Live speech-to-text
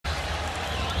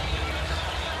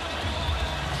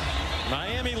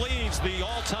Miami leads the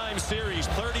all-time series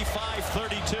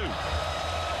 35-32.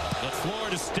 But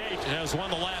Florida State has won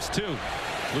the last two,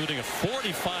 including a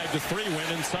 45-3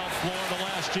 win in South Florida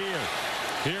last year.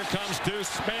 Here comes Deuce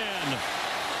Spann.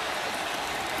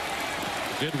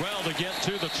 Did well to get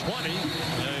to the 20.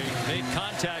 They made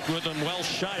contact with him well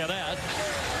shy of that.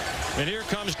 And here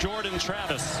comes Jordan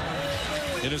Travis.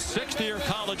 In his 6th year of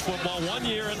college football, 1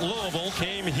 year at Louisville,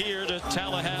 came here to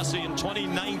Tallahassee in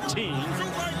 2019.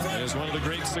 As one of the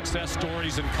great success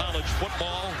stories in college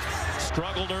football.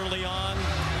 Struggled early on.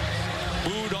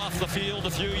 Booed off the field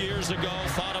a few years ago.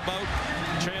 Thought about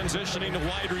transitioning to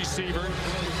wide receiver.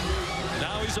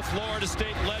 Now he's a Florida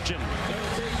State legend.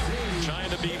 Trying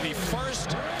to be the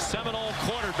first Seminole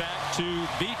quarterback to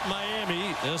beat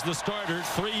Miami as the starter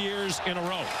 3 years in a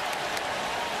row.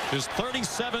 His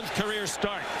 37th career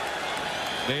start.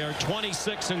 They are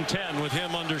 26-10 with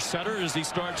him under center as he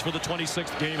starts for the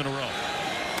 26th game in a row.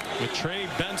 With Trey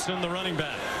Benson, the running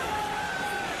back.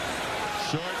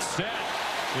 Short set.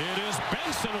 It is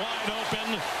Benson wide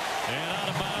open and out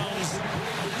of bounds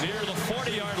near the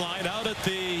 40-yard line, out at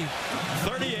the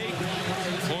 38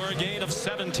 for a gain of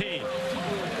 17.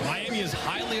 Miami is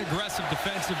highly aggressive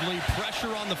defensively.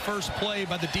 Pressure on the first play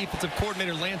by the defensive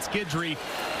coordinator, Lance Guidry.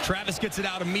 Travis gets it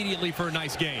out immediately for a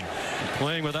nice gain.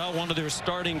 Playing without one of their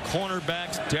starting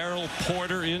cornerbacks, Darryl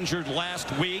Porter, injured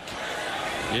last week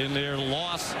in their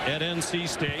loss at NC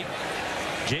State.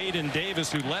 Jaden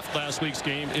Davis, who left last week's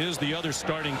game, is the other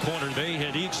starting corner. They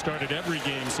had each started every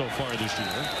game so far this year.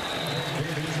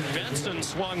 Benson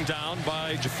swung down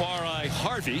by Jafari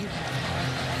Harvey.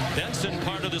 Benson,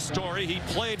 part of the story, he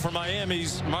played for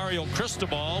Miami's Mario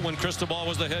Cristobal when Cristobal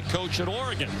was the head coach at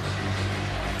Oregon.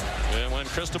 And when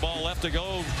Cristobal left to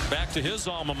go back to his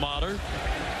alma mater,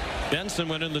 Benson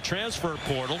went in the transfer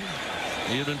portal.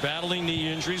 He had been battling knee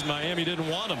injuries. Miami didn't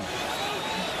want him.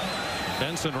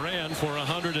 Benson ran for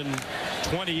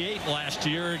 128 last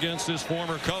year against his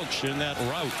former coach in that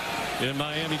rout in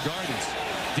Miami Gardens.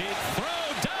 Deep throw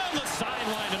down the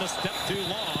sideline and a step too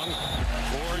long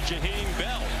for Jaheim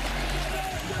Bell.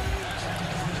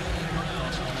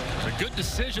 A good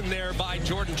decision there by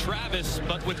Jordan Travis,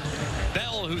 but with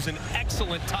Bell, who's an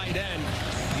excellent tight end,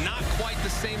 not quite the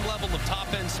same level of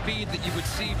top-end speed that you would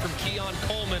see from Keon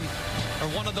Coleman or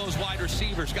one of those wide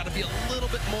receivers. Got to be a little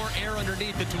bit more air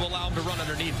underneath it to allow him to run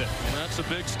underneath it. And that's a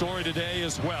big story today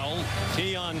as well.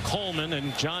 Keon Coleman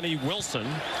and Johnny Wilson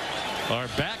are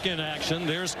back in action.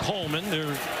 There's Coleman,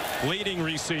 their leading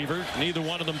receiver. Neither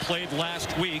one of them played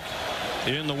last week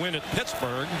in the win at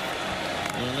Pittsburgh.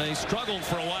 And they struggled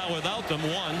for a while without them.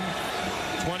 Won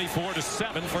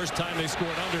 24-7. First time they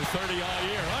scored under 30 all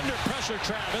year. Under pressure,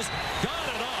 Travis got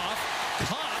it off,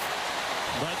 caught,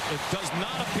 but it does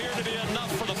not appear to be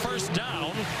enough for the first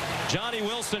down. Johnny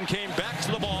Wilson came back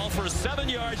to the ball for a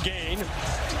 7-yard gain.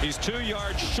 He's 2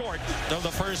 yards short of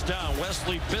the first down.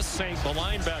 Wesley Bissaint, the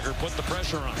linebacker, put the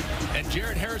pressure on. And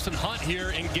Jared Harrison Hunt here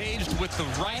engaged with the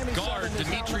right guard,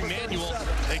 Dimitri Manuel.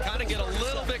 They kind of get a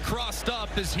little bit crossed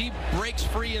up as he breaks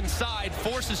free inside,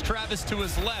 forces Travis to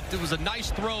his left. It was a nice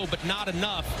throw, but not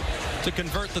enough to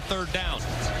convert the third down.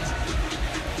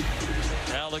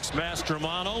 Alex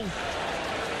Mastromano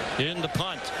in the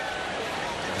punt.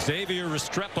 Xavier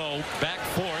Restrepo back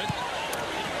for it.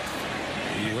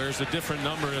 He wears a different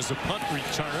number as a punt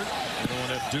returner. You don't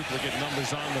want to have duplicate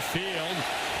numbers on the field.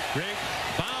 Great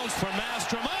bounce from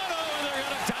Mastromano, and they're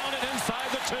going to down it inside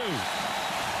the 2.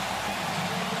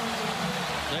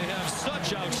 They have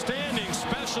such outstanding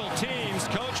special teams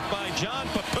coached by John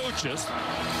Papuchis,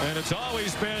 and it's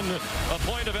always been a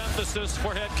point of emphasis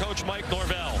for head coach Mike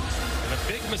Norvell. And a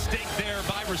big mistake there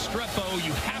by Restrepo.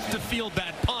 You have to field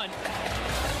that punt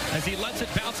as he lets it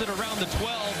bounce it around the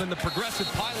 12, and the progressive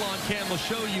pylon cam will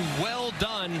show you well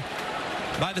done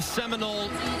by the Seminole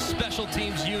special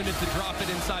teams unit to drop it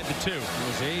inside the 2. It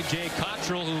was A.J.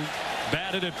 Cottrell who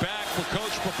batted it back for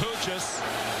Coach Papuchis.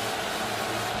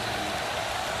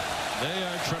 They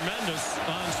are tremendous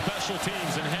on special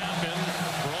teams and have been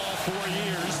for all 4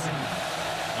 years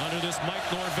under this Mike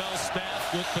Norvell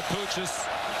staff with Papuchis,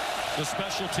 the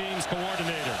special teams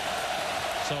coordinator.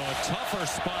 So a tougher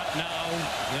spot now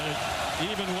than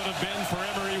it even would have been for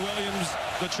Emory Williams,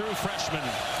 the true freshman,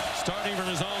 starting from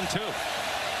his own 2.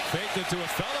 Faked it to a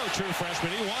fellow true freshman.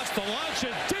 He wants to launch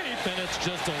it deep, and it's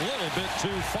just a little bit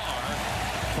too far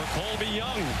for Colby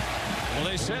Young. Well,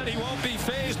 they said he won't be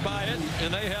fazed by it,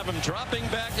 and they have him dropping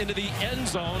back into the end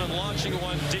zone and launching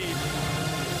one deep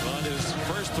on his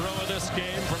first throw of this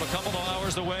game from a couple of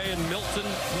hours away in Milton,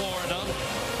 Florida.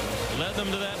 led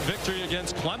them to that victory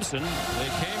against Clemson.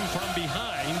 They came from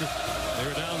behind. They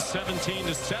were down 17-7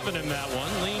 in that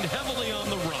one. Leaned heavily on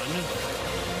the run.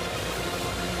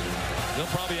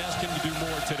 They'll probably ask him to do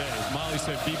more today. Molly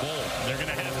said, be bold. They're going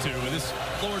to have to. This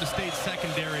Florida State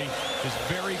secondary is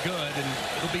very good, and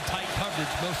it'll be tight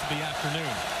coverage most of the afternoon.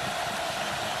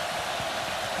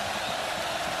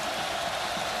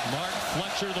 Mark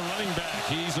Fletcher, the running back.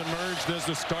 He's emerged as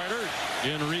the starter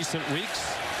in recent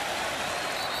weeks.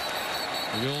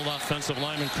 The old offensive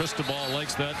lineman Cristobal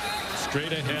likes that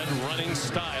straight-ahead running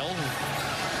style.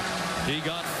 He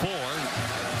got 4.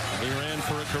 He ran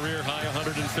for a career-high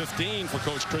 115 for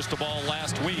Coach Cristobal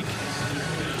last week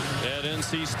at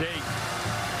NC State.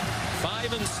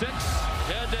 5-6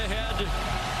 head-to-head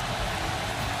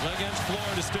against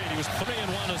Florida State. He was 3-1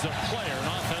 as a player, an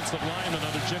offensive lineman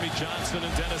under Jimmy Johnson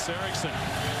and Dennis Erickson.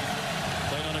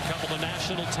 Played on a couple of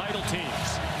national title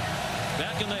teams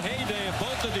back in the heyday of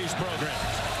both of these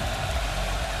programs.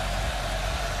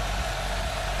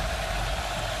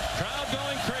 Crowd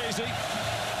going crazy.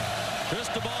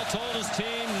 Cristobal told his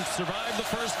team, survive the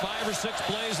first 5 or 6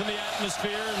 plays in the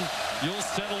atmosphere and you'll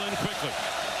settle in quickly.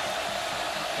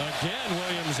 Again,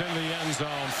 Williams in the end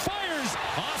zone. Fires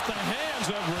off the hands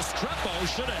of Restrepo.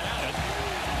 Should have had it.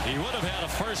 He would have had a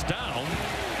first down.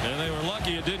 And they were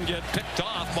lucky it didn't get picked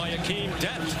off by Akeem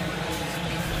Dent.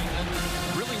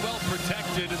 Really well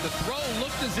protected, and the throw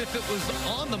looked as if it was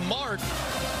on the mark,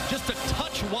 just a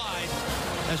touch wide,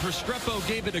 as Restrepo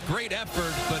gave it a great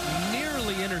effort, but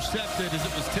nearly intercepted as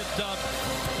it was tipped up.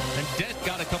 And Dent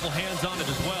got a couple hands on it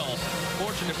as well.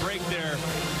 Fortunate break there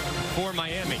for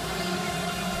Miami.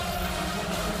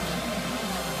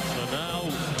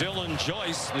 Now Dylan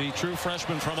Joyce, the true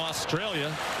freshman from Australia,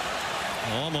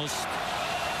 almost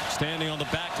standing on the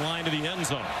back line of the end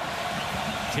zone.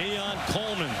 Keon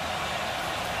Coleman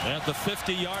at the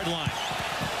 50-yard line.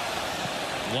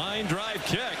 Line drive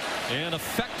kick, and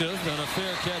effective, and a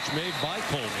fair catch made by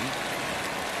Coleman.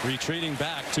 Retreating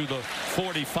back to the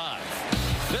 45.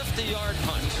 50-yard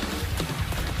punt.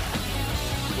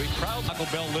 We proud Taco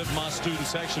Bell Live Más Student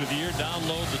Section of the Year.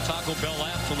 Download the Taco Bell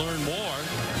app to learn more.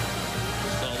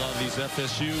 So a lot of these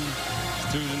FSU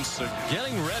students are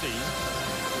getting ready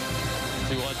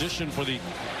to audition for the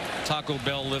Taco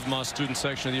Bell Live Más Student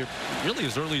Section of the Year. Really,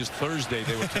 as early as Thursday,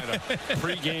 they were kind of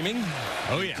pre-gaming.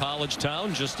 Oh, yeah. College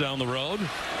Town, just down the road.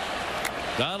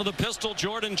 Down to the pistol,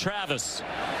 Jordan Travis.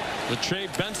 With Trey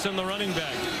Benson, the running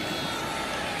back.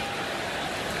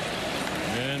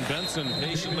 And Benson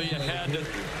patiently ahead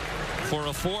for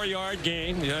a 4-yard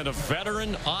gain. You had a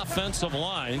veteran offensive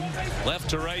line. Left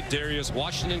to right, Darius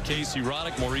Washington, Casey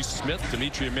Roddick, Maurice Smith,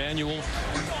 Dimitri Emanuel,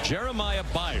 Jeremiah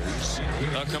Byers.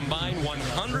 A combined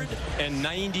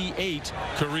 198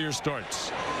 career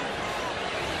starts.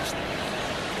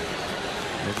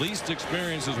 The least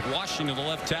experience is Washington, the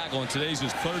left tackle, and today's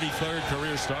his 33rd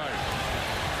career start.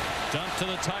 Dump to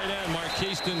the tight end,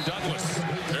 Marquiston Douglas.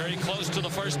 Very close to the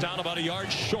first down, about a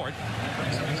yard short.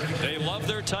 They love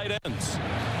their tight ends.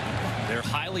 They're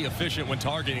highly efficient when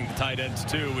targeting the tight ends,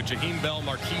 too, with Jaheim Bell,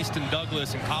 Marquiston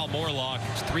Douglas, and Kyle Morlock.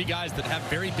 It's 3 guys that have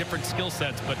very different skill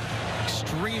sets, but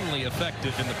extremely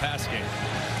effective in the pass game.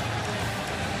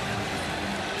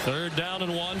 3rd down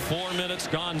and 1, 4 minutes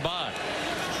gone by.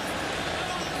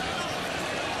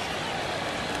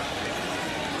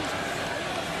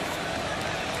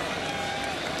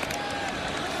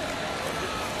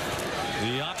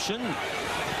 The option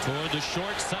toward the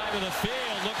short side of the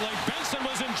field. Looked like Benson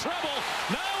was in trouble.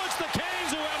 Now it's the Canes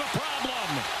who have a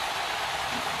problem.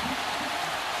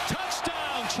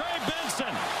 Touchdown, Trey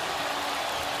Benson.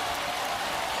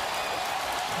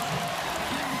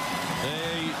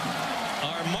 They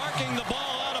are marking the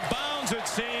ball out of bounds, it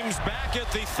seems, back at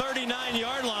the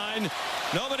 39-yard line.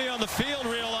 Nobody on the field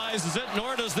realizes it,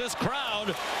 nor does this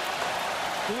crowd.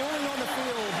 The warning on the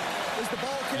field is the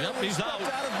ball carrier stepped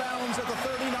out of bounds at the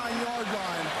 39-yard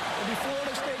line. It'll be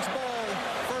Florida State's ball,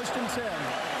 1st and 10.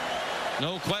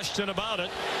 No question about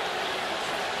it.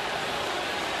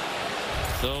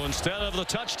 So instead of the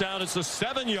touchdown, it's a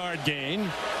 7-yard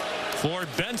gain for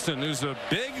Benson, who's a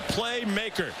big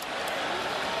playmaker.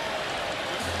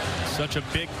 Such a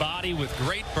big body with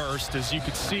great burst, as you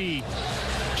could see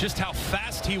just how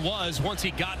fast he was once he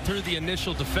got through the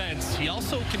initial defense. He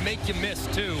also can make you miss,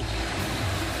 too.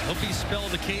 He'll be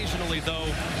spelled occasionally, though,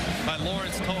 by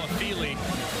Lawrence Toafili,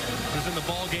 who's in the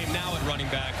ball game now at running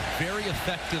back. Very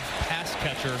effective pass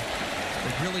catcher.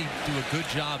 They really do a good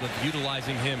job of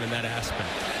utilizing him in that aspect.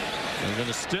 They're going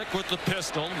to stick with the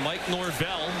pistol. Mike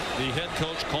Norvell, the head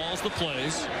coach, calls the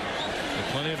plays. With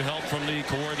plenty of help from the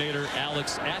coordinator,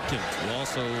 Alex Atkins, who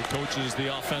also coaches the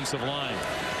offensive line.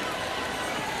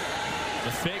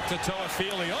 The fake to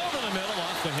Toafili over the middle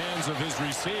off the hands of his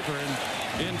receiver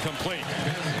and incomplete.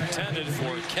 Intended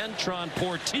for Kentron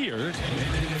Portier,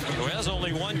 who has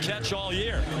only one catch all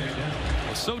year.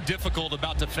 What's so difficult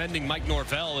about defending Mike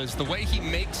Norvell is the way he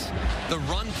makes the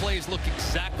run plays look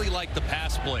exactly like the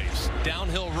pass plays.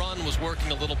 Downhill run was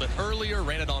working a little bit earlier,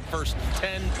 ran it on 1st and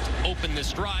 10 to open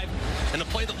this drive, and a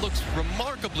play that looks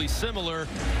remarkably similar,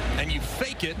 and you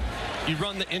fake it, you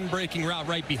run the in-breaking route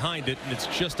right behind it, and it's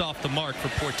just off the mark for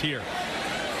Portier.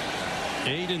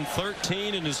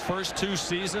 8-13 in his first 2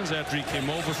 seasons after he came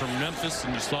over from Memphis,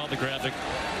 and you saw the graphic.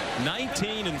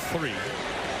 19-3.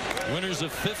 Winners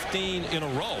of 15 in a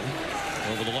row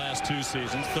over the last 2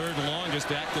 seasons. 3rd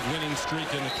longest active winning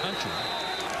streak in the country.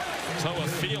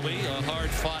 Toafili, a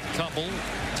hard-fought couple,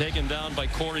 taken down by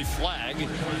Corey Flagg.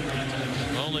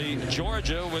 Only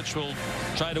Georgia, which will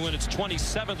try to win its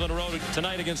 27th in a row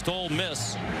tonight against Ole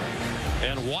Miss,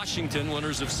 and Washington,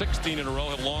 winners of 16 in a row,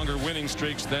 have longer winning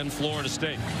streaks than Florida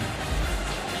State.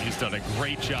 He's done a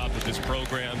great job with this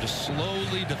program, just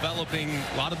slowly developing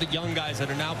a lot of the young guys that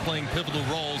are now playing pivotal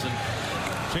roles and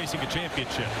chasing a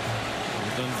championship.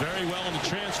 He's done very well in the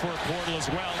transfer portal as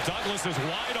well. Douglas is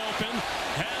wide open,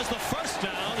 has the first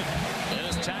down, and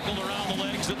is tackled around the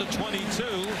legs at the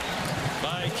 22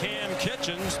 by Cam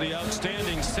Kitchens, the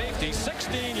outstanding safety.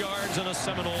 16 yards and a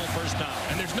Seminole first down.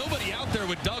 And there's nobody out there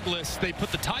with Douglas. They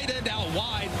put the tight end out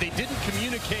wide. They didn't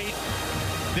communicate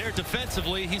there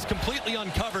defensively. He's completely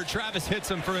uncovered. Travis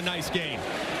hits him for a nice gain.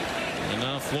 And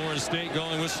now Florida State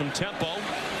going with some tempo.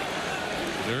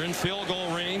 They're in field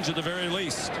goal range at the very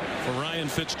least for Ryan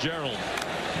Fitzgerald.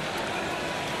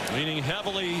 Leaning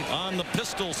heavily on the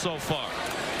pistol so far.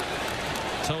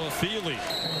 Toafili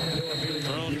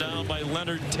thrown down by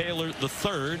Leonard Taylor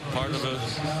III, part of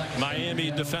a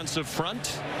Miami defensive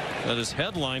front that is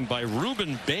headlined by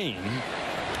Ruben Bain,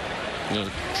 a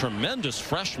tremendous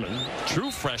freshman,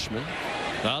 true freshman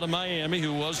out of Miami,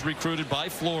 who was recruited by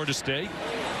Florida State.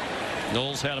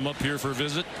 Noles had him up here for a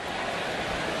visit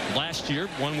last year.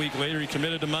 1 week later, he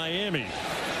committed to Miami.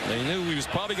 They knew he was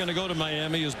probably going to go to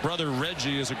Miami. His brother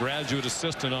Reggie is a graduate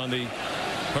assistant on the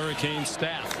Hurricane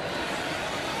staff.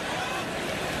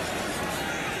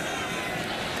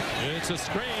 It's a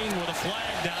screen with a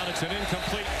flag down. It's an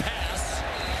incomplete pass.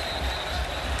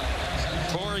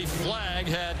 Corey Flagg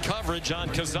had coverage on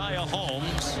Keziah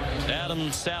Holmes.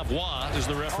 Adam Savoie is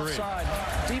the referee. Offside.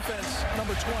 Defense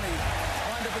number 20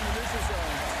 lined up in the neutral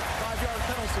zone. 5-yard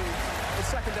penalty.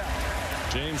 It's 2nd down.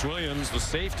 James Williams, the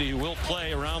safety, will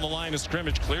play around the line of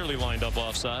scrimmage, clearly lined up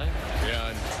offside. Yeah,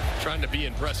 and trying to be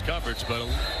in press coverage, but a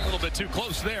little bit too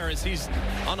close there as he's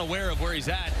unaware of where he's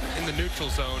at in the neutral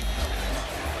zone.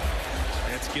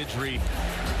 That's Guidry.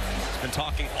 He's been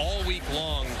talking all week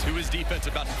long to his defense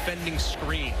about defending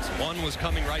screens. One was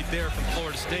coming right there from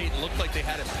Florida State. It looked like they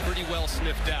had it pretty well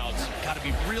sniffed out. So got to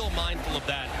be real mindful of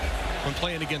that when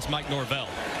playing against Mike Norvell.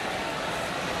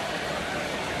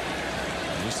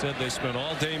 He said they spent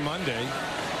all day Monday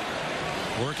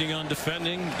working on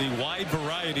defending the wide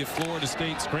variety of Florida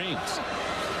State screens.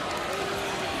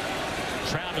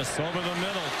 Travis over the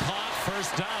middle, caught,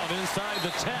 first down inside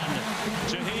the 10.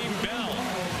 Jaheim Bell,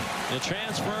 the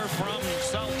transfer from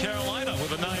South Carolina,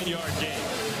 with a 9-yard gain.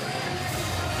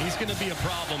 He's going to be a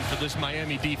problem for this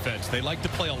Miami defense. They like to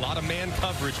play a lot of man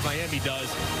coverage, Miami does.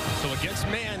 So against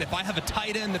man, if I have a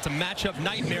tight end that's a matchup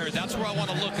nightmare, that's where I want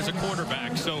to look as a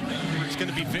quarterback. So it's going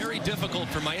to be very difficult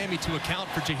for Miami to account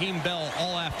for Jaheim Bell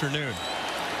all afternoon.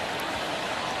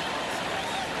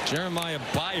 Jeremiah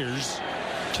Byers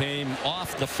came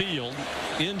off the field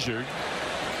injured.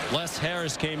 Les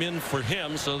Harris came in for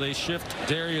him, so they shift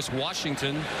Darius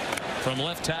Washington from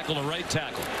left tackle to right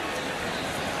tackle.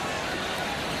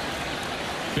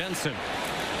 Benson.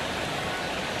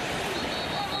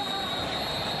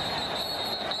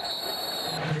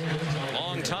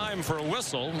 Long time for a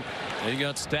whistle. He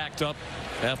got stacked up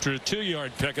after a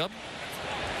 2-yard pickup.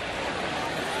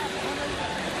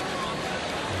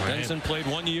 Benson played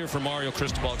 1 year for Mario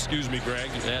Cristobal, excuse me, Greg,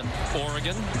 at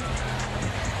Oregon.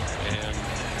 And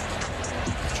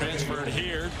transferred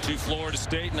here to Florida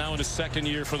State, now in his 2nd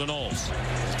year for the Noles.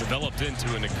 He's developed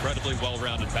into an incredibly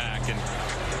well-rounded back and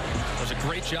does a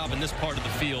great job in this part of the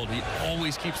field. He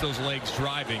always keeps those legs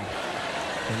driving,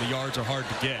 and the yards are hard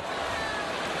to get.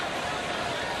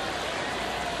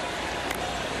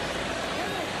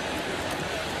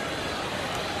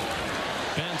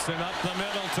 Benson up the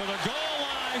middle to the goal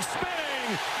line,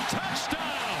 spinning, touchdown.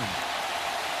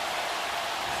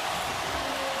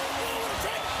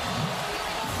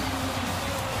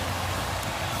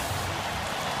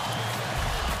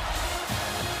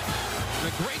 And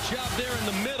a great job there in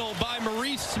the middle by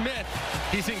Maurice Smith.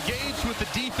 He's engaged with the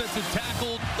defensive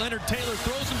tackle. Leonard Taylor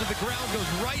throws him to the ground, goes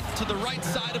right to the right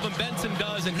side of him, Benson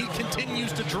does, and he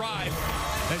continues to drive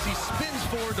as he spins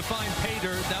forward to find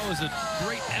Pater. That was a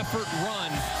great effort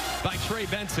run by Trey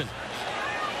Benson.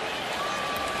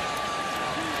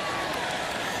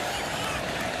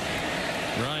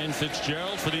 Ryan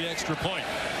Fitzgerald for the extra point.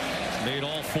 Made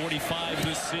all 45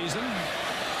 this season.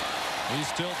 He's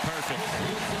still perfect.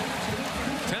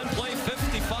 10-play,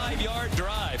 55-yard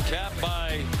drive capped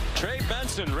by Trey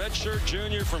Benson, redshirt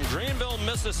junior from Greenville,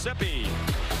 Mississippi.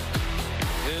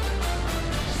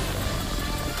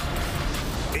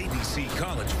 ABC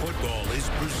College Football is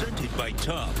presented by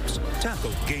Tums.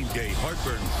 Tackle game day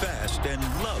heartburn fast and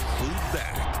love food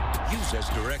back. Use as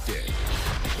directed.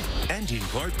 And in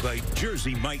part by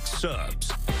Jersey Mike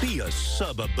Subs. Be a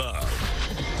sub above.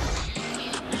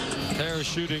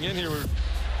 Parachuting in here.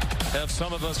 We have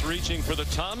some of us reaching for the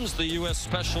Tums. The U.S.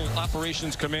 Special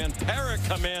Operations Command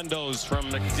Paracommandos from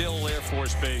MacDill Air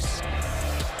Force Base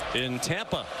in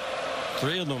Tampa.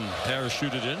 3 of them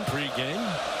parachuted in pregame.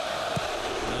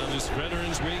 On this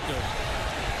Veterans Week, a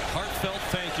heartfelt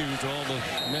thank you to all the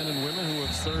men and women who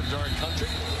have served our country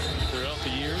throughout the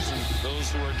years and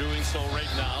those who are doing so right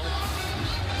now.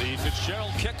 The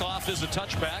Fitzgerald kickoff is a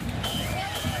touchback.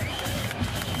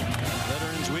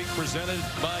 Veterans Week presented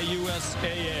by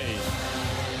USAA.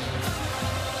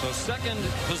 So second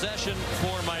possession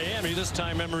for Miami. This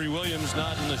time Emory Williams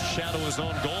not in the shadow of his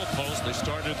own goal post. They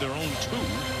started their own 2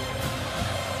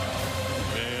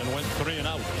 and went 3 and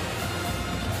out.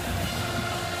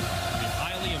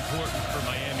 Important for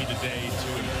Miami today to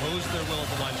impose their will at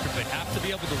the line of scrimmage. They have to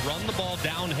be able to run the ball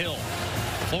downhill.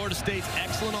 Florida State's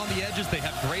excellent on the edges. They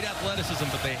have great athleticism,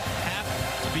 but they have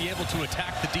to be able to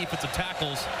attack the defensive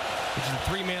tackles, which is a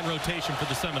 3-man rotation for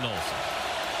the Seminoles.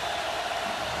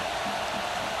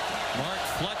 Mark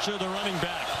Fletcher, the running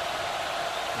back.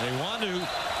 They want to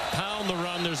pound the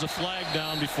run. There's a flag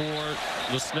down before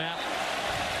the snap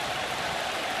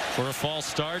for a false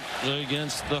start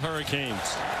against the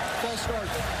Hurricanes. False start.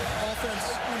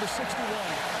 Offense number 61.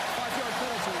 5-yard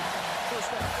penalty. First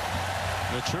down.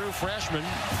 The true freshman,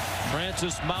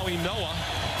 Francis Maui Noah,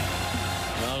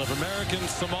 out of American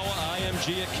Samoa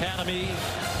IMG Academy,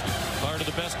 part of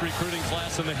the best recruiting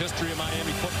class in the history of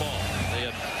Miami football. They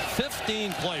had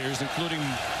 15 players, including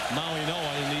Maui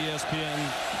Noah, in the ESPN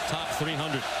Top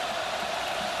 300.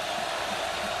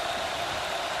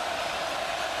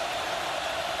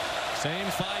 Same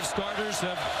 5 starters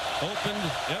have opened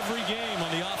every game on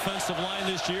the offensive line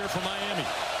this year for Miami.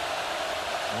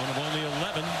 One of only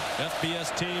 11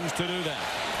 FBS teams to do that.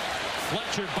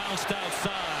 Fletcher bounced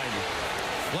outside.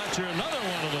 Fletcher, another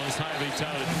one of those highly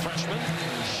touted freshmen,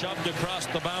 shoved across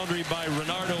the boundary by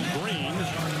Renardo Green.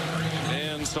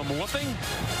 And some whooping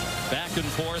back and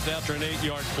forth after an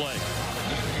 8-yard play.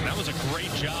 That was a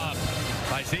great job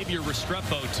by Xavier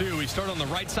Restrepo, too. He started on the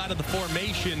right side of the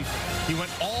formation. He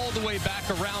went all the way back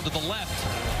around to the left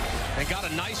and got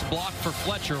a nice block for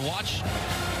Fletcher. Watch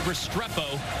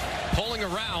Restrepo pulling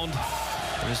around.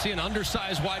 You see an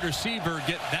undersized wide receiver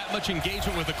get that much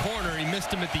engagement with the corner. He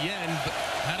missed him at the end, but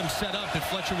had him set up if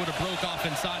Fletcher would have broke off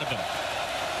inside of him.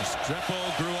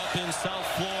 Restrepo grew up in South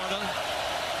Florida,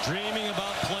 dreaming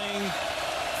about playing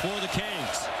for the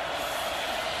Canes.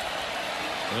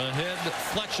 Ahead,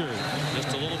 Fletcher,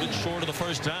 just a little bit short of the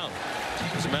first down.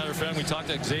 As a matter of fact, we talked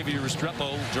to Xavier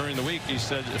Restrepo during the week. He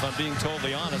said, if I'm being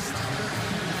totally honest,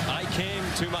 I came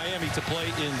to Miami to play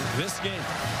in this game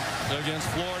against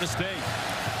Florida State.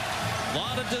 A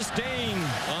lot of disdain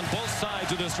on both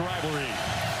sides of this rivalry.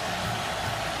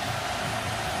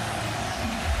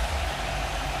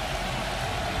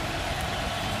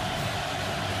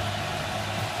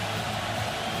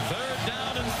 Third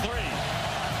down and 3.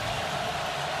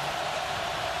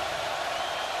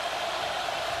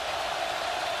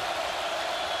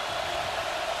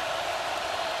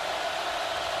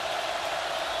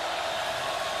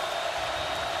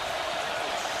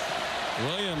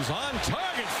 Williams on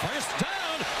target, first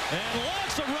down, and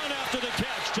lots of run after the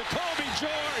catch. Jacolby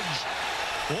George,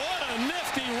 what a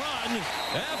nifty run.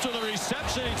 After the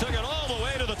reception, he took it all the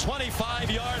way to the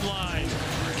 25-yard line.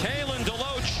 Kalen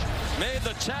DeLoach made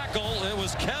the tackle. It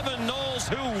was Kevin Noles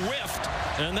who whiffed,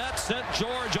 and that sent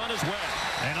George on his way.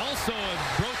 And also a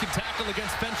broken tackle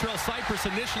against Fentrell Cypress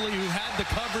initially, who had the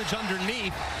coverage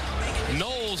underneath.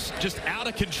 Noles just out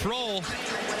of control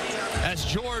as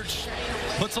George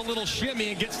puts a little shimmy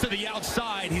and gets to the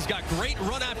outside. He's got great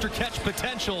run after catch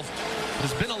potential.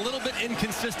 Has been a little bit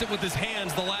inconsistent with his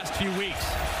hands the last few weeks.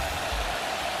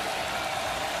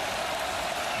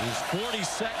 His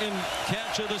 42nd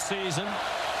catch of the season.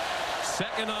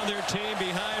 second on their team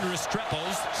behind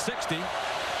Restrepo's 60.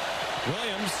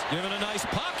 Williams given a nice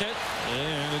pocket,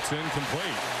 and it's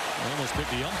incomplete. Almost hit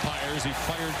the umpires. He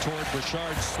fired toward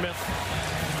Brashard Smith.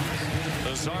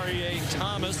 Azarie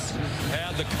Thomas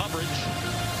had the coverage.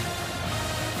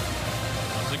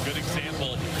 That's a good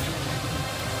example of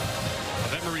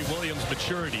Emory Williams'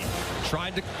 maturity.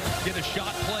 Tried to get a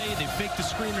shot play. They faked the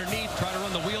screen underneath. Tried to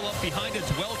run the wheel up behind it.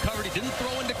 It's well covered. He didn't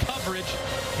throw into coverage.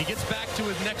 He gets back to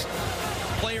his next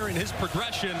player in his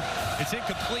progression. It's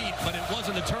incomplete, but it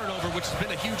wasn't a turnover, which has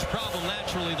been a huge problem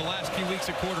naturally the last few weeks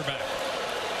at quarterback.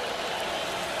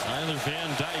 Tyler Van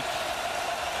Dyke.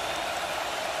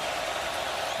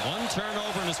 One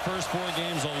turnover in his first 4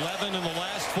 games, 11 in the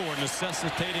last 4,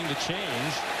 necessitating the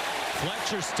change.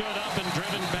 Fletcher stood up and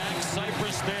driven back.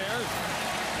 Cypress there.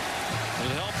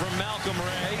 With help from Malcolm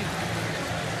Ray.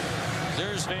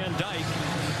 There's Van Dyke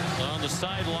on the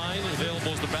sideline,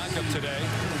 available as the backup today.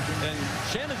 And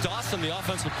Shannon Dawson, the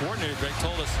offensive coordinator, Greg,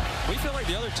 told us, we feel like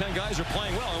the other 10 guys are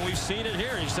playing well, and we've seen it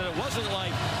here. He said it wasn't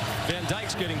like Van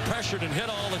Dyke's getting pressured and hit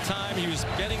all the time. He was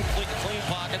getting clean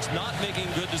pockets, not making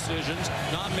good decisions,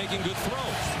 not making good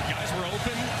throws. Guys were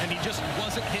open, and he just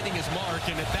wasn't hitting his mark.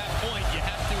 And at that point, you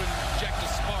have to inject a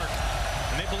spark.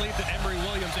 And they believe that Emory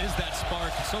Williams is that spark.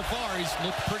 So far, he's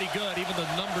looked pretty good, even though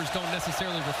the numbers don't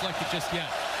necessarily reflect it just yet.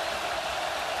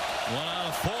 1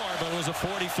 out of 4, but it was a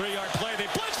 43-yard play. They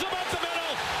blitz him up the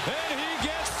middle, and he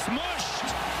gets smushed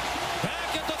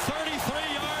back at the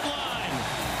 33-yard line.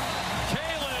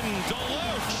 Kalen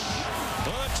DeLoach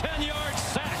with a 10-yard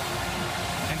sack.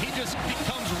 And he just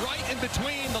becomes right in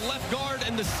between the left guard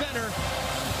and the center.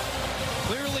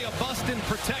 Clearly a bust in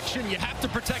protection. You have to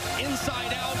protect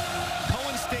inside out.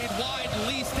 Cohen stayed wide.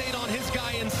 Lee stayed on his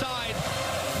guy inside.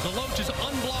 DeLoach is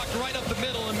unblocked right up the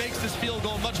middle and makes this field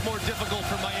goal much more difficult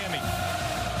for Miami.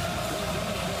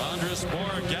 Andres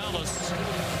Borregales,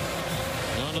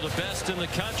 one of the best in the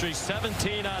country,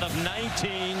 17 out of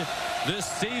 19 this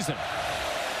season.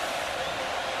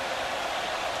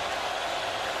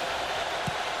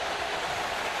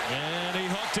 And he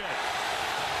hooked it.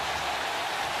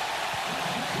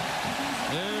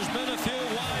 There's been a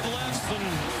few wide lefts and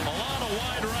a lot of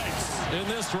wide rights in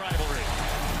this rivalry.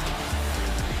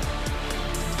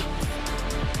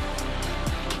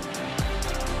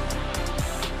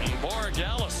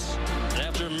 Borregales,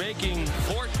 after making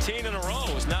 14 in a row,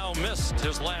 has now missed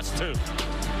his last 2.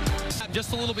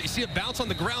 Just a little bit. You see a bounce on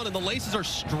the ground, and the laces are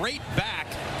straight back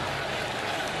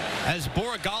as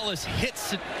Borregales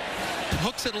hits it,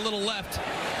 hooks it a little left.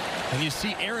 And you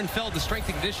see Aaron Feld, the strength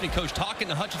and conditioning coach, talking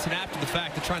to Hutchinson after the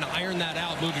fact and trying to iron that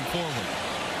out moving forward.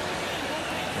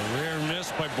 A rare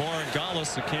miss by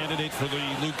Borregales, the candidate for the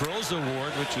Luke Rose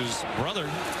Award, which is brother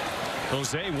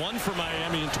Jose won for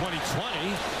Miami in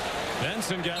 2020.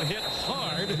 Benson got hit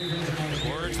hard.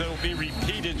 Words that will be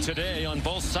repeated today on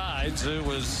both sides. It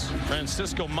was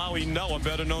Francisco Maui Noah,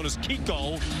 better known as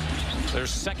Kiko, their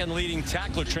second leading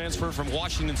tackler, transfer from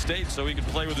Washington State so he could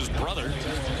play with his brother,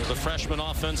 the freshman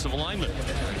offensive lineman.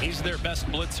 He's their best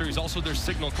blitzer. He's also their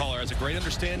signal caller. Has a great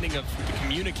understanding of the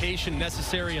communication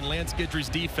necessary in Lance Guidry's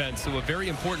defense. So a very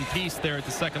important piece there at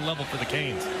the second level for the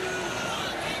Canes.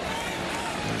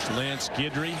 There's Lance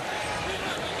Guidry.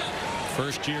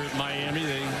 First year at Miami,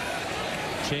 they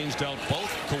changed out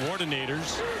both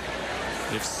coordinators.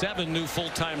 They have 7 new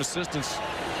full-time assistants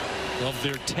of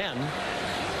their 10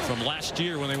 from last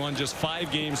year when they won just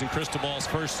 5 games in Cristobal's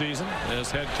first season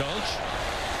as head coach.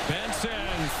 Benson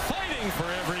fighting for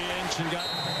every inch and got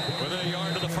within a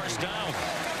yard to the first down.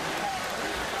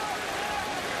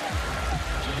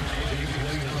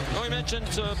 We mentioned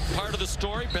part of the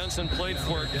story. Benson played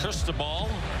for Cristobal.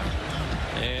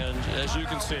 And as you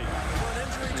can see,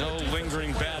 no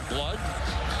lingering bad blood.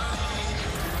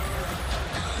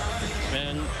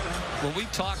 And when we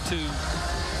talked to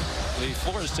the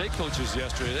Florida State coaches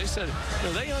yesterday, they said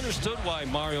they understood why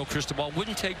Mario Cristobal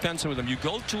wouldn't take Benson with him. You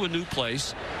go to a new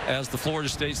place, as the Florida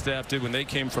State staff did when they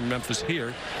came from Memphis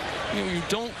here. You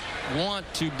don't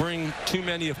want to bring too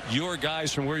many of your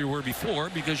guys from where you were before,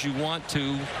 because you want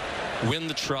to win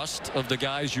the trust of the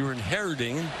guys you're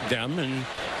inheriting them and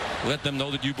let them know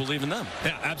that you believe in them.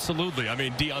 Yeah, absolutely. I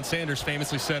mean, Deion Sanders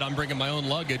famously said, I'm bringing my own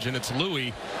luggage, and it's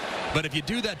Louis. But if you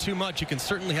do that too much, you can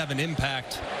certainly have an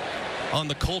impact on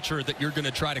the culture that you're going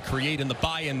to try to create and the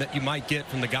buy-in that you might get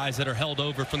from the guys that are held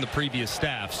over from the previous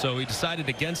staff. So he decided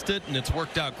against it, and it's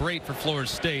worked out great for Florida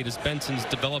State as Benson's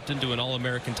developed into an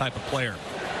All-American type of player.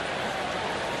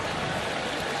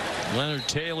 Leonard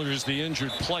Taylor is the injured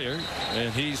player,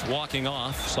 and he's walking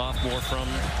off, sophomore from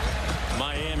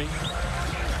Miami.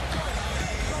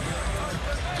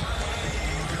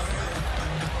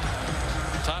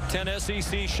 Top 10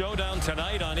 SEC showdown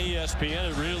tonight on ESPN.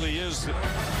 It really is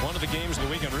one of the games of the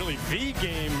weekend, really the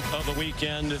game of the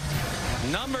weekend.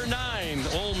 Number 9,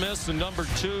 Ole Miss, and number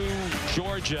 2,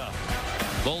 Georgia.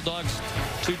 Bulldogs,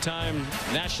 2-time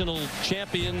national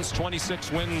champions,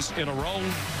 26 wins in a row.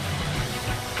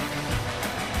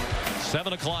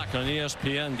 7 o'clock on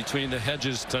ESPN between the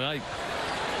hedges tonight.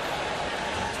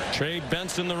 Trey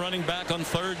Benson, the running back, on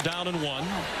 3rd down and 1.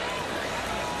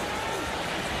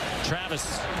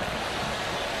 Travis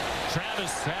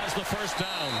has the first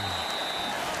down.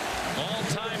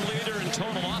 All-time leader in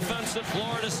total offense at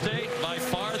Florida State. By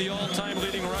far the all-time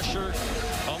leading rusher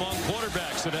among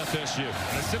quarterbacks at FSU.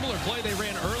 A similar play they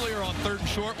ran earlier on 3rd and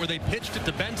short where they pitched it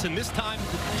to Benson. This time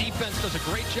the defense does a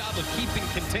great job of keeping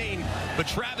contained, but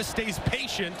Travis stays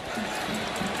patient,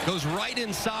 goes right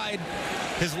inside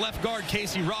his left guard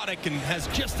Casey Roddick, and has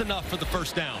just enough for the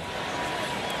first down.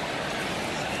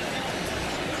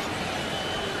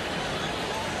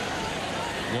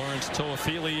 Lawrence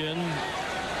Toafili in.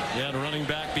 Yeah, running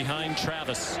back behind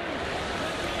Travis.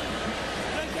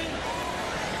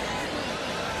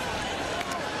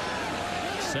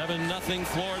 Seven 0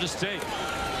 Florida State.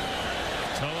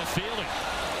 Toafili.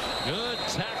 Good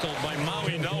tackle by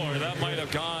Maui Noah. That might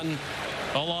have gone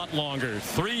a lot longer.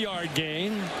 3-yard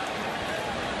gain.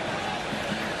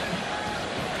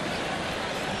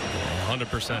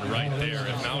 100% right there.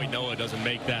 If Maui Noah doesn't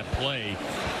make that play,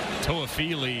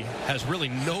 Toafili has really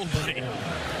nobody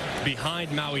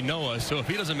behind Maui Noah. So if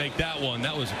he doesn't make that one,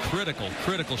 that was a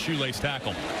critical shoelace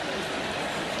tackle.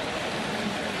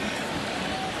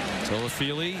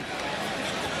 Toafili,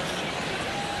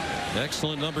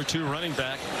 excellent number 2 running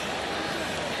back.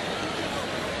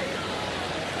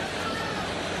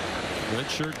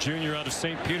 Redshirt junior out of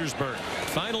St. Petersburg.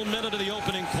 Final minute of the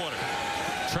opening quarter.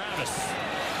 Travis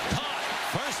caught,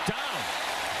 first down.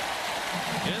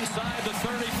 Inside the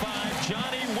 35,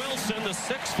 Johnny Wilson, the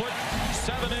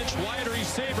 6'7" wide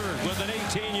receiver, with an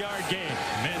 18-yard gain.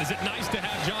 Man, is it nice to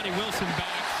have Johnny Wilson back.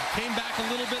 Came back a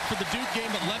little bit for the Duke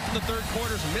game, but left in the 3rd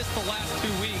quarter, missed the last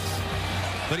 2 weeks.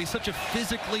 But he's such a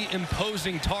physically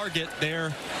imposing target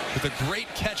there with a great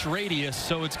catch radius,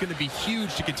 so it's going to be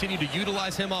huge to continue to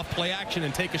utilize him off play action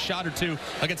and take a shot or two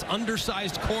against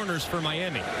undersized corners for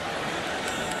Miami.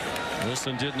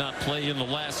 Wilson did not play in the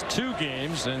last 2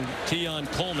 games, and Keon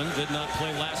Coleman did not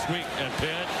play last week at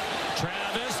Pitt.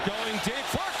 Travis going deep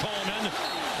for Coleman,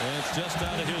 and it's just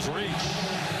out of his reach.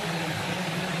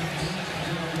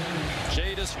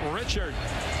 Jadis Richard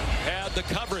had the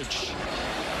coverage.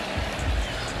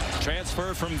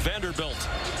 Transfer from Vanderbilt.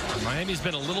 Miami's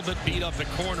been a little bit beat up at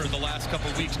corner the last couple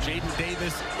of weeks. Jaden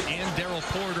Davis and Daryl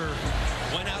Porter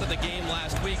went out of the game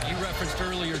last week. You referenced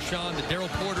earlier, Sean, that Daryl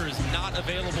Porter is not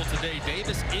available today.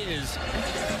 Davis is.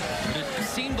 But it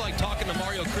seemed like, talking to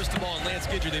Mario Cristobal and Lance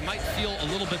Gidger, they might feel a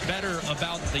little bit better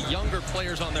about the younger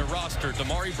players on their roster.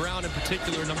 Damari Brown in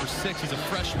particular, number 6, he's a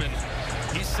freshman.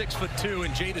 He's 6'2",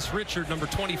 and Jadis Richard, number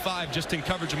 25, just in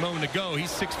coverage a moment ago.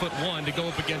 He's 6'1" to go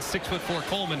up against 6'4"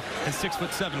 Coleman and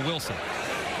 6'7" Wilson.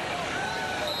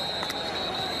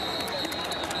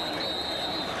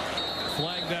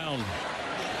 Flag down.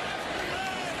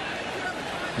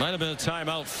 Might have been a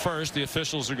timeout first. The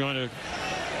officials are going to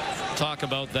talk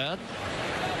about that.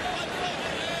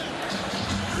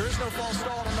 There is no false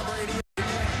start on number 88.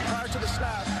 Prior to the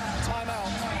snap, timeout.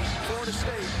 Florida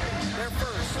State, their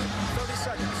first, 30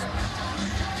 seconds.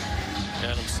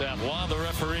 Adam Savoie, the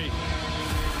referee.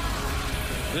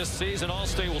 This season,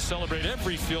 Allstate will celebrate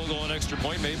every field goal and extra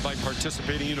point made by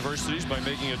participating universities by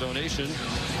making a donation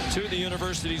to the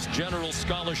university's General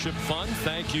Scholarship Fund.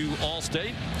 Thank you,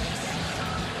 Allstate.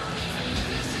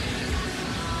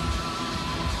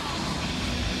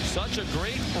 Such a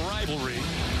great rivalry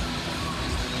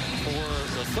for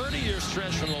the 30-year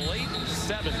stretch from the late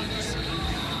 70s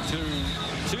to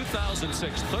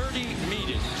 2006. 30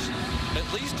 meetings. At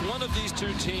least one of these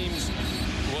 2 teams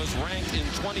was ranked in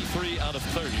 23 out of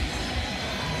 30.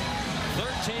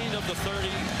 13 of the 30,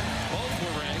 both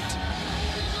were ranked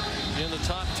in the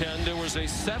top 10. There was a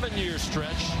 7-year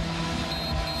stretch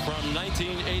from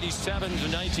 1987 to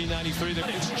 1993.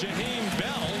 It's Jaheim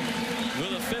Bell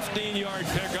with a 15-yard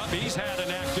pickup. He's had an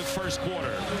active first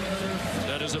quarter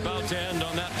that is about to end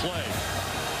on that play.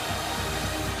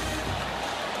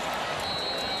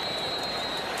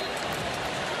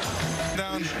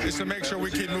 Down is to make sure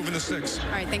we keep moving the sticks.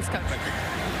 All right, thanks, Coach.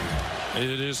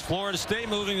 It is Florida State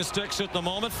moving the sticks at the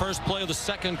moment. First play of the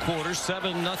second quarter,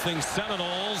 7-0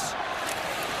 Seminoles.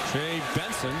 Trey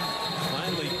Benson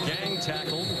finally gang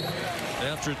tackled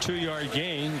after a 2-yard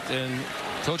gain, and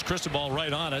Coach Cristobal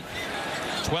right on it.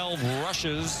 12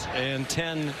 rushes and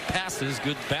 10 passes.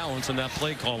 Good balance in that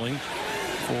play calling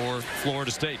for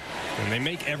Florida State. And they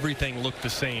make everything look the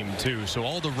same, too. So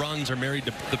all the runs are married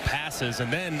to the passes.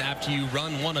 And then after you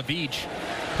run one of each,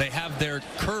 they have their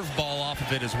curveball off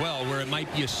of it as well, where it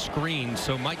might be a screen.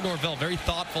 So Mike Norvell very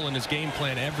thoughtful in his game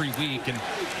plan every week, and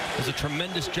does a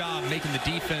tremendous job making the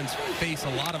defense face a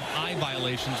lot of eye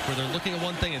violations where they're looking at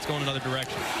one thing, it's going another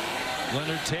direction.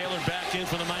 Leonard Taylor back in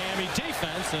for the Miami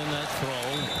defense, and that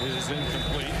throw is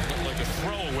incomplete. Looked like a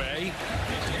throwaway.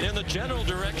 In the general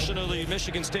direction of the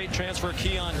Michigan State transfer,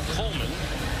 Keon Coleman.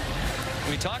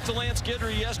 We talked to Lance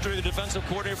Guidry yesterday, the defensive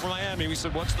coordinator for Miami. We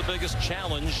said, what's the biggest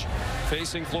challenge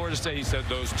facing Florida State? He said,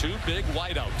 those two big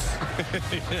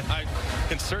wideouts. I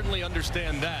can certainly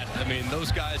understand that. I mean,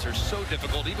 those guys are so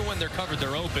difficult. Even when they're covered,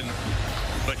 they're open.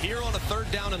 But here on a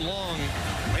 3rd down and long,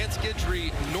 Lance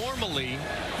Guidry, normally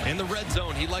in the red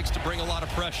zone, he likes to bring a lot of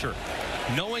pressure.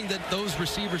 Knowing that those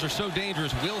receivers are so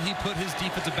dangerous, will he put his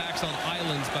defensive backs on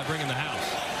islands by bringing the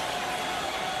house?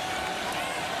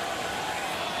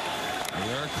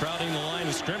 They are crowding the line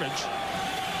of scrimmage.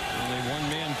 Only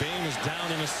one-man Bain is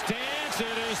down in a stance.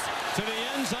 It is to the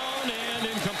end zone and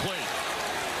incomplete.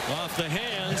 Off the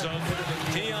hands of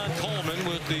Keon Coleman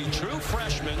with the true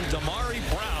freshman, Damari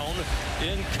Brown,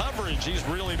 in coverage. He's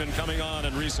really been coming on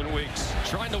in recent weeks.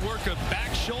 Trying to work a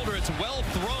back shoulder. It's well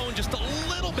thrown, just a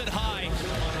little bit high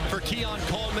for Keon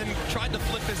Coleman. Tried to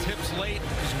flip his hips late.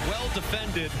 Was well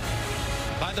defended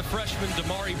by the freshman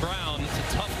Damari Brown.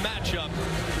 It's a tough matchup.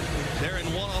 They're in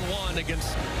one-on-one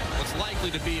against what's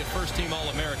likely to be a first-team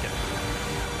All-American.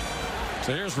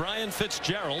 So here's Ryan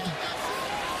Fitzgerald.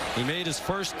 He made his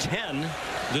first 10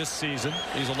 this season.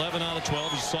 He's 11 out of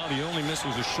 12. You saw the only miss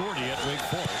was a shorty at Wake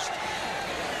Forest.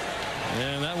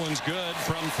 And that one's good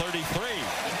from 33.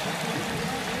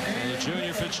 And the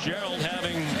junior Fitzgerald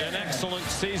having an excellent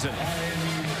season.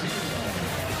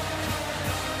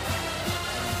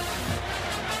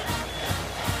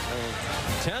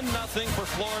 10-0 for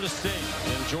Florida State,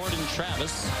 and Jordan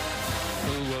Travis,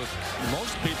 who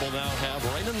most people now have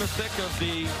right in the thick of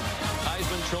the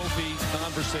Heisman Trophy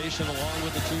conversation, along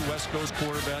with the 2 West Coast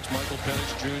quarterbacks, Michael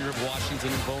Penix Jr. of Washington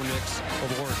and Bo Nix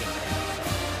of Oregon.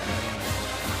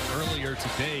 Earlier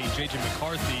today, J.J.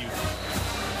 McCarthy,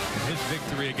 his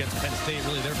victory against Penn State,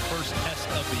 really their first test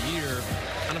of the year,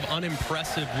 kind of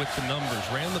unimpressive with the numbers.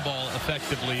 Ran the ball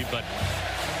effectively, but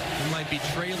he might be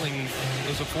trailing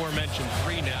those aforementioned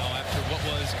 3 now after what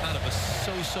was kind of a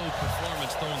so-so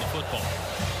performance throwing the football.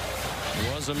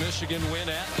 It was a Michigan win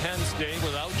at Penn State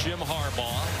without Jim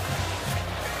Harbaugh.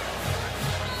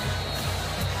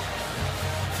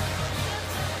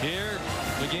 Here,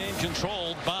 the game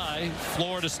controlled by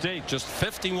Florida State. Just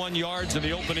 51 yards in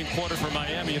the opening quarter for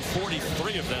Miami, and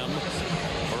 43 of them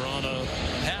are on a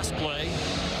pass play.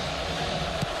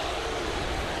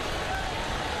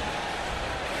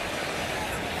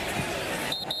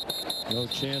 No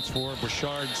chance for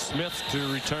Brashard Smith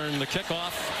to return the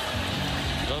kickoff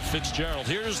of Fitzgerald.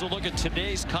 Here's a look at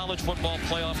today's college football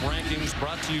playoff rankings,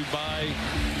 brought to you by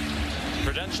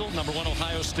Prudential. Number 1,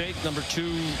 Ohio State. Number 2,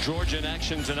 Georgia in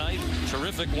action tonight.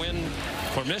 Terrific win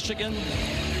for Michigan.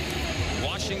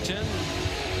 Washington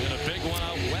in a big one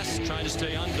out west, trying to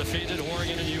stay undefeated.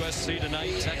 Oregon and USC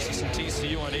tonight. Texas and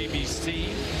TCU on ABC.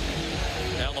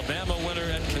 Alabama winner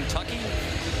at Kentucky.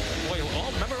 Boy,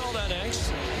 remember all that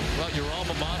angst about your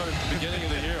alma mater at the beginning of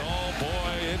the year? Oh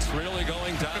boy, it's really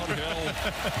going downhill.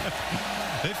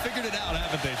 They figured it out,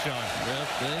 haven't they, Sean? Yep,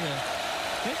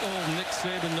 I think old Nick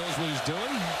Saban knows what he's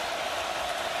doing.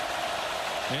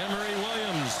 Emory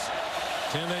Williams.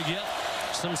 Can they get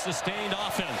some sustained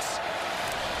offense?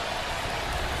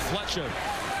 Fletcher.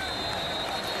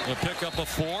 A pickup of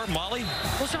 4. Molly?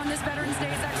 Well, Sean, this Veterans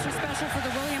Day is extra special for the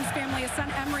Williams family. His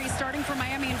son Emory starting for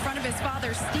Miami in front of his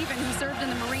father, Stephen, who served in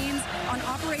the Marines on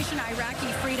Operation Iraqi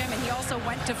Freedom, and he also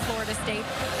went to Florida State.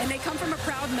 And they come from a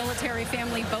proud military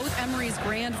family. Both Emory's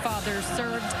grandfathers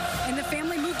served, and the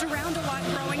family moved around a lot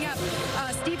growing up.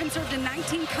 Stephen served in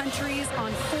 19 countries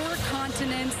on 4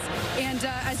 continents, and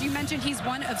as you mentioned, he's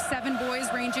one of 7 boys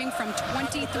ranging from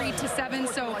 23 to 7.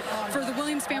 So for the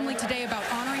Williams family today, about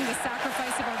honoring the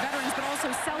sacrifice of our veterans, but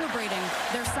also celebrating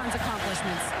their sons'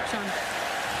 accomplishments. Sean.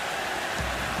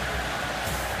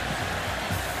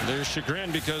 They're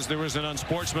chagrined because there was an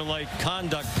unsportsmanlike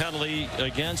conduct penalty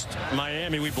against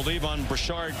Miami, we believe, on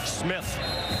Brashard Smith.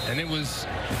 And it was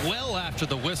well after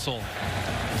the whistle.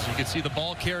 As you can see the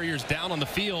ball carriers down on the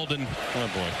field, and oh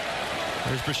boy,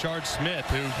 there's Brashard Smith,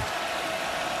 who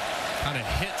kind of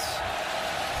hits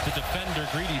the defender,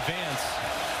 Greedy Vance,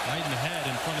 right in the head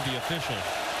in front of the official.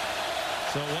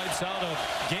 So wipes out a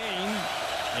gain,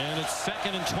 And it's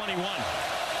 2nd and 21.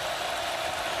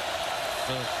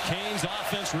 The Canes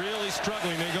offense really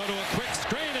struggling. They go to a quick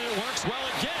screen and it works well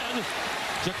again.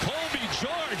 Jacolby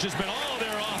George has been all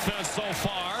their offense so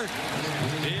far.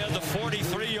 He had the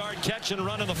 43-yard catch and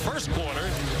run in the first quarter.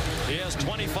 He has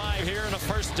 25 here and a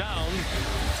first down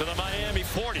to the Miami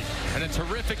 40. And a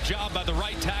terrific job by the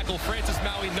right tackle, Francis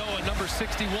Maui-Noah, number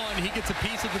 61. He gets a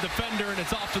piece of the defender and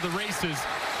it's off to the races.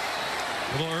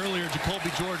 A little earlier,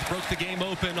 Jacolby George broke the game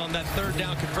open on that 3rd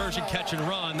down conversion catch and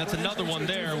run. That's another one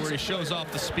there where he shows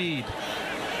off the speed.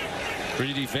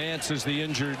 Greedy Vance is the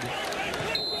injured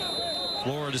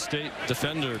Florida State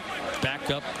defender,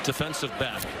 backup defensive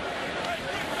back.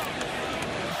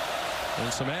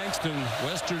 And some angst in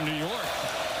Western New York.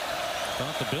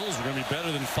 Thought the Bills were going to be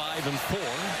better than 5 and 4.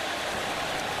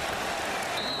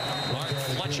 Mark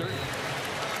Fletcher,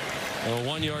 a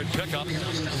 1-yard pickup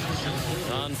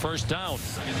on first down.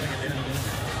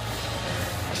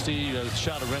 See a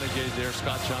shot of Renegade there.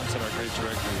 Scott Johnson, our great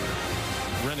director.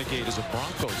 Renegade is a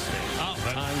Broncos fan. Oh,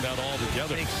 timed that all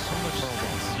together. Makes so much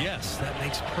sense. Yes, that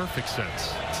makes perfect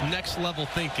sense. It's next level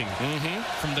thinking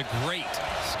from the great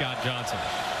Scott Johnson.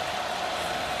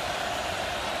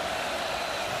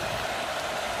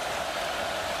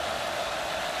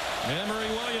 Emory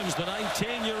Williams, the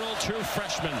 19-year-old true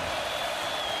freshman.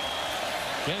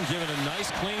 Again, given a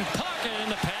nice clean pocket,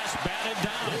 and the pass batted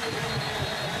down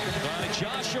by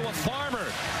Joshua Farmer.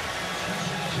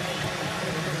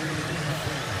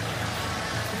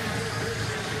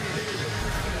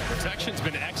 Protection's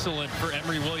been excellent for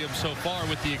Emory Williams so far,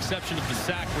 with the exception of the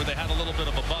sack where they had a little bit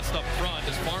of a bust up front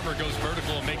as Farmer goes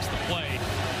vertical and makes the play.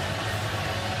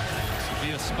 This would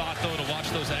be a spot, though, to watch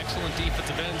those excellent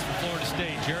defensive ends from Florida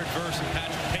State, Jared Verse and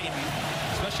Patrick Payton,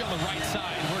 especially on the right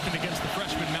side, working against the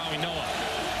freshman Maui-Noah.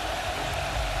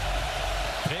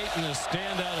 Payton is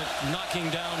standout at knocking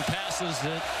down passes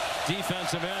at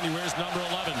defensive end. He wears number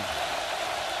 11.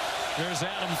 There's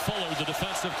Adam Fuller, the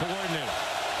defensive coordinator.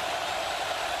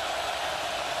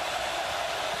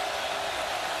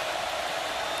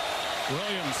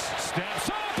 Williams steps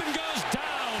up and goes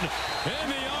down in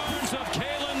the arms of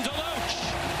Kalen DeLoach.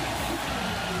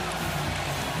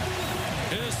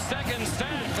 His 2nd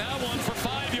sack, that one for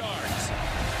 5 yards.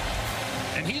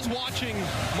 And he's watching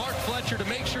Mark Fletcher to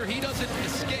make sure he doesn't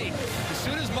escape. As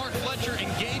soon as Mark Fletcher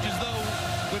engages, though,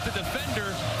 with the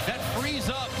defender, that frees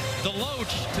up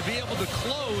DeLoach to be able to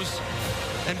close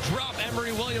and drop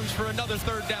Emory Williams for another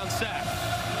 3rd down sack.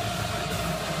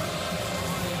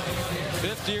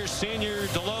 5th-year senior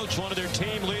DeLoach, one of their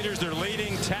team leaders, their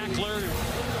leading tackler.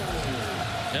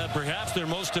 Perhaps their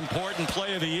most important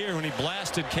play of the year when he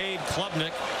blasted Cade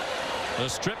Klubnik. The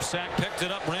strip sack, picked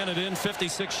it up, ran it in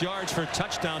 56 yards for a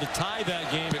touchdown to tie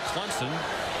that game at Clemson.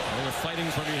 They were fighting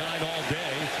from behind all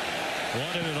day.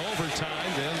 Won it in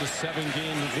overtime to end the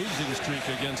 7-game losing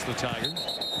streak against the Tigers.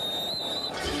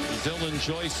 Dylan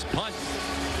Joyce punt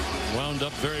wound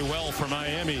up very well for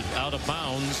Miami, out of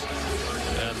bounds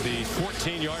at the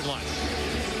 14-yard line.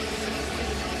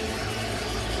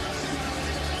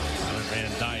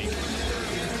 Van Dyke,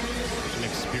 an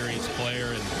experienced player,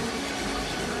 and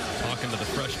talking to the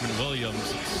freshman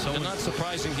Williams, so not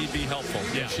surprising he'd be helpful.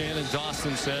 Yeah. Shannon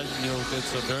Dawson said, you know,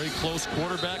 it's a very close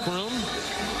quarterback room.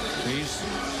 He's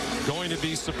going to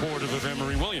be supportive of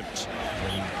Emory Williams.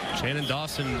 And Shannon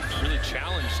Dawson really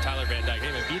challenged Tyler Van Dyke.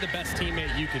 Hey, man, be the best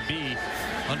teammate you can be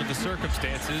under the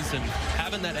circumstances, and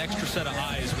having that extra set of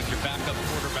eyes with your backup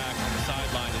quarterback on the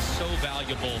sideline is so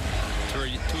valuable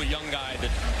to a young guy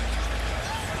that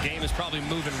the game is probably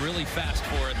moving really fast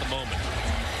for at the moment.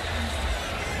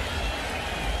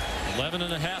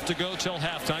 11.5 to go till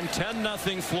halftime.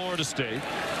 10-0 Florida State.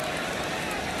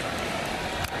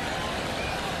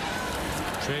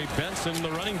 Trey Benson, the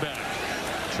running back.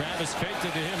 Travis faked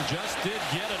it to him, just did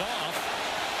get it off.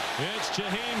 It's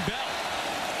Jaheim Bell.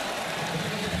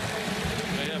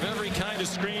 They have every kind of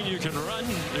screen you can run.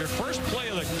 Their first play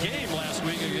of the game last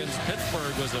week against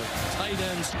Pittsburgh was a tight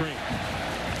end screen.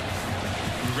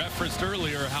 We referenced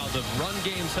earlier how the run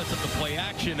game sets up the play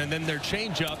action, and then their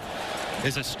changeup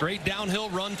is a straight downhill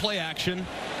run play action.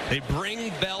 They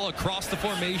bring Bell across the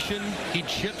formation. He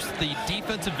chips the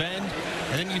defensive end,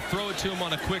 and then you throw it to him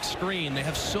on a quick screen. They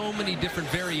have so many different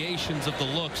variations of the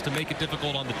looks to make it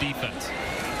difficult on the defense.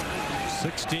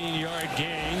 16-yard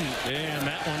gain, and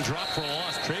that one dropped for a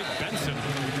loss. Trey Benson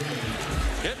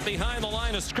hit behind the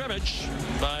line of scrimmage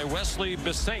by Wesley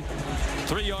Bissaint.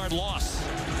 3-yard loss.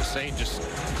 Bissaint just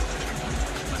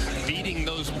beating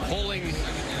those pulling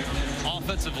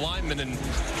offensive linemen, and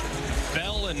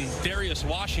Bell and Darius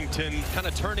Washington kind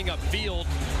of turning up field,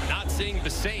 not seeing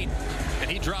Bissaint, and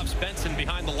he drops Benson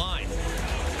behind the line.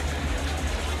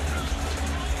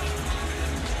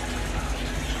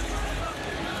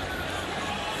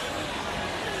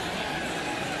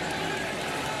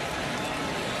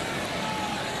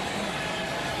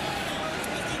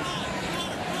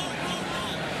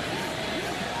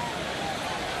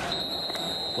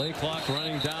 Play clock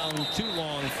running down too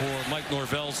long for Mike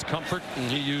Norvell's comfort,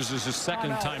 and he uses his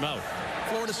second timeout.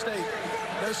 Florida State,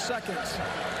 there's seconds,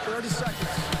 30 seconds.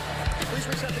 Please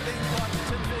reset the game clock to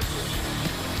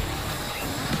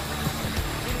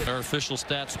 10:50. Our official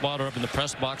stat spotter up in the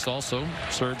press box also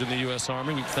served in the U.S.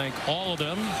 Army. We thank all of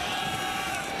them.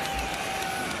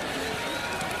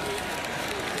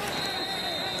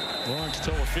 Lawrence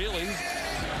Toafili.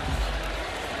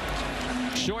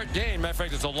 Short game. Matter of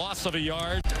fact, it's a loss of a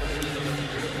yard.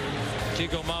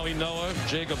 Kiko Maui Noah,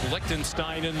 Jacob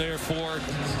Lichtenstein in there for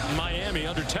Miami.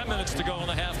 Under 10 minutes to go in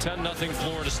the half. 10-0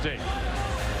 Florida State.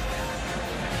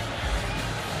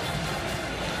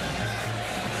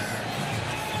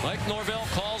 Mike Norvell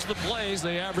calls the plays.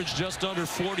 They average just under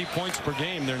 40 points per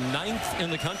game. They're 9th in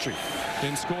the country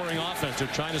in scoring offense. They're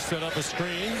trying to set up a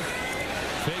screen.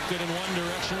 Faked it in one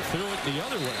direction, threw it the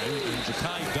other way. And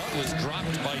Ja'Kai Douglas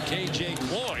dropped by K.J.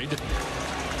 Cloyd.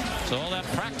 So all that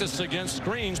practice against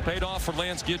screens paid off for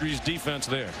Lance Guidry's defense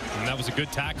there. And that was a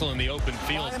good tackle in the open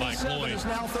field by Cloyd. 7 is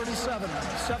now 37.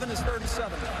 7 is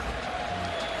 37.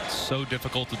 So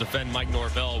difficult to defend Mike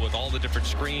Norvell with all the different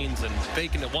screens and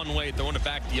faking it one way, throwing it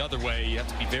back the other way. You have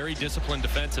to be very disciplined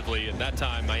defensively. And that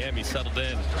time, Miami settled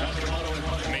in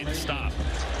and made the stop.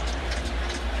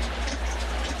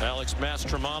 Alex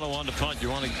Mastromano on the punt. You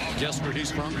want to guess where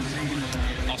he's from?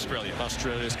 Australia.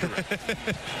 Australia is correct.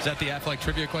 Is that the Athletic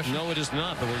trivia question? No, it is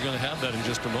not, but we're going to have that in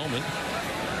just a moment.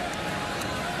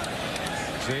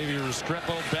 Xavier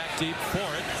Restrepo back deep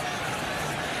for it.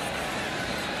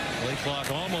 Play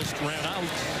clock almost ran out.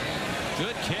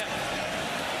 Good kick.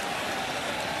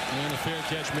 And a fair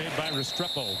catch made by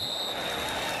Restrepo.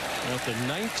 At the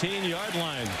 19-yard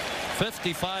line.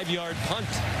 55-yard punt.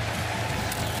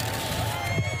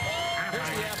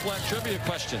 Here's the Athletic trivia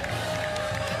question.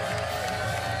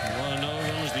 You want to know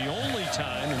when was the only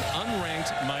time an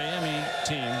unranked Miami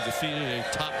team defeated a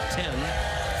top 10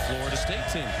 Florida State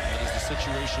team? That is the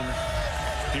situation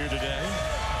here today.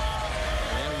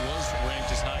 Miami was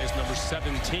ranked as high as number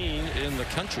 17 in the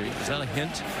country. Is that a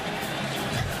hint?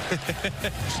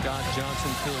 Scott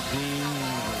Johnson, Phil Dean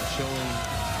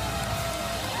showing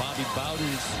Bobby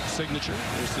Bowden's signature.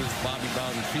 This is Bobby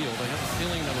Bowden Field. I have a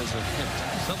feeling that was a hint.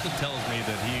 Something tells me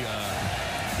that he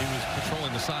was patrolling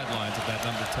the sidelines of that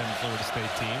number 10 Florida State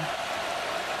team.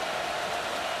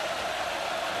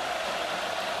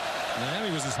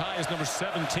 Miami was as high as number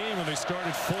 17 when they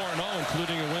started 4-0,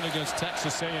 including a win against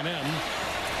Texas A&M. They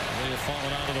have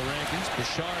fallen out of the rankings.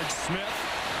 Bashard Smith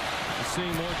is seeing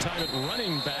more time at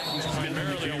running back. He's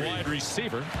primarily a wide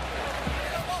receiver.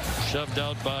 Shoved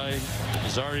out by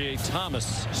Zaire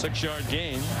Thomas. 6-yard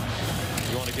gain.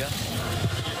 You want to guess?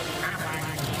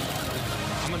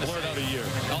 I'm going to blurt out a year.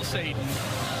 I'll say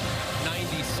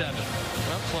 97.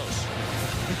 Well, close.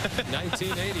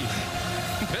 1980.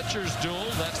 Pitchers duel.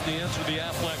 That's the answer to the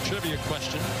Aflac trivia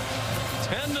question.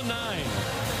 10-9.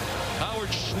 Howard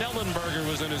Schnellenberger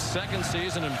was in his second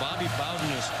season and Bobby Bowden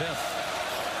his fifth.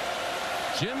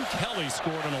 Jim Kelly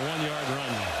scored on a 1-yard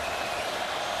run.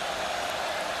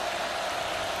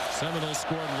 Seminoles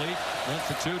scored late, went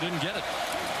for 2, didn't get it.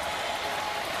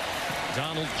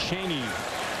 Donald Chaney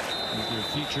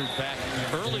featured back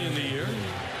early in the year.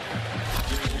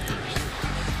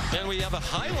 And we have a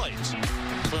highlight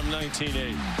from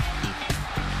 1980.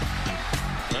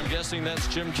 I'm guessing that's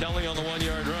Jim Kelly on the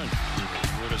 1-yard run.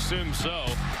 Would assume so.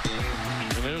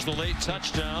 And there's the late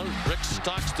touchdown. Rick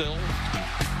Stockstill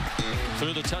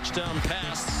threw the touchdown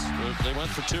pass. They went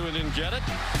for 2 and didn't get it.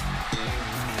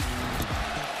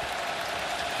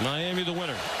 Miami the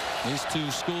winner. These two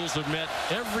schools have met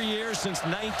every year since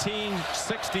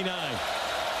 1969.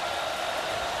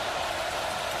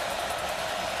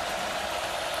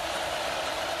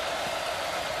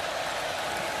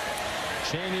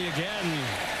 Chaney again.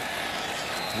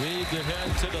 Lead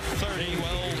ahead to the 30.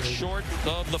 Well short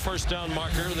of the first down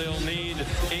marker. They'll need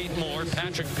 8 more.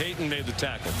 Patrick Payton made the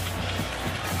tackle.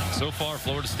 So far,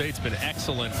 Florida State's been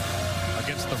excellent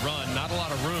against the run. Not a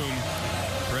lot of room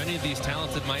for any of these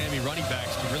talented Miami running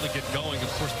backs to really get going.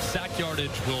 Of course, the sack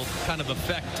yardage will kind of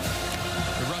affect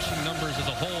the rushing numbers as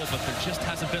a whole, but there just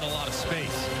hasn't been a lot of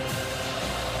space.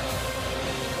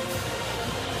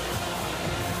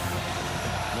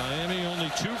 Miami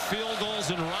only 2 field goals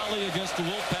in Raleigh against the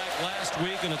Wolfpack last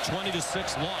week in a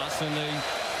 20-6 loss, and they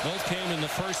both came in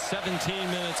the first 17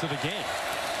 minutes of the game.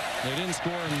 They didn't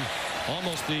score in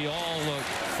almost the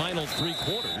final 3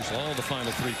 quarters, all the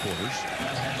final 3 quarters.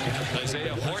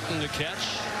 Isaiah Horton to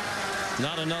catch.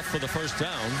 Not enough for the first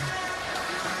down.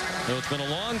 So it's been a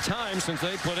long time since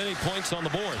they put any points on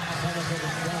the board.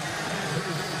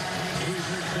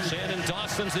 Shannon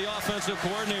Dawson's the offensive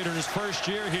coordinator in his first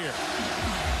year here.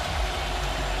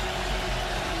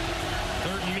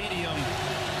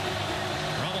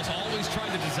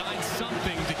 trying to design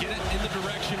something to get it in the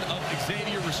direction of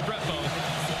Xavier Restrepo.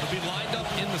 He'll be lined up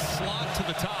in the slot to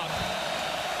the top,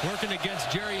 working against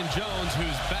Jarrian Jones,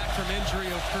 who's back from injury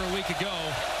for a week ago.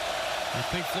 I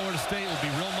think Florida State will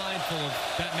be real mindful of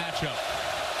that matchup.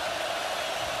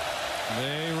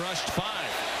 They rushed 5.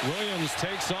 Williams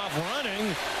takes off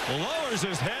running, lowers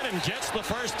his head and gets the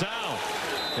first down.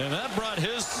 And that brought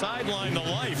his sideline to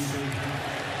life.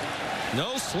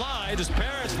 No slide. His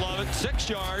parents love it. 6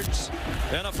 yards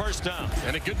and a first down.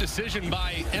 And a good decision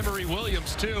by Emory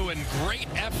Williams, too, and great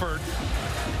effort.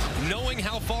 Knowing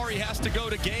how far he has to go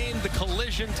to gain, the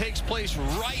collision takes place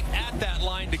right at that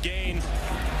line to gain.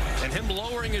 And him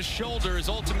lowering his shoulder is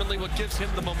ultimately what gives him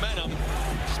the momentum.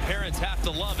 His parents have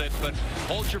to love it, but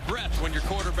hold your breath when your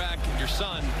quarterback and your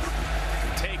son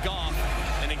take off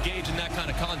and engage in that kind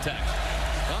of contact.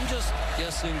 I'm just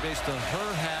guessing based on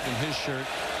her hat and his shirt,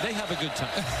 they have a good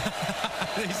time.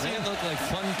 They look like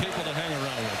fun people to hang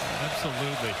around with.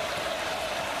 Absolutely.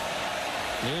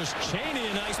 Here's Chaney,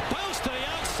 a nice bounce to the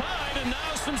outside, and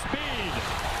now some speed.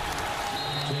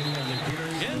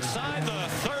 Inside the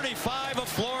 35 of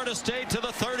Florida State to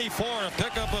the 34, a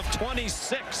pickup of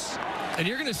 26. And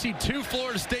you're going to see 2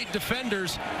 Florida State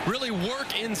defenders really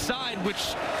work inside,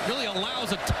 which really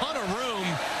allows a ton of room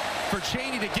for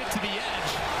Chaney to get to the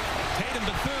edge. Tatum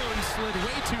Bethune slid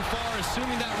way too far,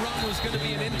 assuming that run was going to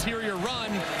be an interior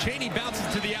run. Chaney bounces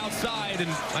to the outside, and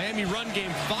Miami run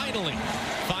game finally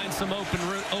finds some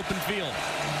open field.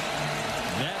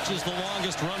 Matches the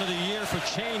longest run of the year for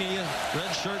Chaney,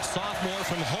 redshirt sophomore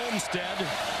from Homestead.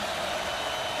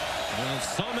 And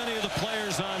so many of the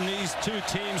players on these 2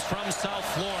 teams from South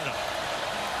Florida.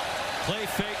 Play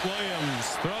fake Williams,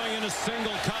 throwing in a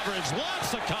single coverage,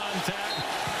 lots of contact,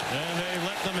 and they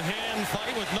let them hand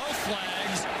fight with no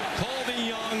flags. Colby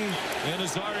Young and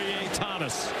Jarrian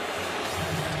Thomas.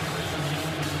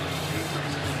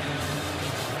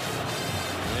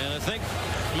 And I think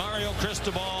Mario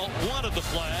Cristobal wanted the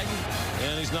flag,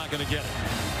 and he's not going to get it.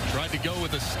 Tried to go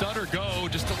with a stutter go,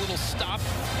 just a little stop.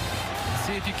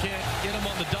 See if you can't get him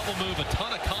on the double move. A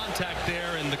ton of contact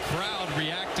there, and the crowd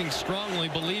reacting strongly,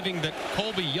 believing that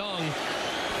Colby Young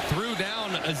threw down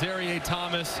Jarrian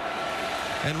Thomas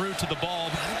en route to the ball.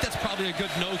 But I think that's probably a good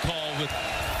no call with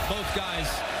both guys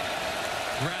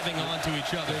grabbing onto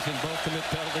each other. They can both commit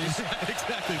penalties.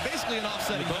 Exactly. Basically an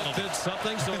offsetting Both penalty. did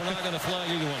something, so we're not going to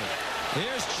flag either one of them.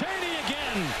 Here's Chaney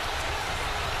again.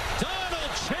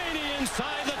 Donald Chaney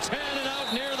inside the 10 and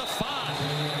out near the 5.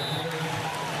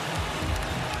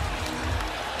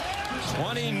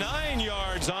 29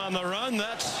 yards on the run.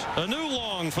 That's a new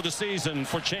long for the season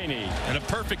for Chaney. And a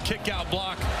perfect kick out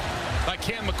block by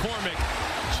Cam McCormick.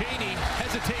 Chaney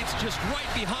hesitates just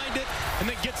right behind it and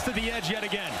then gets to the edge yet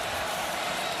again.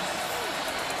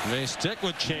 They stick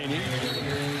with Chaney.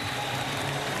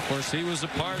 Of course, he was a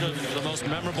part of the most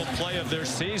memorable play of their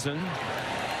season.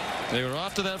 They were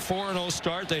off to that 4-0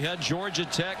 start. They had Georgia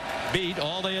Tech beat.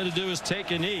 All they had to do was take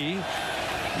a knee.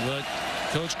 But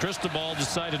Coach Cristobal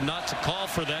decided not to call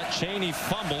for that. Chaney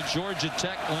fumbled. Georgia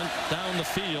Tech went down the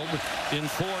field in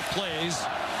 4 plays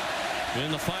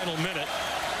in the final minute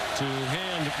to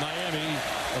hand Miami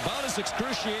about as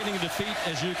excruciating a defeat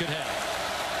as you could have.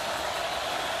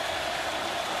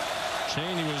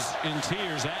 Chaney was in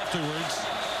tears afterwards.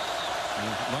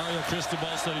 Mario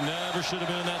Cristobal said he never should have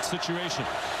been in that situation.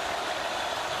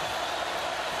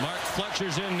 Mark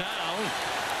Fletcher's in now,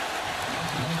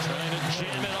 trying to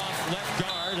jam it off left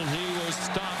guard, and he was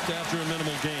stopped after a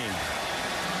minimal gain.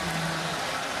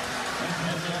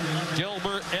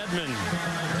 Gilbert Edmond,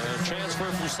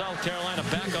 transfer from South Carolina,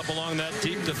 backup along that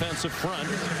deep defensive front.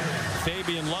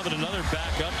 Fabian Lovett, another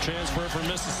backup, transfer from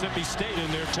Mississippi State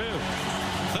in there too.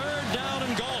 3rd down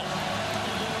and goal.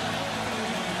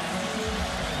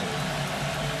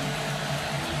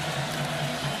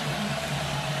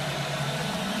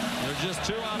 They're just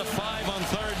 2 out of 5 on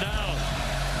 3rd down.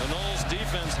 The Noles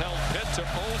defense held Pitt to 0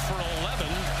 for 11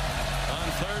 on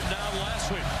 3rd down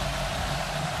last week.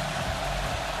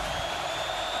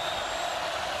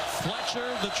 Fletcher,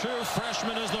 the true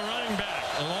freshman, is the running back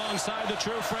alongside the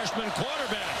true freshman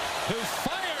quarterback, who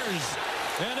fires,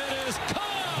 and it is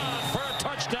caught for a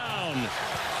touchdown.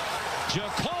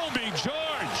 Jacolby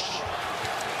George.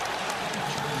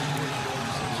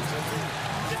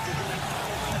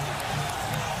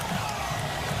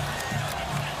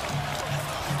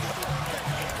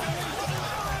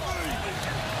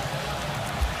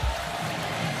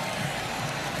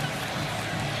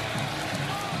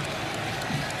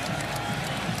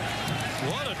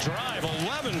 What a drive.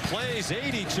 11 plays,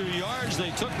 82 yards.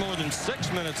 They took more than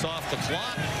 6 minutes off the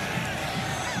clock.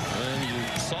 And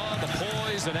you saw the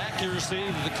poise and accuracy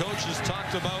that the coaches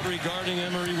talked about regarding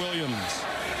Emory Williams.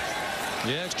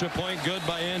 The extra point good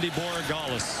by Andy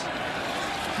Borregales.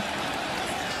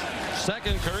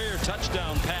 Second career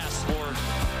touchdown pass for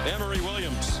Emory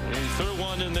Williams. He threw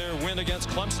one in their win against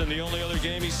Clemson, the only other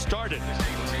game he started.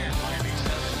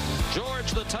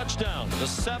 George the touchdown, the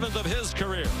 7th of his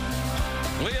career.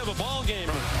 We have a ball game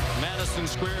from Madison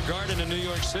Square Garden in New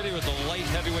York City with the light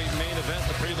heavyweight main event.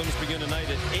 The prelims begin tonight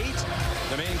at 8.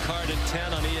 The main card at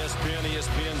 10 on ESPN,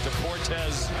 ESPN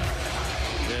Deportes,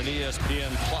 and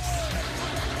ESPN Plus.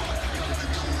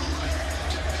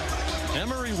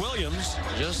 Emory Williams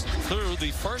just threw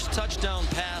the first touchdown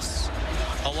pass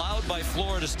allowed by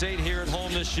Florida State here at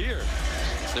home this year.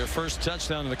 It's their first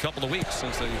touchdown in a couple of weeks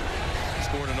since they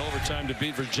scored in overtime to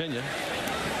beat Virginia.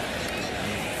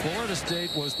 Florida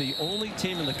State was the only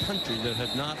team in the country that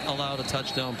had not allowed a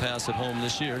touchdown pass at home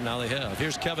this year. Now they have.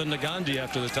 Here's Kevin Nagandi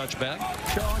after the touchback.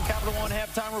 Sean, Capital One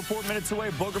halftime report minutes away.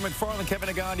 Booger McFarland, Kevin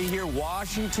Nagandi here.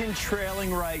 Washington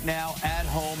trailing right now at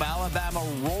home. Alabama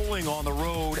rolling on the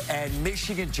road, and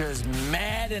Michigan just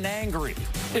mad and angry.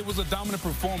 It was a dominant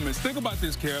performance. Think about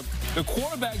this, Kev. The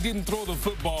quarterback didn't throw the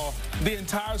football the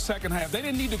entire second half. They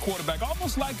didn't need the quarterback.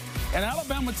 Almost like an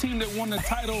Alabama team that won the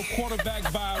title quarterback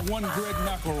by one Greg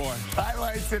McElroy.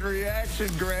 Highlights and reaction,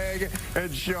 Greg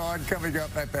and Sean, coming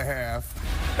up at the half.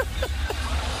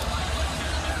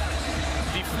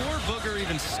 Before Booger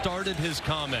even started his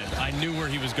comment, I knew where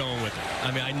he was going with it.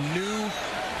 I mean, I knew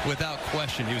without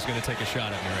question he was going to take a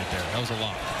shot at me right there. That was a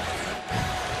lot.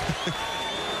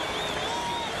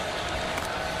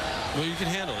 Well, you can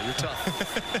handle it. You're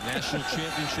tough. National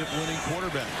championship winning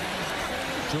quarterback.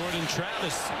 Jordan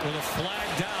Travis with a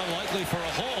flag down, likely for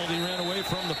a hold. He ran away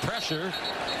from the pressure,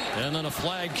 and then a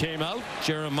flag came out.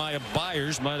 Jeremiah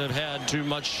Byers might have had too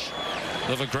much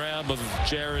of a grab of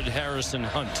Jared Harrison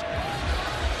Hunt.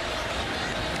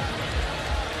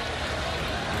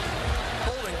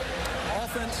 Holding.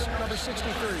 Offense number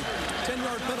 63.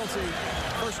 10-yard penalty.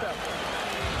 First out.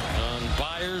 On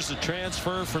Byers, a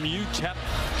transfer from UTEP.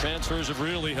 Transfers have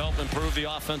really helped improve the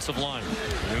offensive line.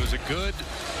 It was a good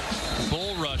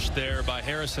bull rush there by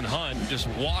Harrison Hunt, just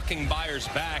walking Byers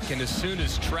back, and as soon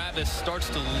as Travis starts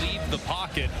to leave the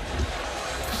pocket,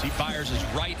 see Byers'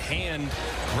 right hand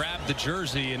grab the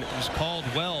jersey, and it was called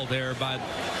well there by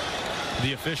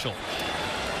the official.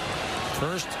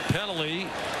 First penalty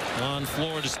on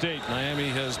Florida State. Miami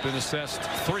has been assessed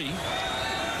 3.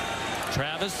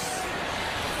 Travis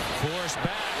forced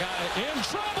back, in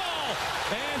trouble,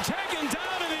 and taken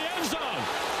down in the end zone.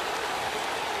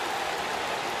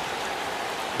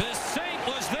 The Saint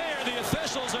was there. The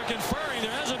officials are conferring. There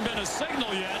hasn't been a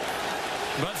signal yet,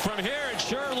 but from here it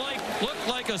sure looked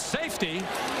like a safety.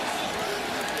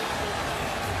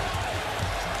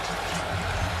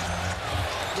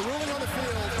 The ruling on the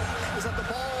field is that the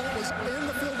ball was in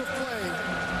the field of play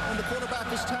and the quarterback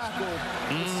was tackled.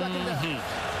 It's second down.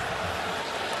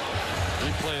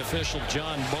 Replay official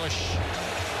John Bush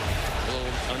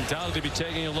will undoubtedly be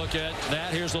taking a look at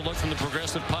that. Here's a look from the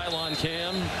progressive pylon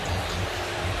cam.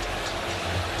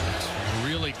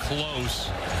 Really close.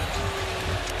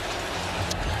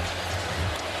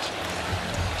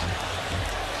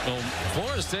 Well,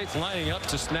 Florida State's lining up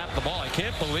to snap the ball. I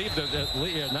can't believe that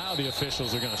now the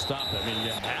officials are going to stop it. I mean,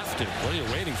 you have to. What are you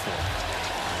waiting for?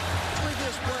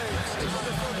 Previous plays.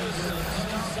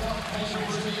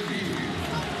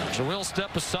 So we'll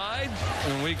step aside.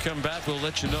 When we come back, we'll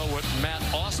let you know what Matt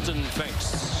Austin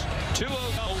thinks. 2-0,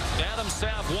 Adam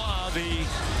Savoie, the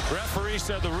referee,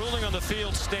 said the ruling on the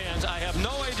field stands. I have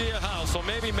no idea how, so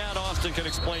maybe Matt Austin can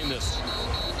explain this.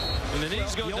 And the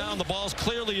knees go down, the ball's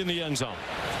clearly in the end zone.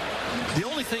 The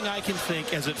only thing I can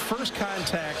think is at first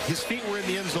contact, his feet were in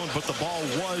the end zone, but the ball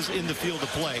was in the field of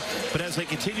play. But as they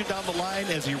continued down the line,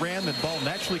 as he ran, the ball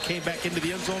naturally came back into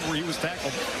the end zone where he was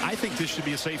tackled. I think this should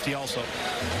be a safety also.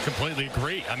 Completely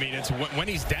agree. I mean, it's when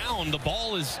he's down, the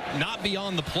ball is not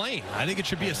beyond the plane. I think it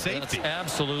should be a safety. That's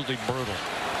absolutely brutal.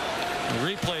 The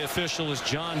replay official is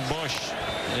John Bush,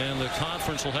 and the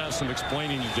conference will have some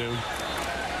explaining to do.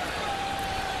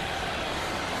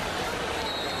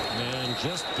 And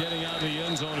just getting out of the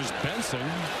end zone is Benson.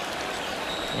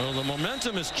 Well, the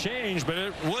momentum has changed, but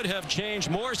it would have changed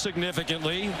more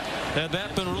significantly had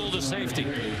that been ruled a safety.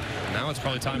 Now it's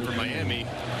probably time for Miami.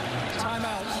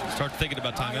 Timeouts. Start thinking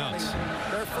about timeouts.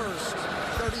 Miami, their first.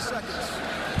 30 seconds.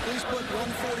 Please put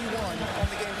 141 on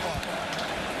the game clock.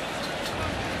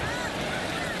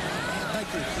 Thank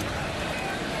you.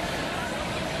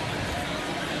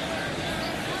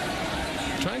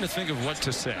 Trying to think of what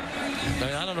to say.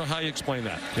 I don't know how you explain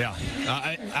that. Yeah.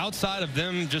 Outside of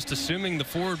them just assuming the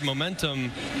forward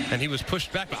momentum and he was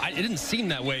pushed back, but it didn't seem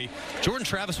that way. Jordan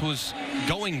Travis was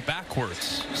going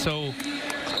backwards, so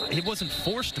he wasn't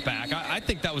forced back. I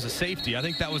think that was a safety. I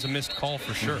think that was a missed call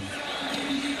for sure.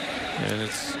 And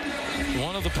it's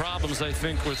one of the problems, I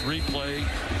think, with replay.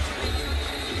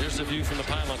 Here's the view from the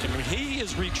pylon. I mean, he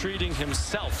is retreating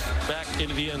himself back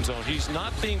into the end zone. He's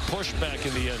not being pushed back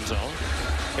in the end zone.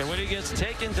 And when he gets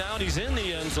taken down, he's in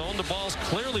the end zone. The ball's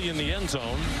clearly in the end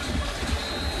zone.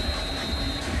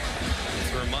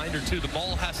 It's a reminder, too, the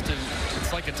ball has to,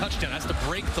 it's like a touchdown, it has to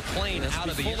break the plane out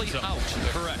of the end zone. Out.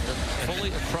 Correct. Fully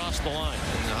across the line.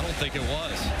 And I don't think it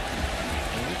was.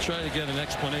 And we'll try to get an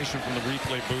explanation from the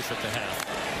replay booth at the half.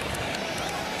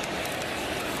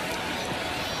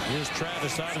 Here's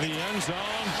Travis out of the end zone,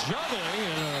 juggling,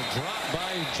 and a drop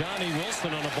by Johnny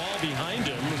Wilson on a ball behind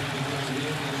him.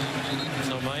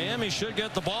 So Miami should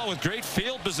get the ball with great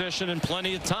field position and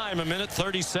plenty of time.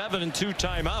 1:37 and 2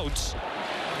 timeouts.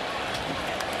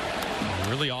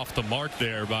 Really off the mark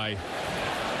there by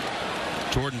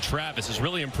Jordan Travis. Has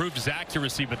really improved his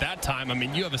accuracy, but that time, I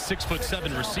mean, you have a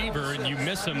 6'7" receiver and you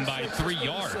miss him by 3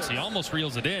 yards. He almost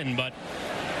reels it in, but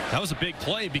that was a big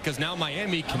play because now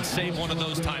Miami can save one of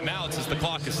those timeouts as the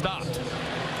clock is stopped.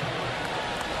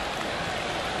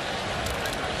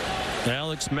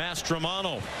 Alex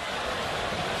Mastromano.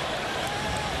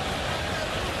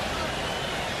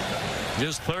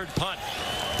 His third punt.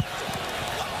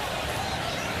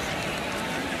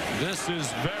 This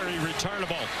is very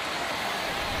returnable.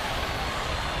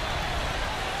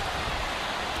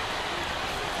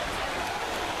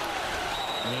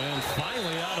 And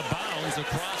finally out of bounds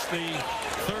across the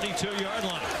 32-yard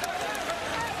line.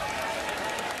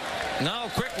 Now,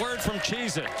 quick word from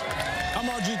Cheez-It. I'm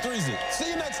RG3Z. See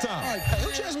you next time. Hey,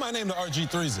 who changed my name to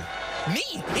RG3Z? Me?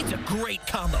 It's a great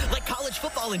combo. Like college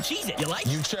football and Cheez-It. You like?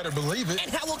 You cheddar believe it.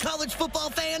 And how will college football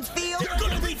fans feel? You're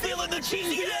going to be feeling the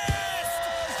Cheez-It.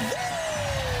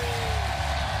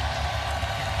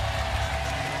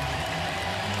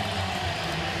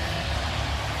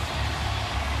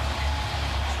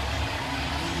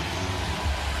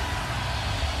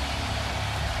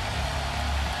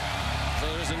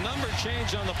 There's a number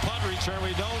change on the punt return.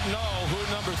 We don't know who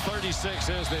number 36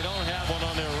 is. They don't have one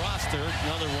on their roster.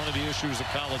 Another one of the issues of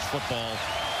college football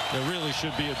that really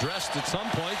should be addressed at some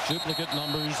point. Duplicate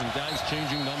numbers and guys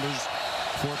changing numbers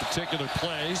for particular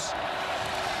plays.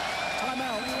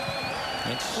 Timeout.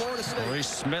 That's Florida State. Corey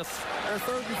Smith. Their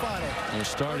third and final. Their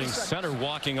starting center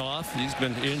walking off. He's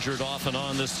been injured off and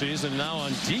on this season. Now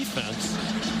on defense.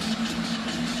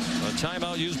 A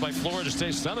timeout used by Florida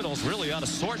State Seminoles, really out of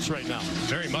sorts right now.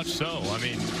 Very much so. I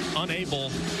mean,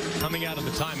 unable coming out of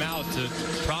the timeout to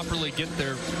properly get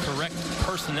their correct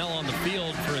personnel on the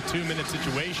field for a 2-minute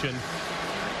situation.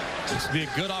 This would be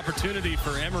a good opportunity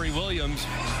for Emory Williams.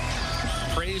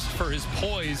 Praised for his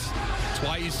poise. That's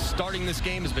why he's starting this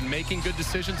game. Has been making good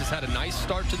decisions. Has had a nice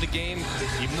start to the game,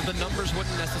 even though the numbers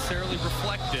wouldn't necessarily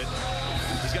reflect it.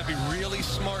 He's got to be really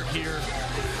smart here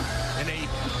in a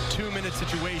 2-minute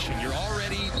situation. You're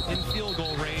already in field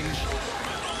goal range.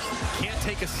 Can't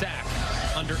take a sack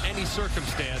under any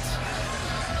circumstance.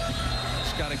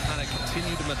 Just got to kind of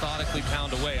continue to methodically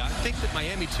pound away. I think that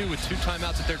Miami, too, with 2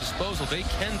 timeouts at their disposal, they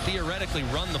can theoretically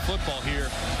run the football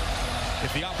here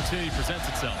if the opportunity presents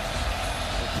itself.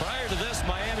 Well, prior to this,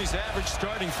 Miami's average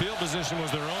starting field position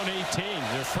was their own 18.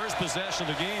 Their first possession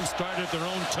of the game started at their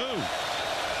own 2.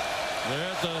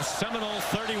 They're at the Seminole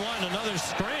 31. Another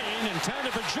screen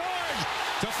intended for George.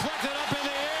 Deflected up in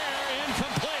the air.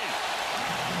 Incomplete.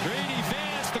 Greedy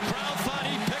Vance. The crowd thought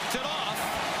he picked it off.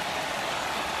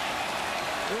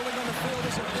 Ruling on the field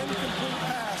is an incomplete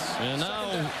pass. And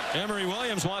now Emory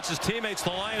Williams wants his teammates to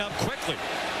line up quickly.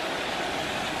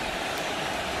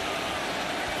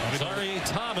 Sorry,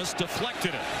 Thomas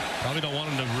deflected it. Probably don't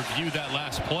want him to review that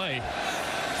last play.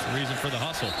 That's the reason for the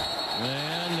hustle.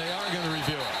 And they are going to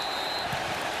review it.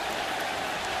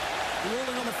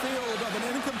 Ruling on the field of an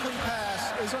incomplete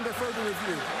pass is under further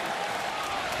review.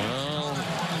 Well,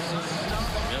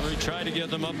 Emory tried to get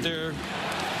them up there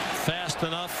fast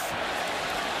enough.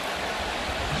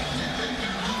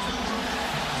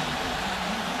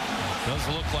 It does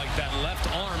look like that left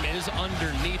arm is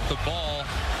underneath the ball.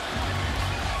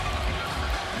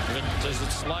 Does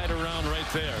it slide around right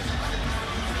there?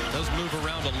 It does move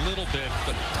around a little bit,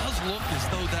 but it does look as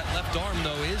though that left arm,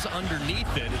 though, is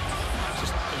underneath it.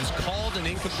 It was called an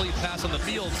incomplete pass on the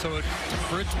field, so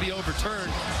for it to be overturned,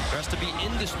 there has to be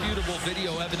indisputable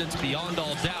video evidence beyond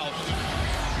all doubt.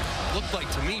 Looked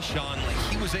like to me, Sean, like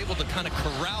he was able to kind of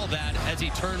corral that as he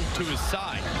turned to his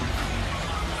side.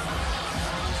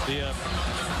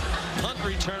 The punt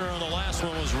returner on the last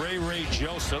one was Ray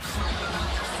Joseph.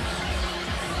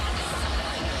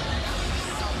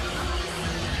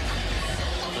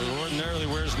 Who ordinarily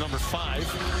wears number 5.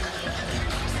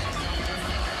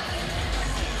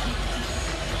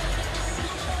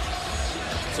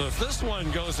 So if this one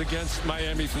goes against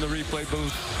Miami from the replay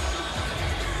booth,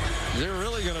 they're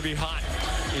really going to be hot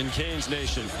in Canes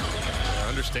Nation.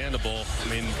 Understandable. I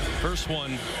mean, first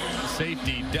one,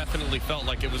 safety, definitely felt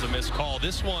like it was a missed call.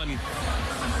 This one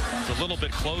is a little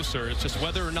bit closer. It's just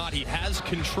whether or not he has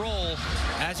control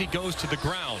as he goes to the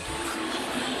ground.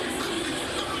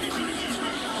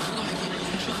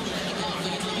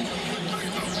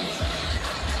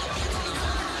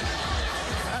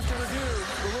 After review,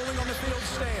 the ruling on the field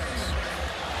stands.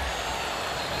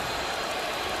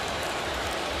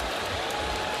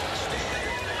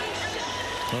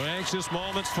 So anxious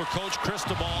moments for Coach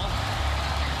Cristobal.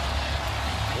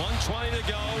 1:20 to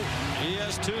go. He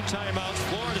has 2 timeouts.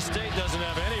 Florida State doesn't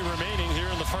have any remaining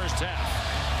here in the first half.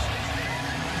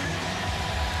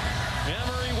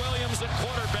 Emory Williams at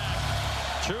quarterback.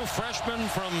 True freshman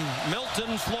from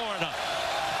Milton, Florida.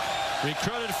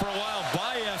 Recruited for a while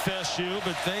by FSU,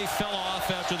 but they fell off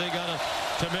after they got a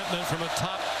commitment from a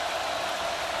top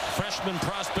freshman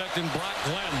prospect in Brock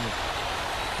Glenn.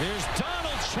 Here's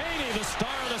Donald Chaney, the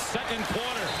star of the second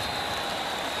quarter.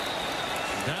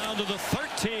 Down to the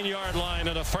 13-yard line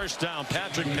at a first down.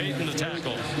 Patrick Payton to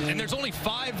tackle. And there's only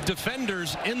 5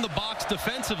 defenders in the box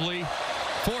defensively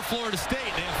for Florida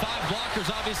State. They have 5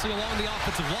 blockers, obviously, along the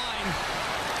offensive line.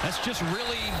 That's just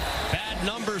really bad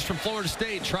numbers from Florida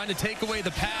State, trying to take away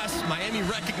the pass. Miami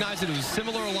recognized that it was a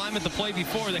similar alignment the play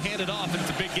before. They hand it off, and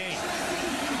it's a big gain.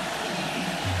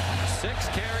 6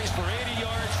 carries for 80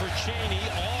 yards for Chaney,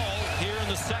 all here in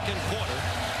the second quarter.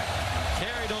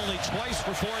 Carried only twice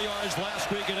for 4 yards last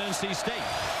week at NC State.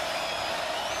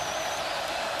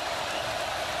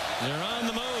 They're on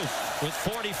the move with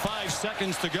 45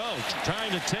 seconds to go.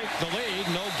 Trying to take the lead.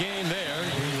 No gain there.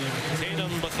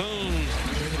 Tatum Bethune,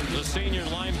 the senior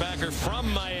linebacker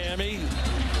from Miami,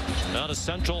 out of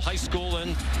Central High School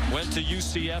and went to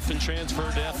UCF and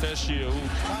transferred to FSU.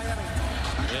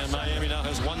 And Miami now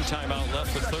has 1 timeout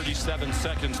left with 37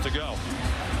 seconds to go.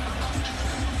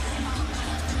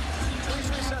 Please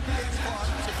reset the game clock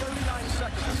to 39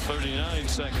 seconds. 39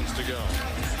 seconds to go.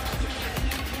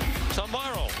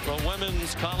 Tomorrow, the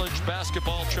women's college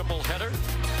basketball triple-header.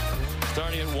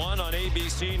 Starting at 1 on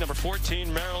ABC, number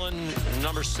 14, Maryland,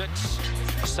 number 6,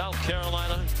 South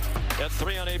Carolina. At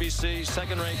 3 on ABC,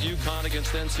 second-ranked UConn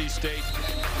against NC State.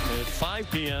 At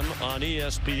 5 p.m. on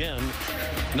ESPN,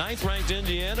 9th-ranked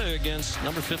Indiana against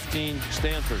number 15,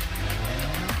 Stanford.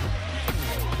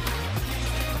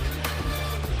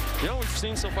 You know, we've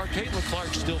seen so far, Caitlin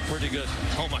Clark's still pretty good.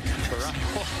 Oh, my God.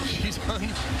 She's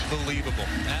unbelievable.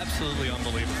 Absolutely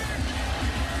unbelievable.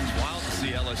 It's wild to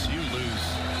see LSU lose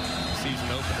the season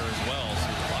opener as well. So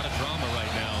a lot of drama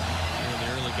right now here in the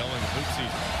early going hoop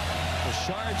season.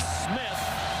 Rashard Smith,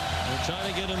 they're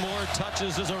trying to get him more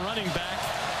touches as a running back.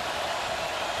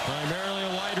 Primarily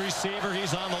a wide receiver.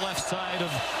 He's on the left side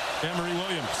of Emory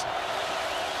Williams.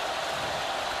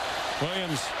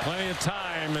 Williams, plenty of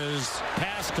time. His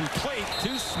pass complete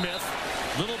to Smith.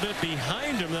 A little bit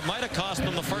behind him. That might have cost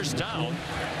him the first down.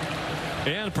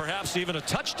 And perhaps even a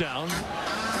touchdown.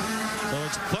 So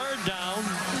it's 3rd down.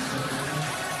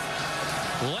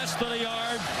 Less than a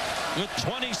yard with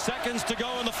 20 seconds to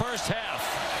go in the first half.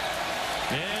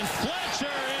 And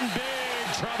Fletcher in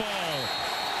big trouble.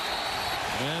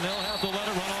 And they'll have to let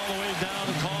it run all the way down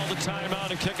and call the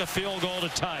timeout and kick a field goal to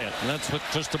tie it. And that's what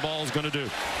Cristobal is going to do.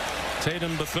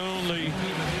 Tatum Bethune, the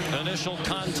initial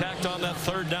contact on that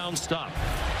 3rd down stop.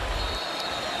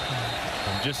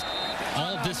 And just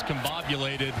all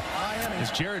discombobulated is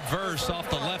Jared Verse off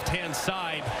the left-hand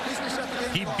side.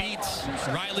 He beats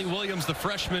Riley Williams, the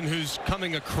freshman, who's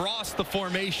coming across the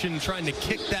formation, trying to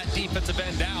kick that defensive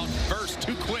end out. Verse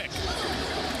too quick.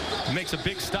 Makes a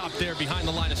big stop there behind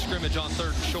the line of scrimmage on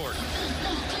 3rd and short.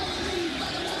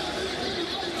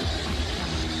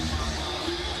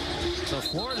 So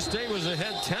Florida State was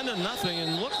ahead 10-0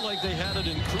 and looked like they had it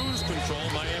in cruise control.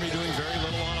 Miami doing very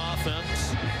little on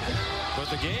offense. But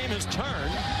the game has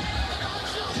turned.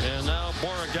 And now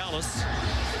Borregales,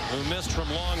 who missed from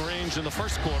long range in the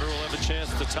first quarter, will have a chance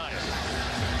to tie it.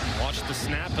 Watch the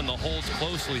snap and the holds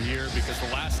closely here, because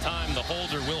the last time the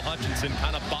holder, Will Hutchinson,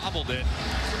 kind of bobbled it,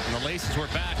 and the laces were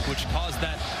back, which caused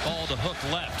that ball to hook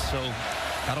left. So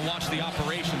got to watch the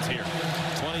operations here.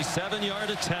 27-yard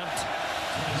attempt.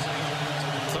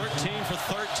 13 for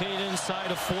 13 inside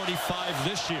of 45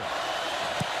 this year.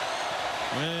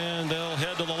 And they'll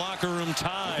head to the locker room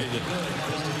tied.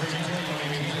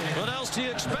 What else do you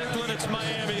expect when it's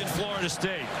Miami and Florida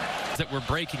State? That we're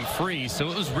breaking free, so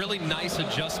it was really nice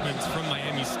adjustments from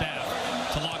Miami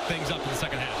staff to lock things up in the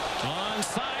second half.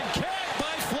 Onside kick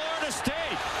by Florida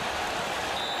State.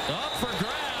 Up for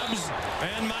grabs,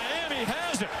 and Miami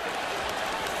has it.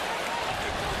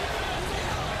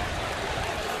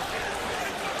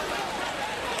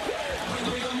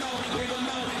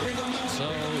 So,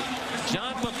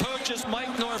 John Papuchis,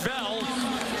 Mike Norvell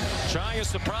trying a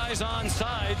surprise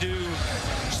onside to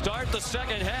start the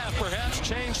second half, perhaps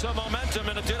change some momentum,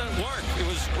 and it didn't work. It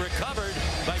was recovered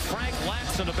by Frank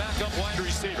Latson, a backup wide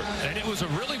receiver. And it was a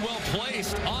really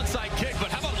well-placed onside kick,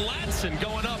 but how about Latson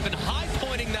going up and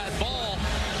high-pointing that ball?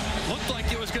 Looked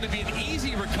like it was going to be an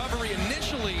easy recovery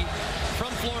initially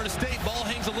from Florida State. Ball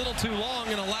hangs a little too long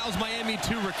and allows Miami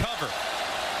to recover.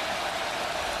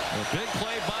 A big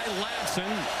play by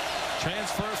Latson.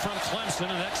 Transfer from Clemson,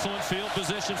 an excellent field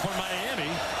position for Miami.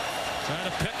 Trying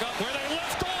to pick up where they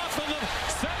left off in the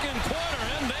second quarter,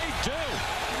 and they do.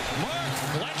 Mark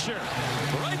Fletcher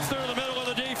right through the middle of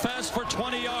the defense for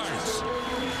 20 yards.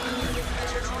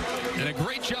 And a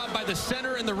great job by the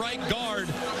center and the right guard,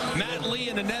 Matt Lee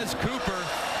and Inez Cooper,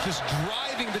 just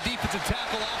driving the defensive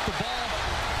tackle off the ball.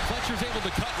 Fletcher's able to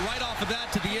cut right off of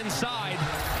that to the inside.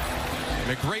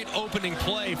 And a great opening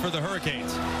play for the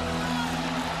Hurricanes.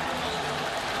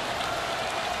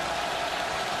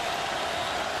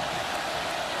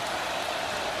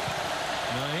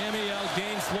 Miami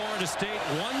outgained Florida State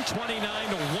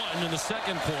 129-1 in the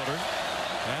second quarter,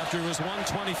 after it was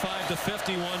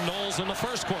 125-51 Noles in the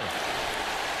first quarter.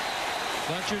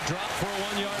 Fletcher dropped for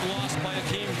a 1-yard loss by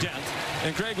Akeem Dent.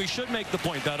 And Greg, we should make the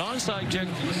point that onside kick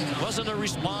wasn't a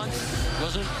response,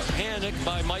 wasn't panic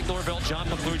by Mike Norvell, John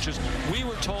Papuchis. We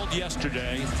were told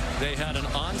yesterday they had an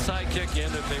onside kick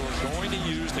in that they were going to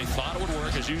use. They thought it would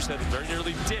work, as you said, it very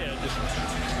nearly did.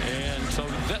 And so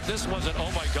this wasn't,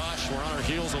 oh my gosh, we're on our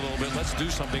heels a little bit, let's do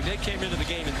something. They came into the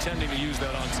game intending to use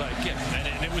that onside kick.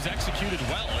 And it was executed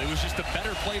well. It was just a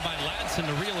better play by Latson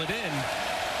to reel it in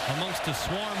amongst a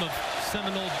swarm of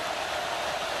Seminole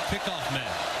kickoff men.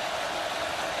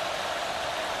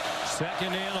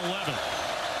 Second and 11.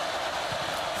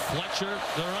 Fletcher,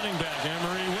 the running back.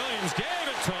 Emory Williams gave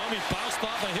it to him. He bounced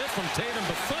off a hit from Tatum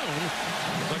Bethune,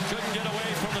 but couldn't get away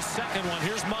from the second one.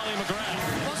 Here's Molly McGrath.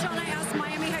 Well, Sean, I asked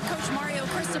Miami head coach Mario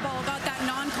Cristobal about that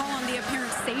non-call on the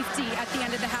apparent safety at the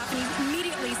end of the half, and he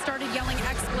immediately started yelling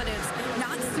expletives,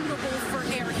 not suitable for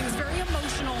air. He was very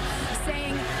emotional,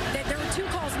 saying that there were two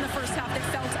calls in the first half that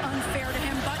felt unfair to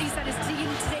him, but he said his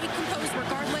team stayed composed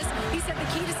regardless. He said the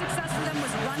key to success for them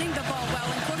was running the ball well,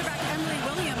 and quarterback Emory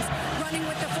Williams running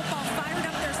with the football fired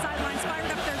up their sidelines,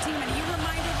 fired up their team, and he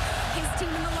reminded his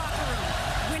team in the locker room,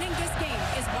 winning this game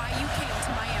is why you came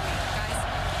to Miami, guys.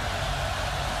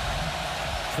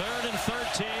 Third and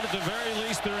 13. At the very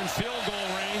least, they're in field goal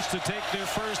range to take their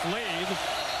first lead.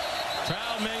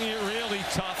 Crowd making it really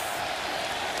tough.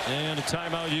 And a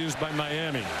timeout used by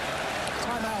Miami.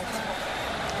 Timeout.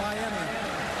 Miami.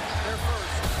 They're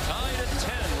first. Tied at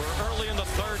 10. We're early in the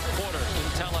third quarter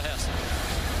in Tallahassee.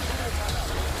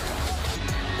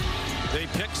 They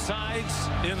pick sides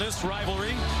in this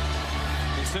rivalry.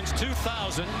 And since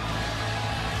 2000,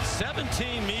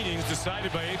 17 meetings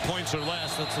decided by 8 points or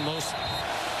less. That's the most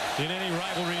in any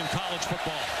rivalry in college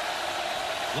football.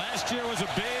 Last year was a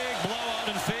big blowout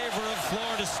in favor of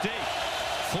Florida State,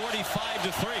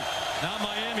 45-3. Now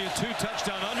Miami, a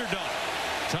 2-touchdown underdog,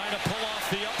 trying to pull off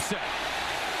the upset.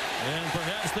 And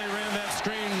perhaps they ran that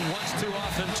screen once too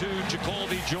often to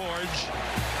Jacolby George.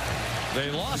 They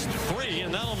lost 3,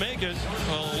 and that'll make it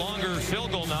a longer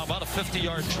field goal now, about a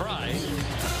 50-yard try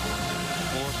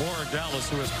for Borg Dallas,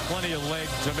 who has plenty of leg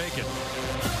to make it.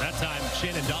 That time,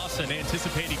 Shannon Dawson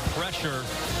anticipating pressure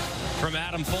from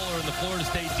Adam Fuller in the Florida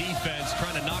State defense,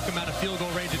 trying to knock him out of field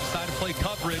goal range and decide to play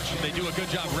coverage. They do a good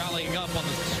job rallying up on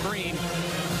the screen,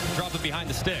 drop it behind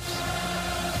the sticks.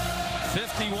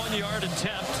 51-yard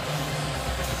attempt.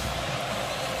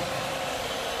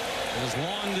 As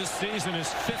long this season is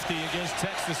 50 against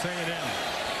Texas A&M.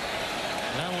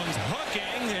 That one's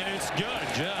hooking, and it's good.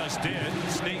 Just did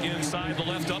sneak inside the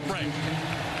left upright.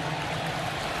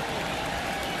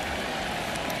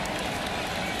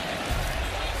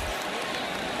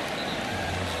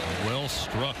 Well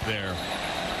struck there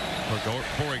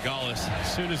for Corey Gallis.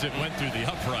 As soon as it went through the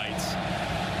uprights,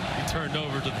 he turned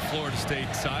over to the Florida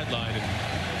State sideline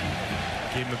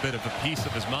and gave him a bit of a piece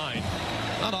of his mind.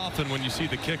 Not often when you see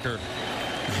the kicker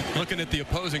looking at the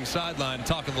opposing sideline and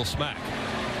talking a little smack.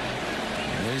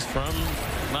 He's from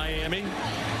Miami.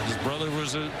 His brother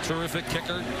was a terrific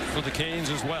kicker for the Canes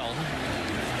as well.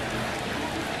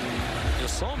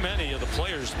 so many of the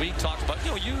players we talked about,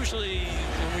 usually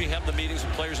when we have the meetings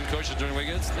with players and coaches during the week,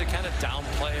 they kind of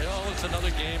downplay it. Oh, it's another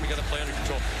game. We got to play under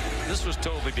control. This was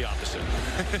totally the opposite.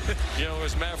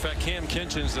 As a matter of fact, Cam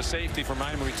Kinchins, the safety for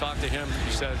Miami, we talked to him.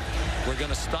 He said, we're going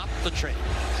to stop the train.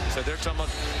 He said they're talking about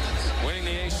winning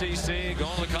the ACC,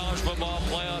 going to the college football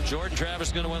playoff. Jordan Travis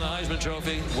is going to win the Heisman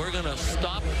Trophy. We're going to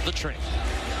stop the train.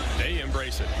 They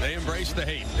embrace it. They embrace the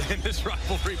hate in this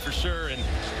rivalry for sure. And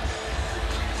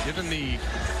given the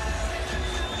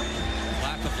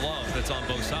lack of love that's on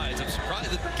both sides, I'm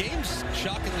surprised. The game's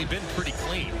shockingly been pretty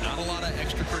clean. Not a lot of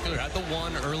extracurricular. Had the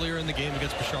one earlier in the game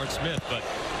against Bashard Smith, but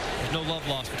there's no love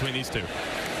lost between these two.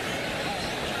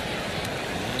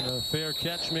 And a fair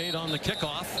catch made on the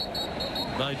kickoff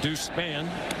by Deuce Spann.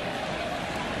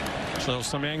 So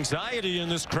some anxiety in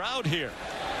this crowd here.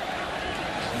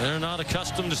 They're not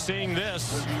accustomed to seeing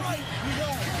this.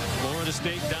 Florida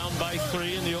State down by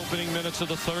 3 in the opening minutes of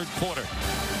the third quarter.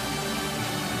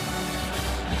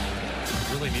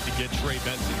 Really need to get Trey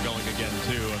Benson going again,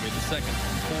 too. I mean, the second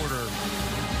quarter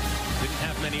didn't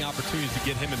have many opportunities to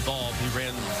get him involved. He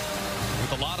ran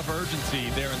with a lot of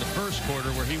urgency there in the first quarter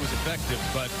where he was effective,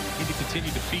 but need to continue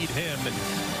to feed him, and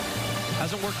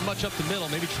hasn't worked much up the middle.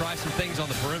 Maybe try some things on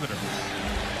the perimeter.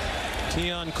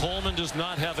 Keon Coleman does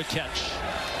not have a catch.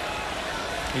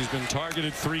 He's been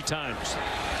targeted 3 times.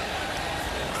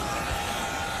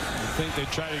 I think they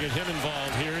try to get him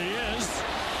involved. Here he is.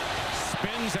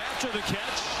 Spins after the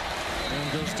catch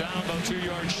and goes down about 2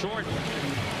 yards short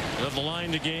of the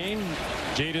line to gain.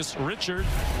 Jadis Richard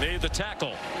made the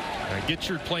tackle. Right, get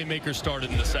your playmakers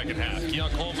started in the second half.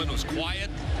 Keon Coleman was quiet.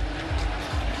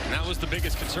 And that was the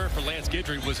biggest concern for Lance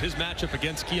Guidry, was his matchup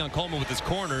against Keon Coleman with his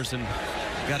corners, and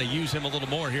got to use him a little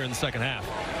more here in the second half.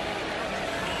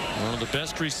 One of the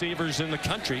best receivers in the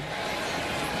country.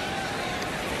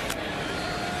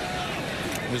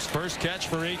 His first catch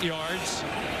for 8 yards.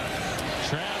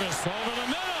 Travis over the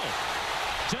middle.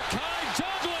 Jacolby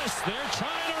Douglas. They're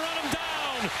trying to run him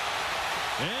down.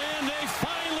 And they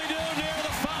finally do near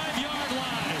the 5-yard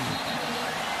line.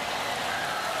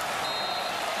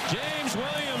 James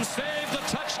Williams saved the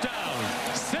touchdown.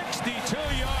 62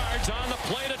 yards on the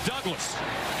play to Douglas.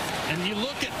 And you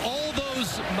look at all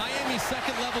those Miami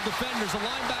second-level defenders, the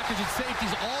linebackers and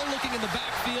safeties, all looking in the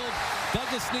backfield.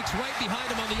 Douglas sneaks right behind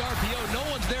him on the RPO. No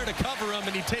one's there to cover him,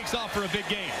 and he takes off for a big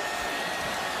gain.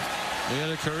 He had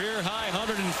a career-high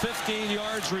 115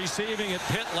 yards receiving at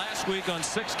Pitt last week on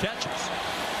 6 catches.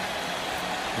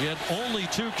 He had only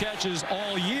 2 catches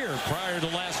all year prior to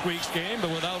last week's game, but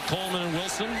without Coleman and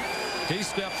Wilson, he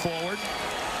stepped forward,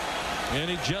 and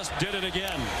he just did it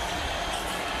again.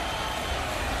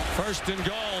 First and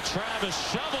goal, Travis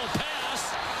shovel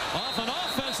pass off an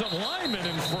offensive lineman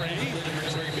and free.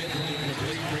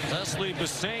 Leslie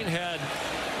Bassane had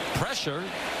pressure.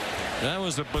 That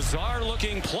was a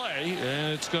bizarre-looking play,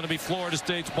 and it's going to be Florida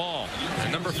State's ball.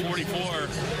 And number 44,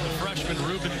 freshman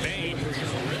Ruben Bain,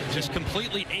 just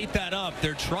completely ate that up.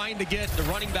 They're trying to get the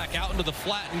running back out into the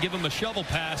flat and give him a shovel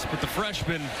pass, but the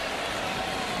freshman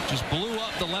just blew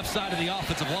up the left side of the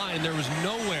offensive line. There was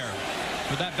nowhere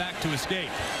for that back to escape.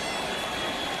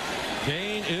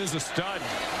 Bain is a stud.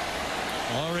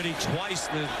 Already twice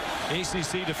the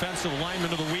ACC Defensive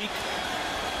Lineman of the Week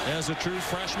as a true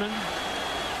freshman.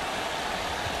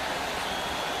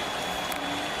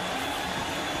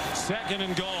 Second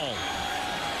and goal.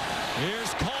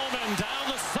 Here's Coleman down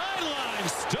the sideline,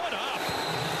 stood up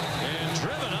and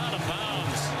driven out of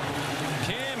bounds.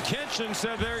 Cam Kitchen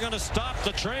said they're going to stop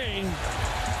the train.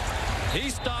 He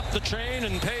stopped the train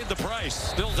and paid the price.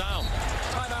 Still down.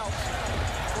 Timeout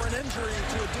for an injury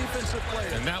to a defensive player.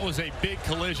 And that was a big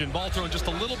collision. Ball thrown just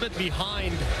a little bit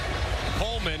behind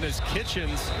Coleman as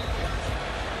Kitchens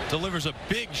delivers a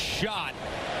big shot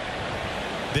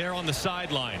there on the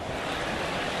sideline.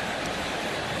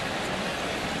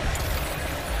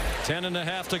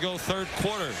 10.5 to go, third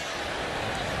quarter.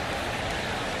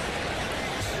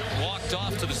 Walked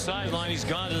off to the sideline. He's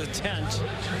gone to the tent.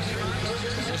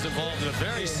 He was involved in a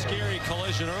very scary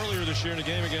collision earlier this year in a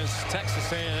game against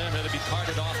Texas A&M. Had to be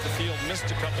carted off the field, missed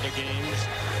a couple of games.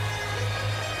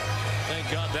 Thank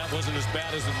God that wasn't as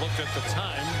bad as it looked at the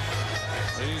time.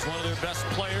 He's one of their best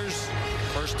players.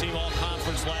 First team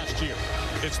all-conference last year.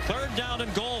 It's third down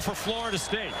and goal for Florida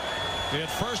State. They had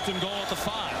first and goal at the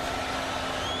 5.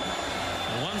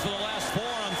 One for the last 4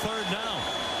 on third down.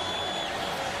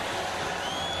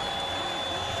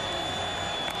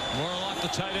 Morlock, the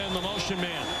tight end, the motion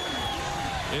man.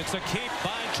 It's a keep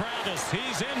by Travis.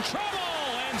 He's in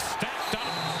trouble and stacked up.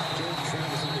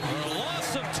 For a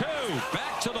loss of 2.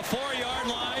 Back to the 4-yard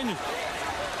line.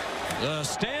 The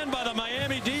stand by the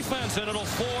Miami defense. defense, and it'll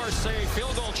force a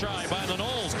field goal try by the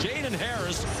Noles. Jaden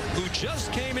Harris, who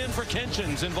just came in for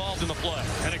Kitchens, involved in the play.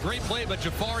 And a great play by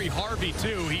Jafari Harvey,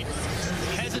 too. He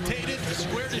hesitated,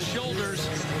 squared his shoulders,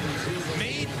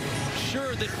 made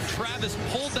sure that Travis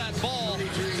pulled that ball,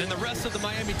 and the rest of the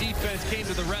Miami defense came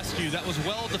to the rescue. That was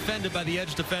well defended by the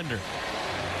edge defender.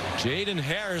 Jaden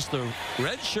Harris, the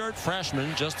redshirt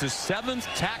freshman, just his 7th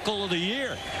tackle of the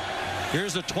year.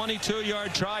 Here's a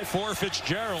 22-yard try for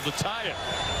Fitzgerald to tie it.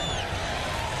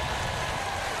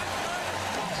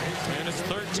 And it's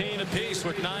 13 apiece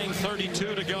with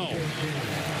 9:32 to go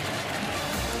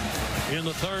in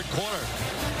the third quarter.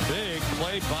 Big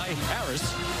play by Harris.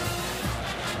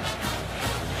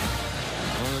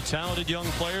 One of the talented young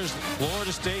players.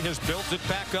 Florida State has built it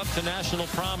back up to national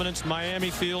prominence. Miami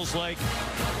feels like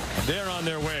they're on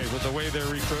their way with the way they're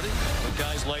recruiting. With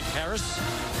guys like Harris.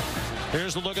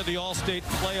 Here's a look at the All-State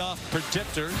playoff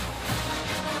predictor.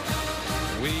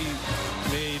 We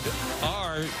made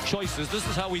our choices. This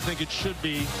is how we think it should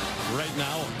be right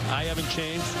now. I haven't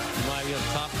changed my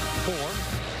top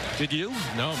 4. Did you?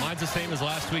 No, mine's the same as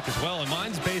last week as well, and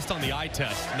mine's based on the eye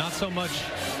test, not so much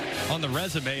on the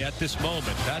resume at this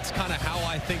moment. That's kind of how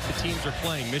I think the teams are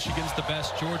playing. Michigan's the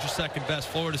best, Georgia second best,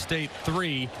 Florida State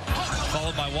 3,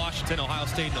 followed by Washington, Ohio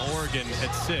State, and Oregon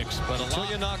at 6. But until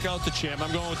you knock out the champ,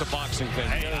 I'm going with the boxing thing.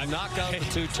 Hey, knock out the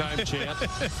 2-time champ.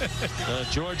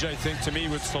 Georgia, I think, to me,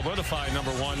 would solidify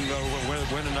number 1,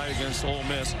 win tonight against Ole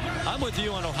Miss. I'm with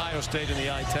you on Ohio State in the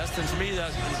eye test, and to me,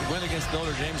 that win against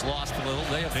Notre Dame's lost a little.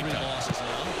 They have 3 losses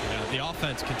now. Yeah, the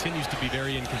offense continues to be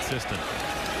very inconsistent.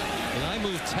 And I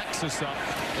moved Texas up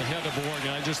ahead of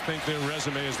Oregon. I just think their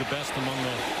resume is the best among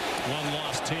the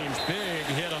one-loss teams. Big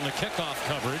hit on the kickoff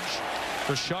coverage.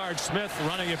 Rashard Smith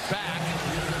running it back.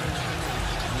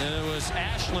 And it was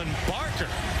Ashlyn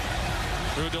Barker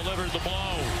who delivered the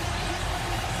blow.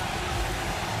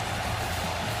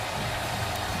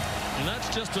 And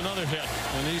that's just another hit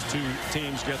when these two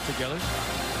teams get together.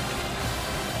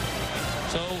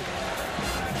 So,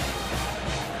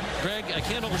 Greg, I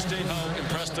can't overstate how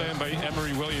impressed I am by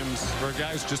Emory Williams, for a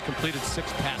guy who's just completed 6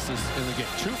 passes in the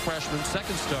game. True freshman,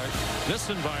 second start,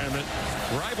 this environment,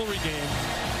 rivalry game.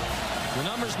 The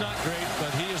number's not great,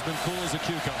 but he has been cool as a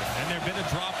cucumber. And there have been a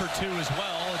drop or 2 as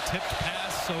well, a tipped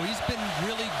pass, so he's been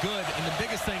really good. And the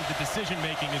biggest thing, the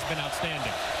decision-making has been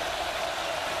outstanding.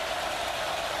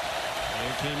 He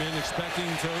came in expecting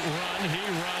to run. He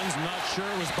runs, not sure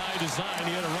it was by design.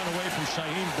 He had to run away from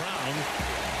Shaheem Brown.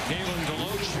 Kalen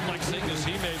DeLoach flexing as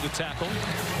he made the tackle.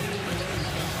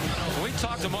 When we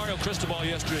talked to Mario Cristobal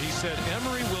yesterday, he said,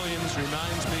 Emory Williams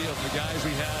reminds me of the guys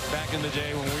we had back in the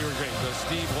day when we were great. The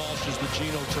Steve Walsh's, the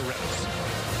Gino Torres.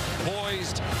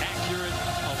 Poised, accurate,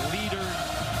 a leader.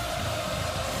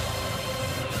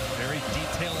 Very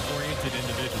detail-oriented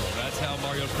individual. That's how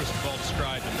Mario Cristobal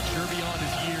described him. Mature beyond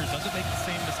his years, doesn't make the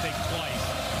same mistake twice,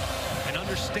 and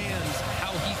understands how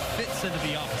he fits into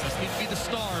the offense. Doesn't need to be the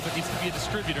star, but needs to be a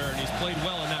distributor, and he's played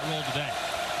well in that role today.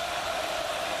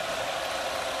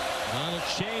 Donald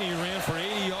Chaney ran for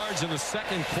 80 yards in the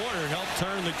second quarter, helped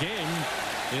turn the game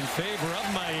in favor of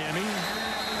Miami.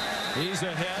 He's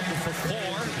ahead for 4.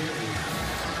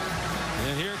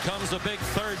 And here comes the big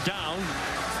third down.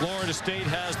 Florida State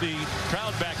has the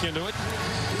crowd back into it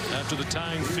after the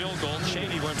tying field goal.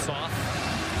 Chaney went off.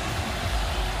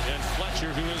 And Fletcher,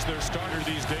 who is their starter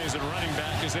these days at running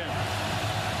back, is in.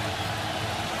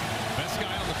 Best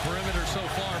guy on the perimeter so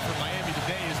far for Miami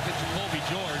today has been Jacolby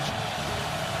George.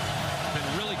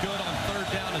 Been really good on third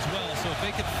down as well. So if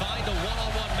they could find a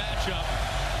one-on-one matchup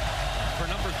for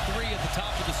number 3 at the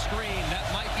top of the screen, that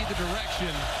might be the direction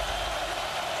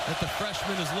that the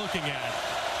freshman is looking at.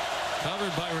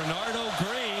 Covered by Renardo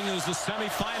Green, who's the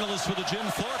semifinalist for the Jim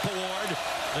Thorpe Award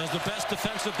as the best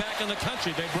defensive back in the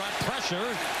country. They brought pressure.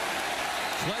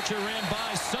 Fletcher ran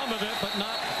by some of it, but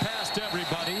not past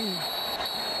everybody.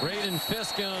 Braden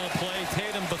Fisk in on the play.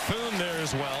 Tatum Bethune there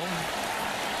as well.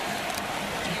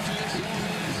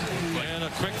 And a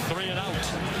quick 3 and out.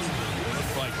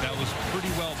 Looked like that was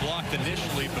pretty well blocked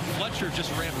initially, but Fletcher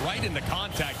just ran right into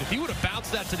contact. If he would have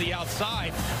bounced that to the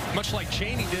outside, much like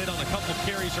Chaney did on a couple of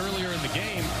carries earlier in the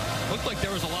game, looked like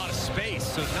there was a lot of space.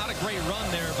 So not a great run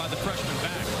there by the freshman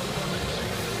back.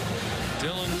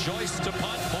 Dylan Joyce to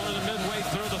punt, more than midway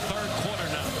through the third quarter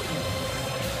now.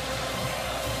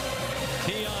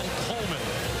 Keon Coleman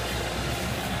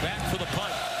back for the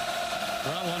punt.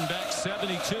 Brought one back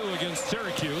 72 against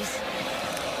Syracuse.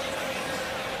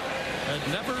 Had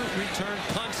never returned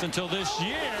punts until this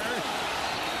year.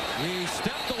 He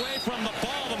stepped away from the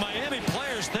ball. The Miami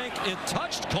players think it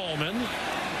touched Coleman.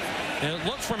 And it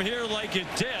looked from here like it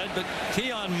did, but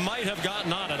Keon might have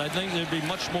gotten on it. I think there'd be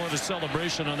much more of a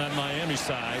celebration on that Miami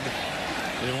side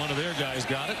if one of their guys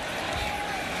got it.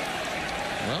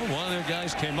 Well, one of their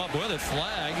guys came up with it,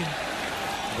 flag,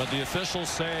 but the officials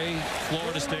say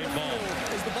Florida State ball.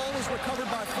 As the ball was recovered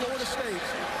by Florida State.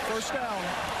 First down,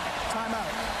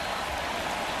 timeout.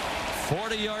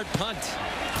 40-yard punt.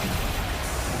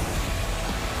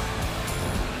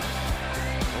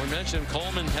 We mentioned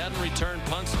Coleman hadn't returned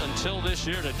punts until this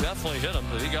year. To definitely hit him,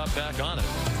 but he got back on it.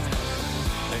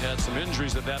 They had some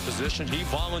injuries at that position. He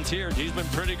volunteered. He's been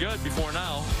pretty good before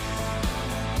now.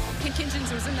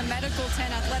 Kinkins was in the medical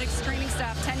tent, athletics training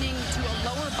staff tending to a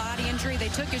lower body injury. They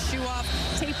took his shoe off,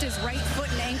 taped his right foot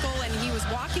and ankle, and he was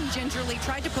walking gingerly,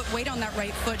 tried to put weight on that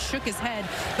right foot, shook his head,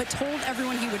 but told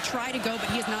everyone he would try to go, but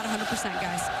he is not 100%,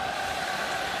 guys.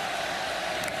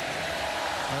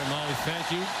 All right, Molly,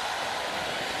 thank you.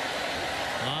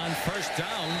 On first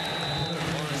down,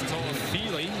 Lawrence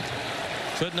Toafili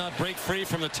could not break free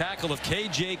from the tackle of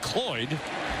K.J. Cloyd.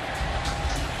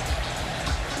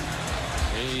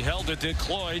 He held it, did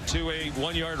Cloyd, to a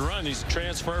 1-yard run. He's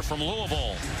transferred from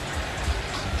Louisville.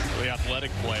 Really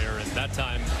athletic player, and that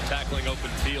time tackling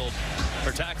open field,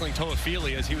 or tackling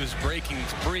Toafili as he was breaking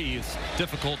free. It's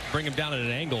difficult to bring him down at an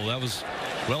angle. That was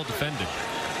well defended.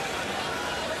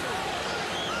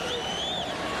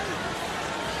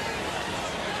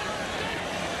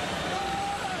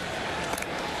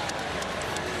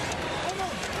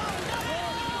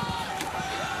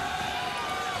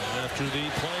 After the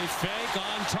play fake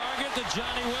on target to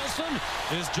Johnny Wilson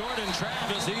is Jordan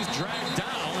Travis. He's dragged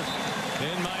down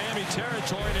in Miami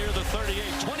territory near the 38.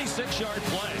 26-yard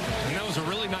play. And that was a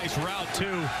really nice route,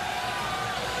 too,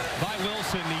 by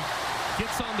Wilson. He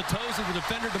gets on the toes of the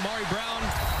defender, Damari Brown,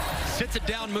 sits it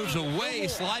down, moves away,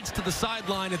 slides to the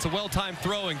sideline. It's a well-timed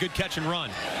throw and good catch and run.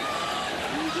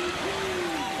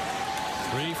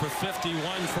 3 for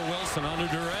 51 for Wilson under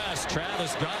duress.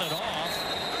 Travis got it off.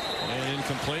 And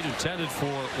incomplete, intended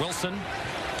for Wilson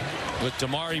with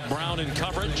Damari Brown in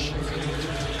coverage. You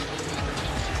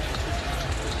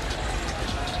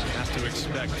have to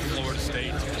expect Florida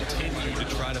State to continue to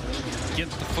try to get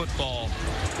the football.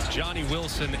 Johnny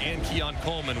Wilson and Keon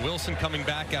Coleman. Wilson coming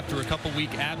back after a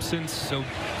couple-week absence, so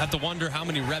have to wonder how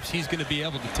many reps he's going to be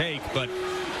able to take. But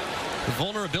the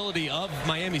vulnerability of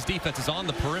Miami's defense is on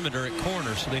the perimeter at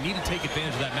corner, so they need to take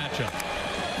advantage of that matchup.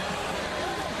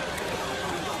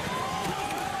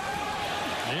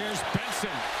 Here's Benson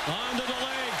on the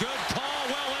delay. Good call,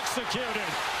 well executed.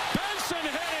 Benson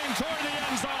heading toward the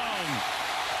end zone.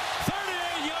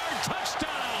 38-yard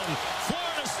touchdown,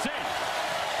 Florida State.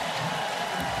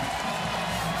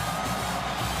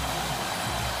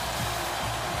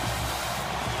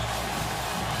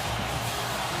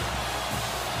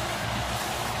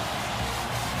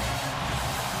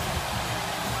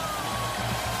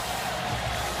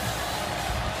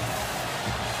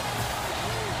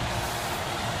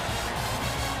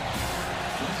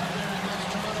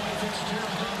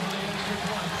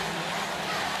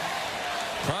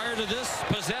 Prior to this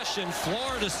possession,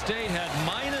 Florida State had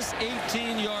minus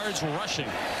 18 yards rushing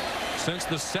since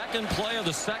the second play of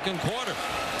the second quarter.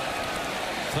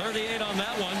 38 on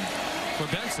that one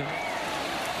for Benson,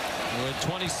 with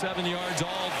 27 yards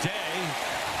all day.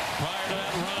 Prior to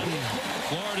that run,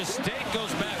 Florida State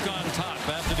goes back on top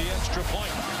after the extra point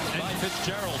by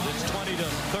Fitzgerald. It's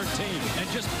 20-13. And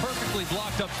just perfectly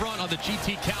blocked up front on the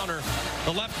GT counter.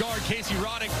 The left guard, Casey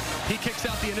Roddick, he kicks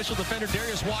out the initial defender.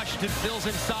 Darius Washington fills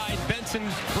inside. Benson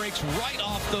breaks right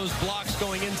off those blocks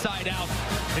going inside out.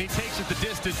 And he takes it the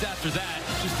distance after that.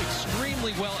 Just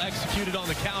extremely well executed on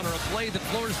the counter. A play that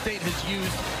Florida State has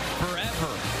used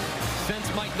forever since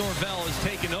Mike Norvell has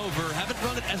taken over. Haven't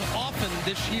run it as often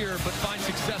this year, but find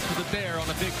success with it there on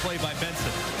a big play by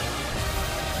Benson.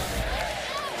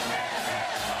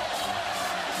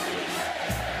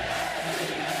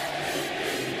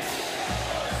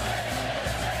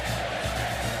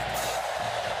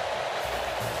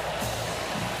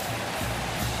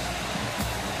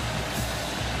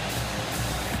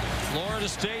 Florida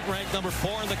State ranked number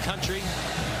 4 in the country,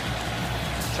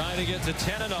 trying to get to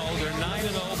 10-0. They're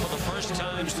 9-0 for the first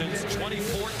time since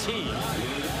 2014.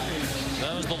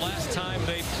 That was the last time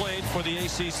they played for the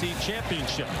ACC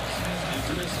championship.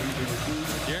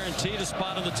 Guaranteed a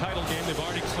spot in the title game. They've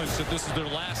already clinched it. This is their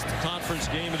last conference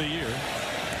game of the year.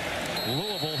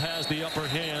 Louisville has the upper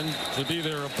hand to be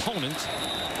their opponent.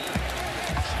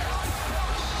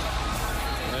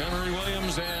 Emory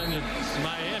Williams and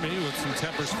Miami with some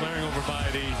tempers flaring over by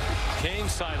the Cane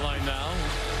sideline now.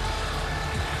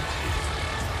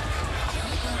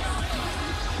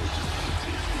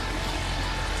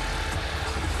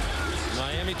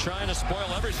 Miami trying to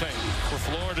spoil everything for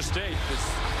Florida State.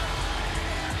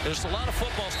 There's a lot of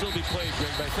football still to be played,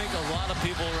 Greg, but I think a lot of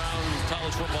people around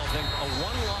college football think a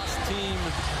one-loss team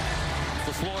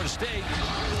for Florida State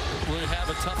would have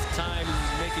a tough time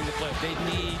making the play. They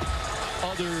need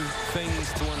other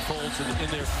things to unfold in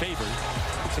their favor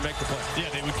to make the play. Yeah,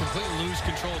 they would completely lose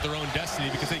control of their own destiny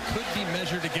because they could be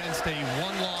measured against a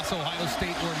one-loss Ohio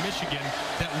State or Michigan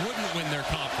that wouldn't win their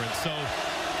conference. So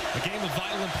a game of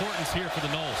vital importance here for the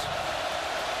Noles.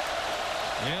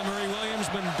 Emory Williams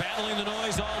been battling the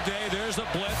noise all day. There's a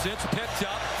blitz. It's picked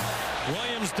up.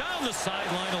 Williams down the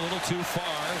sideline a little too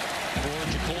far for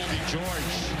Jacolby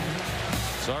George.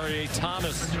 Sorry,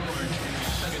 Thomas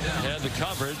had the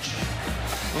coverage.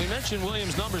 We mentioned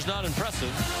Williams' numbers not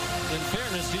impressive. In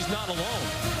fairness, he's not alone.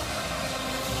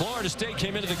 Florida State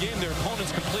came into the game, their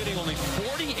opponents completing only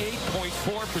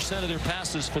 48.4% of their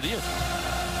passes for the year.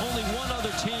 Only one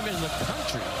other team in the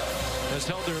country has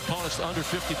held their opponents to under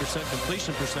 50%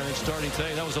 completion percentage starting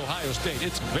today. That was Ohio State.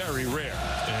 It's very rare.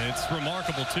 It's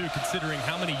remarkable, too, considering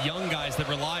how many young guys that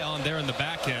rely on there in the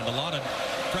back end. A lot of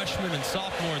freshmen and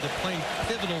sophomores that playing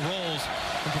pivotal roles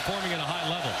and performing at a high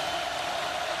level.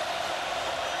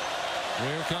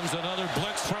 Here comes another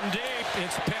blitz from deep.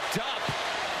 It's picked up.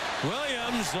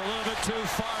 Williams a little bit too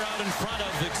far out in front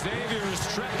of Xavier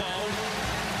Restrepo,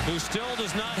 who still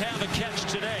does not have a catch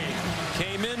today.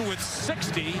 Came in with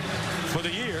 60 for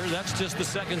the year. That's just the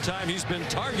second time he's been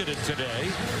targeted today.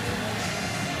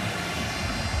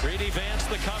 Brady Vance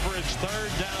the coverage,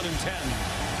 3rd down and 10.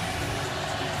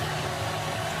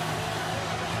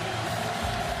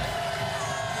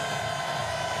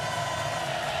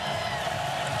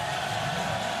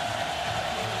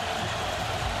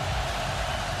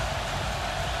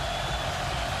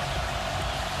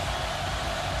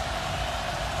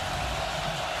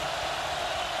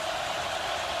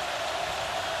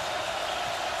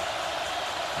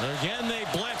 Again, they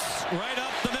blitz right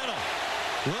up the middle.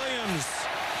 Williams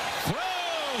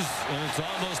throws, and it's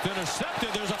almost intercepted.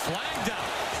 There's a flag down.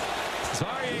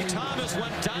 Jarrian Thomas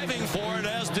went diving for it,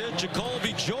 as did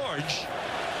Jacolby George.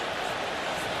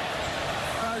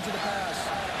 Prior to the pass,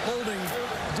 holding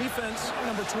defense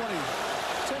number 20.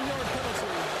 10-yard penalty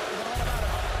with an automatic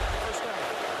first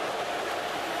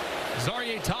down.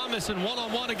 Jarrian Thomas in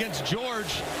one-on-one against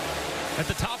George. At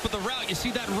the top of the route, you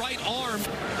see that right arm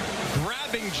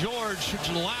grabbing George, which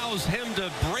allows him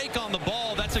to break on the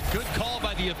ball. That's a good call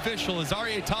by the official, as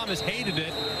Jarrian Thomas hated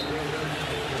it.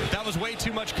 That was way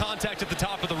too much contact at the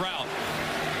top of the route.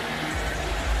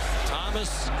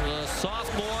 Thomas,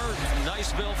 sophomore,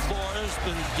 Niceville, Florida, has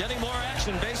been getting more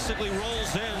action. Basically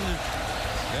rolls in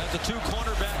at the 2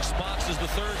 cornerback spots as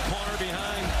the 3rd corner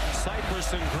behind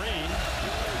Cypress and Green.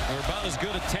 They're about as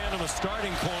good a tandem of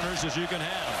starting corners as you can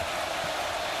have.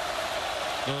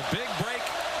 The big break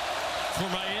for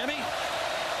Miami.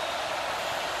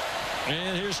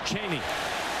 And here's Chaney.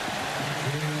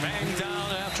 Banged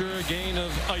down after a gain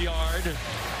of a yard.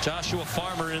 Joshua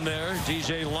Farmer in there.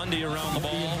 DJ Lundy around the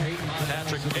ball.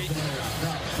 Patrick Payton.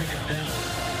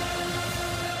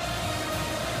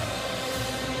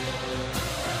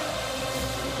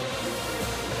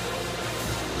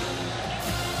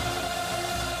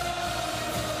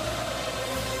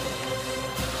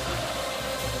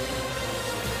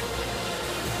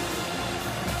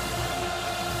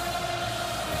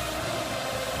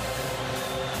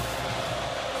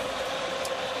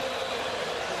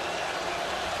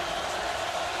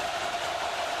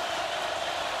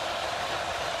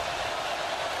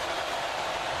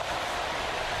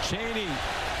 Chaney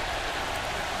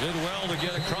did well to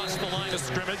get across the line of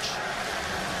scrimmage.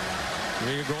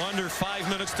 We go under 5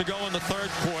 minutes to go in the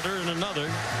 3rd quarter, and another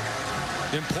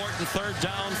important 3rd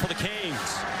down for the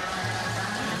Canes.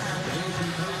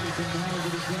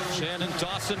 Shannon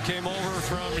Dawson came over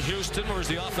from Houston, where he's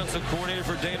the offensive coordinator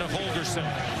for Dana Holgorsen.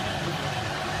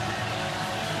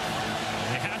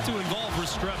 They have to involve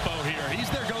Restrepo here. He's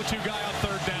their go-to guy on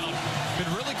 3rd down.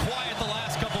 Been really quiet the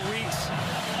last couple weeks.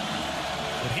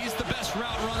 But he's the best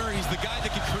route runner. He's the guy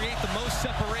that can create the most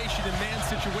separation in man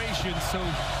situations. So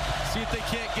see if they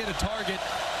can't get a target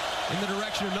in the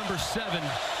direction of number 7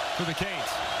 for the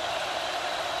Canes.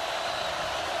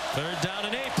 3rd down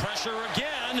and 8. Pressure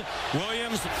again.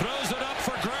 Williams throws it up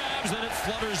for grabs, and it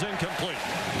flutters incomplete.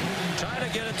 Trying to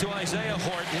get it to Isaiah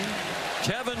Horton.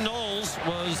 Kevin Noles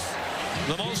was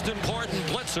the most important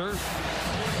blitzer,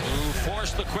 who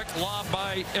forced the quick lob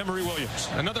by Emory Williams.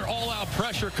 Another all-out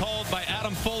pressure called by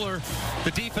Adam Fuller,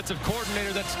 the defensive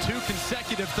coordinator. That's 2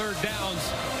 consecutive 3rd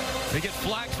downs. They get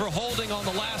flagged for holding on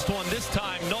the last one. This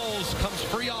time, Noles comes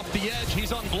free off the edge.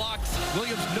 He's unblocked.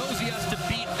 Williams knows he has to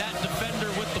beat that defender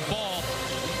with the ball.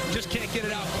 Just can't get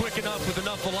it out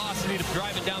enough velocity to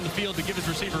drive it down the field to give his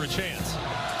receiver a chance.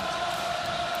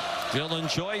 Dylan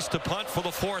Joyce to punt for the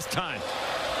 4th time.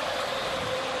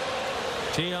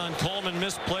 Keon Coleman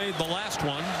misplayed the last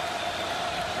one.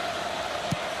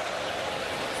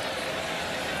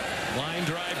 Line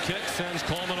drive kick sends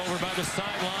Coleman over by the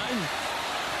sideline.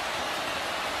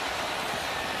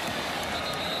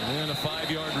 And a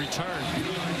 5-yard return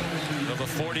of a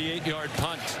 48-yard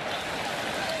punt.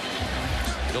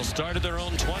 They'll start at their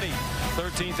own 20.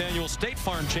 13th annual State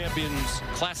Farm Champions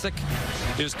Classic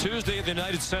is Tuesday at the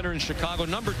United Center in Chicago.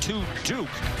 Number 2 Duke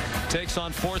takes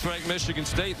on 4th-ranked Michigan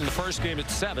State in the first game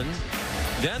at 7.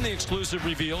 Then the exclusive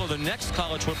reveal of the next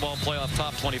college football playoff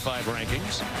top 25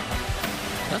 rankings.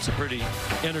 That's a pretty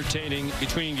entertaining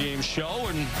between-game show.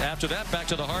 And after that, back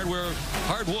to the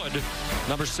hardwood.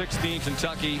 Number 16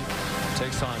 Kentucky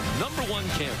takes on number 1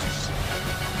 Kansas.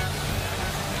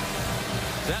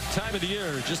 That time of the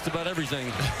year, just about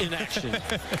everything in action.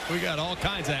 We got all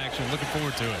kinds of action. Looking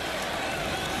forward to it.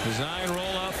 Design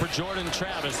rollout for Jordan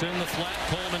Travis in the flat.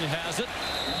 Coleman has it.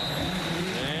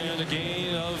 And a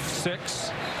gain of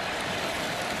 6.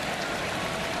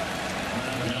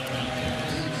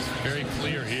 Very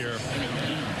clear here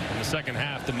in the second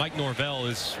half that Mike Norvell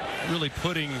is really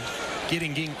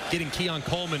getting Keon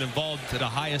Coleman involved to the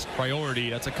highest priority.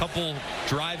 That's a couple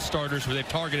drive starters where they've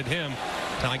targeted him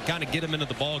to kind of get him into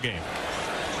the ball game.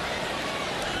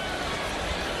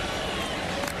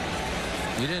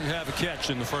 He didn't have a catch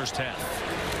in the first half.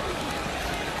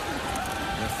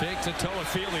 The fake to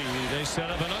Toafili. They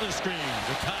set up another screen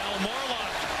to Kyle Morlock.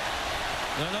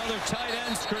 Another tight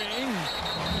end screen.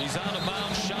 He's out of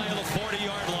bounds shy of the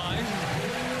 40-yard line.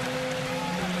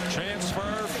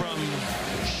 Transfer from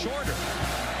Shorter.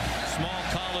 Small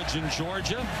college in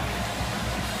Georgia.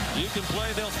 You can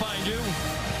play, they'll find you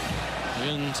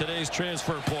in today's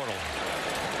transfer portal.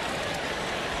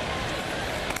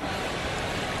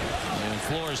 And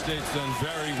Florida State's done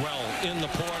very well in the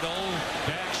portal.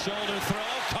 Back shoulder throw,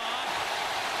 caught.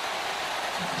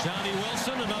 Johnny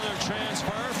Wilson, another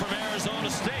transfer from Arizona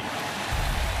State.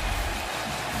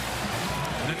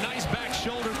 And a nice back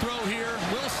shoulder throw here.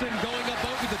 Wilson going up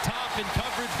over the top in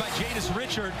coverage by Jadis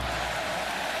Richard.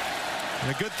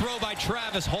 And a good throw by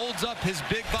Travis. Holds up his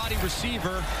big body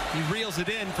receiver. He reels it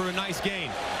in for a nice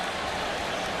gain.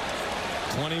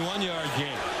 21-yard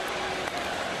gain.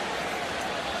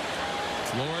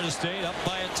 Florida State up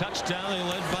by a touchdown. They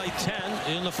led by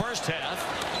 10 in the first half.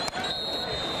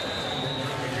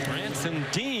 Branson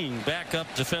Dean,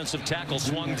 backup defensive tackle,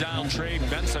 swung down Trey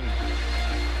Benson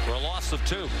for a loss of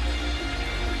 2.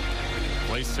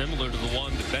 Play similar to the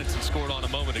one that Benson scored on a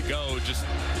moment ago. Just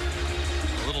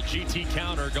a little GT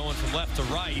counter going from left to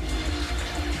right.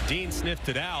 Dean sniffed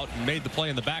it out and made the play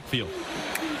in the backfield.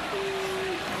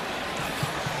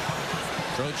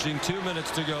 Approaching 2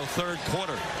 minutes to go, third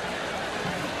quarter.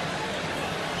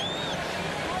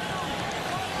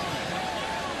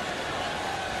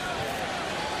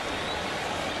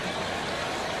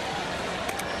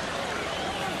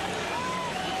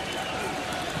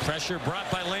 Pressure brought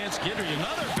by Lance Guidry.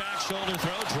 Another back shoulder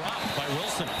throw dropped by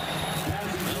Wilson.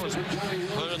 That was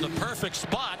put in the perfect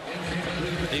spot.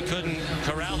 He couldn't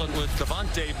corral it with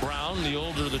Devontae Brown, the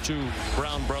older of the 2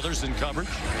 Brown brothers, in coverage.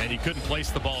 And he couldn't place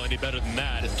the ball any better than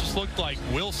that. It just looked like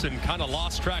Wilson kind of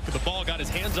lost track of the ball, got his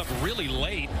hands up really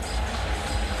late,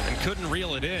 and couldn't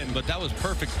reel it in. But that was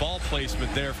perfect ball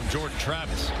placement there from Jordan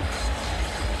Travis.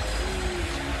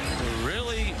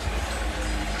 Really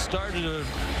started to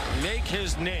make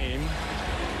his name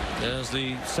as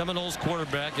the Seminoles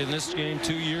quarterback in this game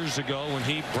 2 years ago when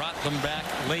he brought them back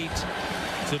late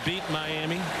to beat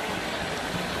Miami.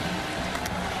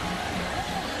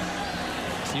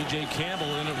 C.J.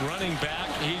 Campbell in it, running back.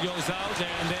 He goes out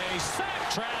and they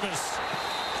sack Travis.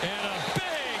 And a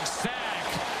big sack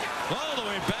all the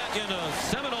way back into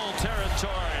Seminole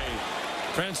territory.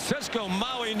 Francisco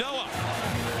Maui Noah.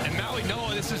 And Maui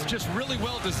Noah, this is just really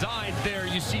well designed there.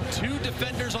 You see 2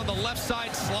 defenders on the left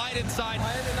side slide inside.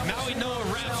 Maui Noah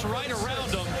wraps right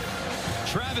around him.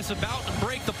 Travis about to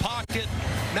break the pocket.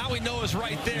 Maui Noah's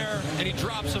right there, and he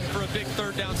drops him for a big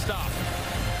third down stop.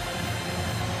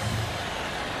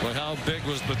 Well, how big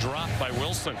was the drop by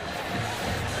Wilson?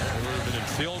 They would have been in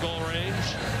field goal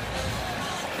range.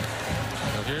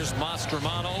 Now here's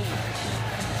Mastromano.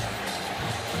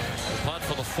 Punt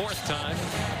for the 4th time.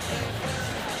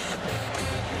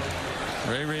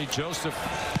 Ray Joseph,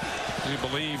 we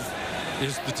believe,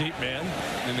 is the deep man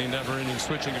in the never-ending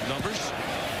switching of numbers.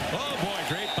 Oh boy,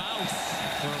 great bounce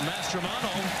for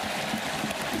Mastromano.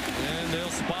 And they'll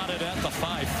spot it at the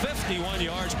 5. 5th 51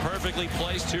 yards, perfectly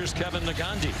placed. Here's Kevin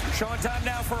Nagandi. Showing time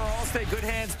now for our All-State Good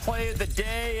Hands play of the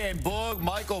day. And Boog,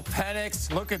 Michael Penix.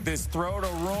 Look at this throw to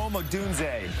Rome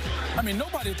Odunze. I mean,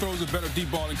 nobody throws a better deep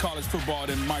ball in college football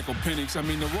than Michael Penix. I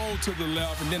mean, the roll to the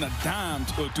left and then a dime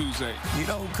to Odunze. You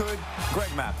know who could? Greg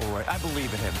McElroy. I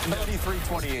believe in him.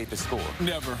 33-28 to score.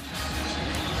 Never.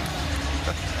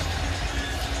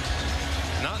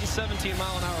 Not in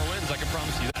 17-mile-an-hour winds, I can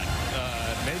promise you that.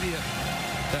 Maybe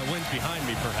that wind's behind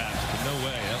me, perhaps, but no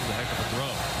way. That was a heck of a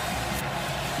throw.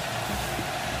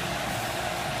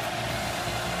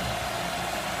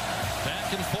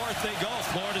 Back and forth they go.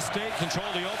 Florida State control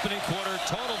the opening quarter.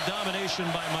 Total domination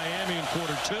by Miami in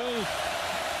quarter two.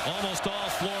 Almost all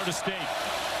Florida State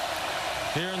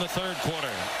here in the third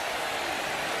quarter.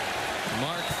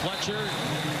 Mark Fletcher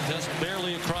just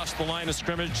barely across the line of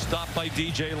scrimmage, stopped by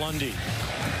DJ Lundy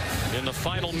in the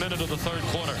final minute of the third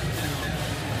quarter.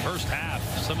 First half,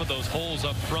 some of those holes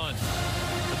up front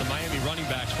for the Miami running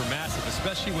backs were massive,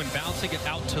 especially when bouncing it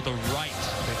out to the right.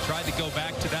 They tried to go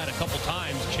back to that a couple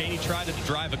times. Chaney tried to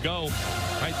drive a go.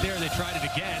 Right there, they tried it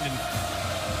again, and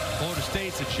Florida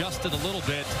State's adjusted a little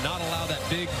bit to not allow that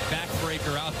big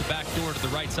backbreaker out the back door to the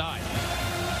right side.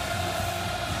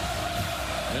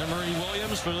 Emory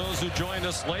Williams, for those who joined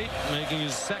us late, making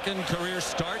his second career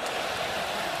start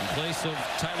in place of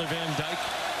Tyler Van Dyke,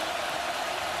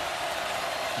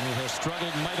 who has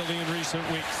struggled mightily in recent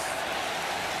weeks.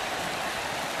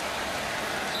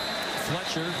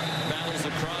 Fletcher battles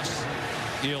across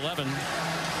the 11.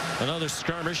 Another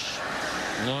skirmish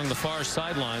along the far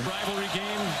sideline. Rivalry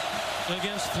game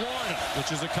against Florida,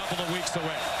 which is a couple of weeks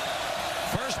away.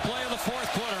 First play of the fourth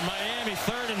quarter, Miami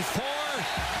 3rd and 4.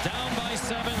 Down by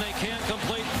 7. They can't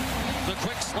complete the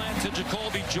quick slant to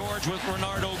Jacolby George with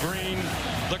Renardo Green,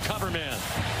 the cover man.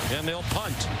 And they'll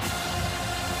punt.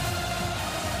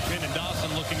 Finn and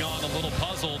Dawson looking on a little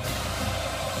puzzled.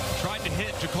 Tried to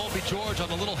hit Jacolby George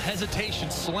on a little hesitation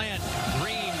slant.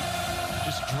 Green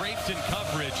just draped in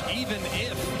coverage. Even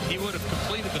if he would have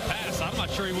completed the pass, I'm not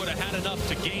sure he would have had enough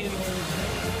to gain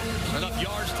enough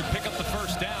yards to pick up the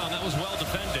first down. That was well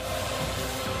defended.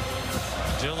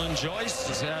 Dylan Joyce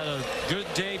has had a good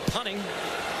day punting.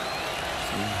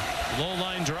 Low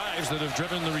line drives that have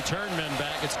driven the return men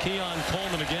back. It's Keon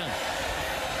Coleman again.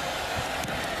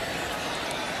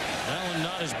 That one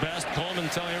not his best. Coleman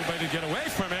telling everybody to get away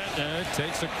from it. And it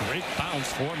takes a great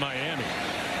bounce for Miami.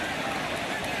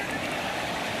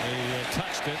 They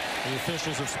touched it. The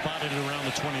officials have spotted it around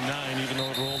the 29, even though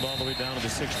it rolled all the way down to the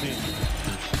 16.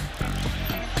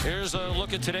 Here's a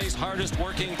look at today's hardest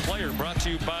working player, brought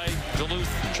to you by Duluth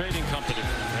Trading Company.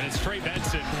 And it's Trey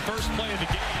Benson. First play of the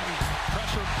game.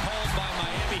 Pressure called by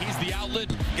Miami. He's the outlet.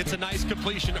 Gets a nice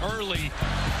completion early.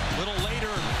 A little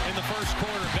later in the first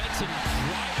quarter, Benson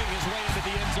driving his way into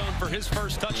the end zone for his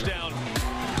first touchdown.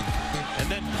 And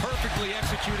then perfectly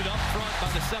executed up front by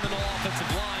the Seminole offensive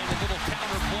line. A little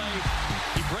counter play.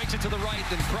 He breaks it to the right,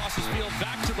 then crosses field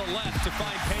back to the left to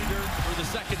find Painter for the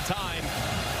second time.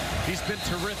 He's been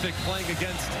terrific playing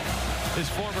against his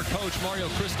former coach, Mario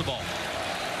Cristobal.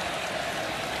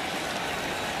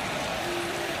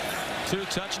 2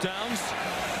 touchdowns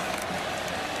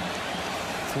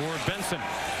for Benson.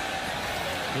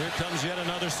 Here comes yet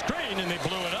another screen, and they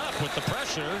blew it up with the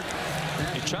pressure.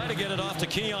 He tried to get it off to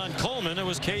Keon Coleman. It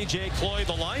was KJ Cloy,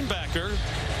 the linebacker.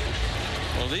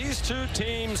 Well, these two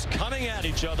teams coming at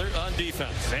each other on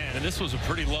defense. Man, and this was a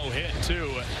pretty low hit, too.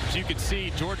 As you can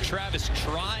see, Jordan Travis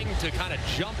trying to kind of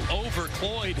jump over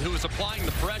Cloyd, who was applying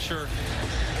the pressure.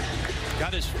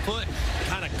 Got his foot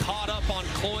kind of caught up on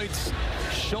Cloyd's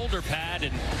shoulder pad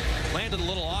and landed a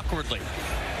little awkwardly.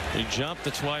 He jumped.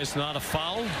 That's why it's not a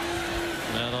foul.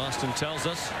 Matt Austin tells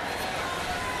us.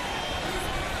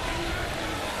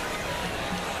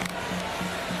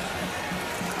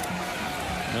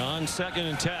 On 2nd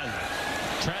and 10.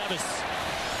 Travis.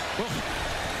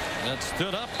 That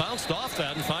stood up, bounced off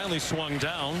that, and finally swung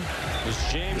down. It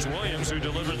was James Williams who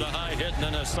delivered the high hit and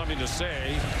then has something to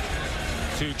say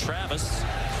to Travis.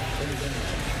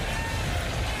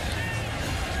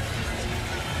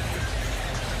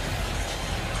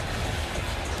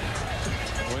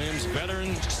 Williams,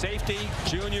 veteran safety,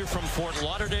 junior from Fort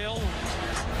Lauderdale.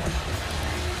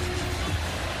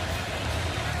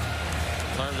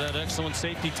 Part of that excellent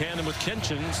safety tandem with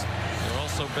Kinchins. They're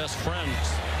also best friends.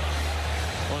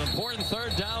 Well, an important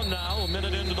third down now, a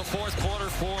minute into the fourth quarter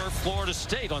for Florida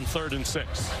State on 3rd and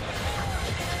 6.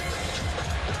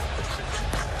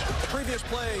 Previous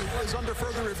play is under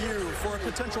further review for a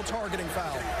potential targeting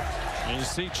foul. And you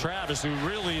see Travis, who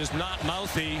really is not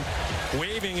mouthy,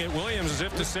 waving at Williams as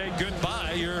if to say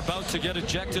goodbye. You're about to get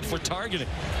ejected for targeting.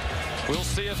 We'll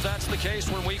see if that's the case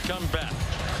when we come back.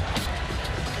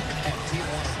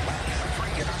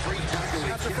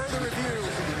 After further review,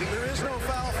 there is no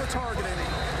foul for targeting.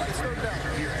 It's third down.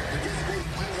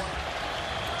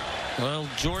 Well,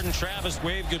 Jordan Travis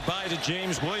waved goodbye to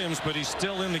James Williams, but he's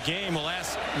still in the game. We'll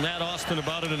ask Matt Austin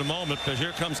about it in a moment, but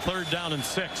here comes 3rd down and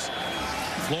 6.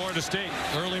 Florida State,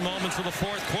 early moments of the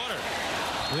 4th quarter.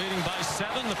 Leading by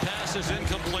 7. The pass is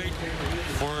incomplete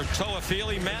for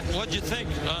Toafili. Matt, what'd you think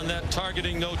on that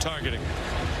targeting, no targeting?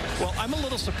 Well, I'm a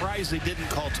little surprised they didn't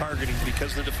call targeting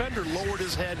because the defender lowered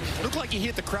his head. Looked like he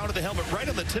hit the crown of the helmet right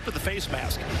on the tip of the face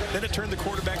mask. Then it turned the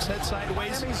quarterback's head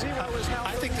sideways.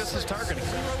 I think this is targeting.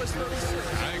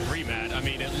 I agree, Matt. I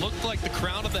mean, it looked like the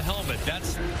crown of the helmet.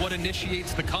 That's what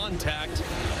initiates the contact.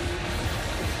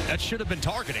 That should have been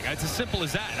targeting. It's as simple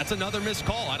as that. That's another missed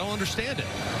call. I don't understand it.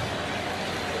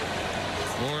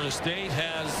 Florida State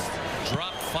has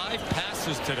dropped 5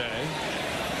 passes today.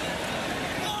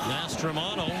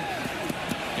 Mastromano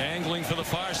angling for the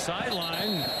far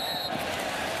sideline.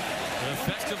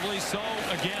 Effectively so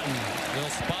again. They'll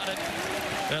spot it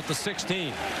at the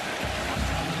 16.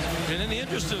 And in the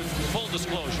interest of full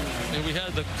disclosure, we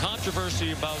had the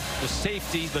controversy about the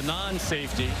safety, the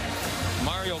non-safety.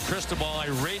 Mario Cristobal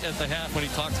irate at the half when he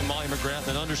talked to Molly McGrath,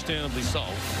 and understandably so.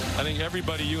 I think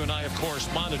everybody you and I have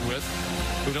corresponded with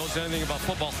who knows anything about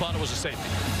football thought it was a safety,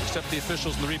 except the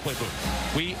officials in the replay booth.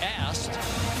 We asked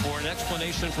for an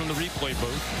explanation from the replay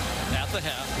booth at the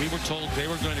half. We were told they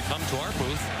were going to come to our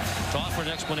booth to offer an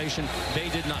explanation. They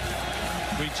did not.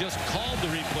 We just called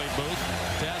the replay booth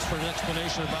to ask for an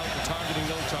explanation about the targeting,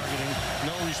 no targeting,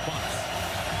 no response.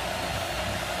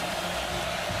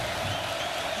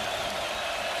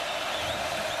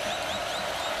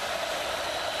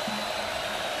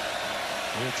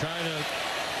 We're trying to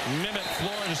mimic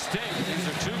Florida State. These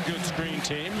are 2 good screen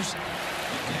teams.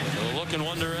 They'll look in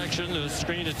one direction, the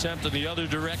screen attempt in the other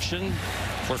direction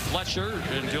for Fletcher,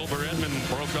 and Gilbert Edmond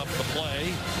broke up the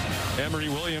play. Emory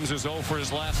Williams is 0 for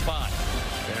his last 5.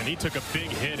 And he took a big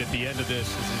hit at the end of this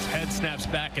as his head snaps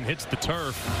back and hits the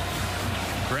turf.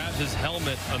 Grabs his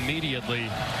helmet immediately.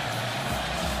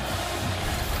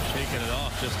 Shaking it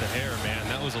off just a hair, man.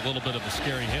 That was a little bit of a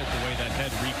scary hit, the way that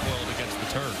head recoiled against the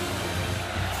turf.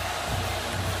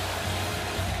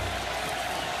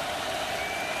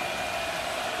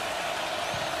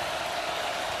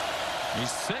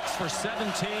 He's 6 for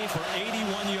 17 for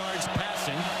 81 yards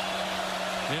passing.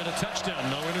 And a touchdown,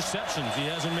 no interceptions. He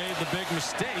hasn't made the big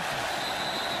mistake.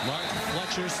 Mark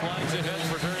Fletcher slides ahead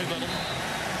for very little.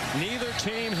 Neither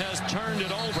team has turned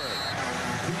it over.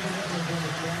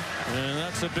 And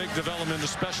that's a big development,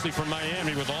 especially for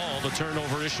Miami with all the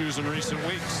turnover issues in recent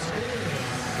weeks.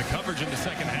 The coverage in the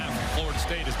second half for Florida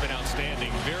State has been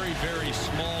outstanding. Very, very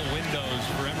small windows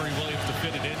for Emory Williams to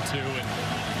fit it into. And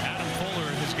Adam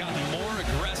Fuller has gotten more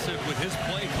aggressive with his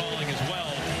play calling as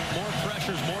well. More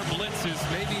pressures, more blitzes.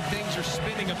 Maybe things are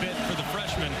spinning a bit for the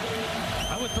freshman.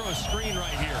 I would throw a screen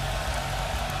right here.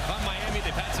 If I'm Miami,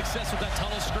 they've had success with that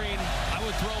tunnel screen. I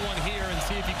would throw one here and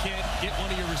see if you can't get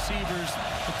one of your receivers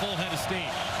to full head of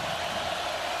steam.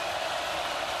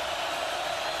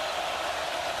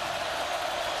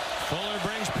 Fuller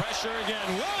brings pressure again.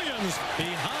 Williams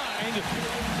behind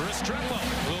Restrepo,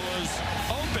 who was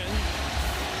open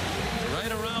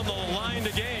right around the line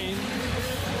to gain.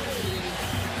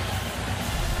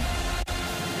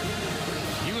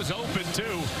 He was open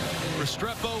too.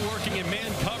 Restrepo working in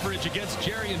man coverage against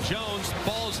Jarrian Jones.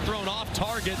 Ball is thrown off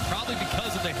target, probably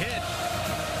because of the hit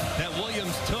that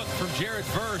Williams took from Jared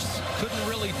Verse. Couldn't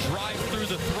really drive through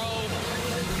the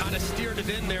throw. Kind of steered it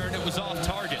in there, and it was off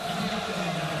target.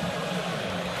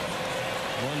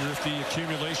 Wonder if the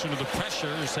accumulation of the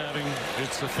pressure is having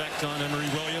its effect on Emory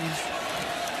Williams.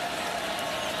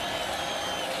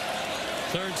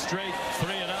 3rd straight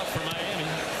 3 and out for Miami.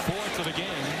 4th of the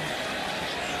game.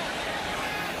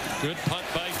 Good punt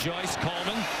by Joyce.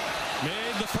 Coleman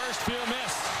made the first field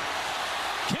miss.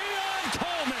 Keon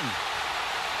Coleman,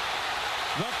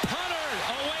 the punter,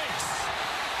 awaits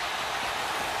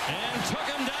and took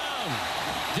him down.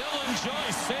 Dylan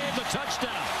Joyce saved the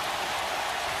touchdown.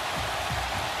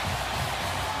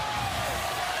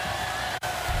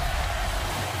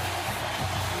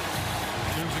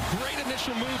 There was a great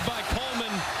initial move by Coleman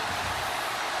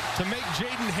to make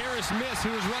Jaden Harris miss,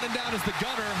 who was running down as the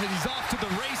gunner, and he's off to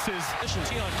the races.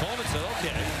 Keon Coleman said,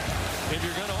 okay, if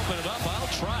you're going to open it up,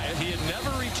 I'll try it. He had never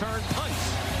returned punts.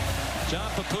 John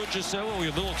Papucha said, well,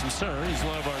 we're a little concerned. He's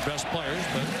one of our best players,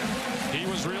 but he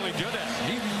was really good at it.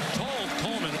 He told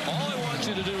Coleman, all I want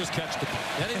you to do is catch the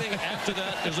punt. Anything after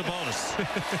that is a bonus.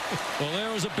 Well,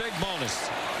 there was a big bonus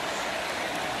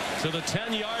to the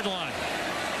 10-yard line.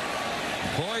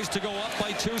 Poised to go up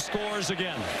by 2 scores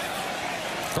again.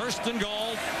 First and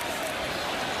goal.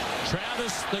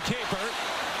 Travis, the keeper,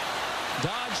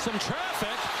 dodged some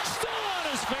traffic. Still on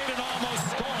his feet and almost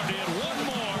scored. He had one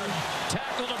more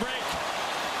tackle to break,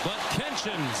 but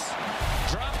Kinchins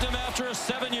dropped him after a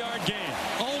 7-yard gain.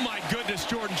 Oh my goodness,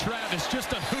 Jordan Travis,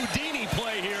 just a Houdini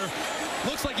play here.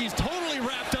 Looks like he's totally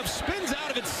wrapped up, spins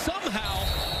out of it somehow,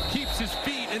 keeps his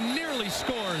feet and nearly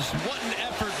scores. What an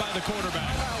effort by the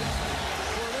quarterback.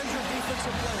 For an injured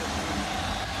defensive player.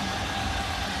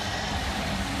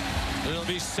 It'll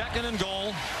be second and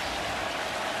goal.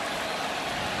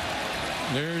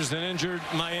 There's an injured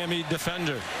Miami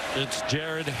defender. It's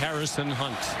Jared Harrison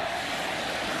Hunt.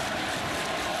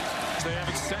 They have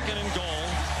it second and goal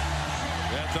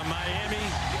at the Miami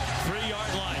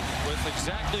 3-yard line with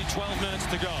exactly 12 minutes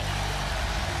to go.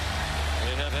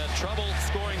 They have had trouble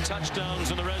scoring touchdowns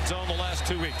in the red zone the last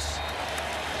 2 weeks.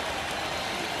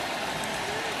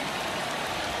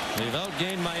 They've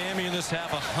outgained Miami in this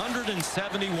half 171-28.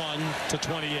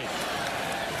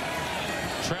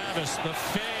 Travis, the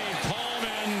fade,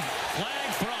 Coleman, flag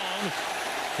thrown.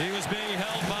 He was being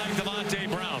held by Devontae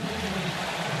Brown.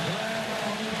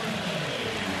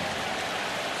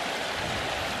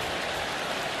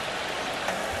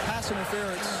 Pass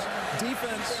interference.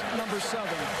 Defense number 7.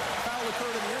 Foul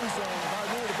occurred in the end zone. By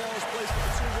rule, the ball is placed at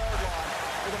the 2-yard line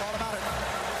with an automatic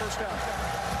first down.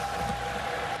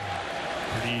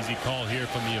 Pretty easy call here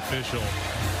from the official.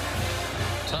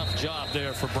 Tough job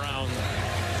there for Brown.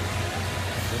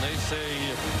 When they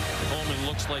say Coleman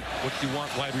looks like what you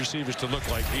want wide receivers to look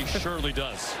like, he surely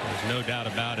does. There's no doubt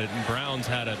about it. And Brown's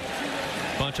had a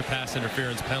bunch of pass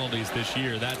interference penalties this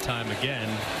year. That time again,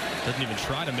 doesn't even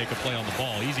try to make a play on the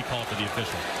ball. Easy call for the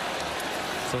official.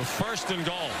 So first and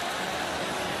goal.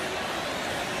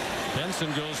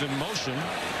 Benson goes in motion.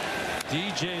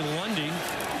 DJ Lundy,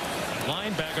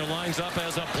 linebacker, lines up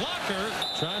as a blocker,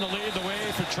 trying to lead the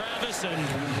way for Travis, and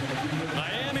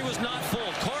Miami was not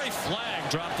fooled. Corey Flagg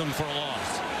dropped them for a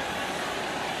loss.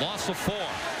 Loss of 4.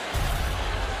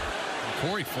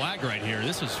 Corey Flagg right here.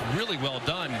 This is really well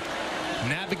done.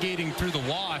 Navigating through the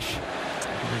wash.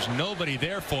 There's nobody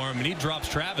there for him, and he drops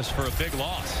Travis for a big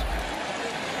loss.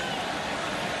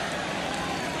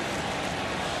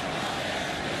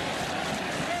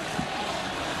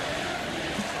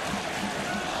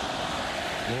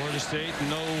 Florida State,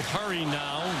 no hurry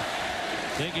now.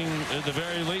 Thinking at the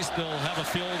very least they'll have a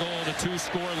field goal and a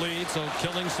 2-score lead, so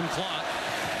killing some clock.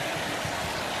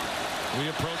 We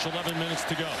approach 11 minutes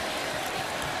to go.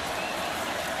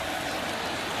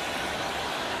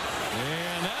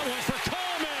 And that was for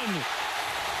Coleman.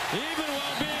 Even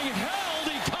while being held,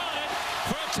 he caught it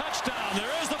for a touchdown.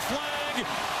 There is the flag.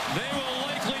 They will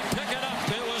likely pick it up.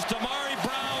 It was Damari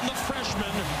Brown, the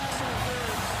freshman.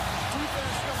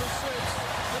 Defense number 6.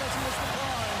 Penalty is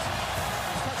declined.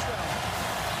 Touchdown.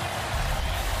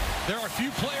 There are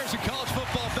few players in college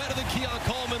football better than Keon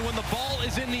Coleman when the ball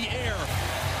is in the air.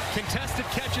 Contested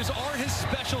catches are his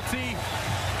specialty.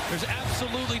 There's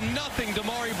absolutely nothing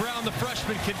Damari Brown, the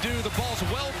freshman, can do. The ball's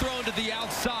well thrown to the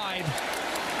outside.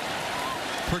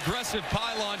 Progressive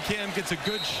pylon cam gets a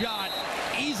good shot.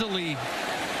 Easily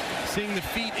seeing the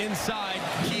feet inside.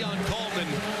 Keon Coleman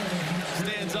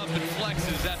stands up and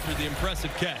flexes after the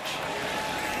impressive catch.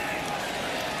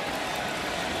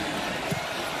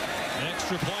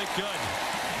 Extra point good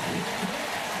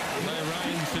by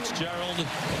Ryan Fitzgerald.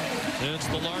 It's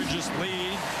the largest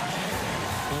lead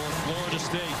for Florida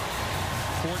State.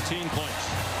 14 points.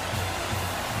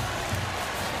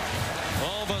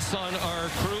 All of us on our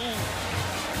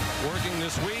crew working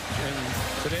this week and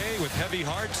today with heavy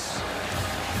hearts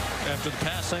after the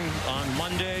passing on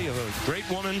Monday of a great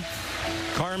woman,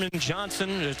 Carmen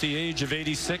Johnson, at the age of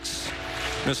 86.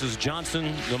 Mrs.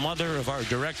 Johnson, the mother of our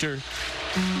director,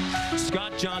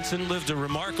 Scott Johnson, lived a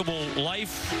remarkable life,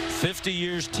 50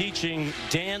 years teaching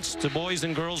dance to boys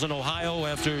and girls in Ohio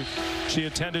after she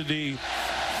attended the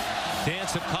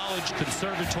Dance at College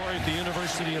Conservatory at the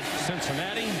University of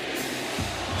Cincinnati.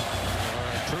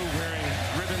 Our crew wearing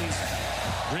ribbons,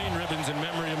 green ribbons in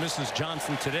memory of Mrs.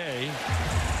 Johnson today.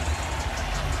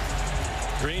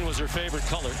 Green was her favorite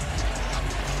color.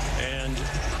 And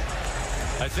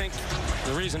I think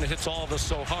the reason it hits all of us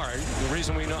so hard, the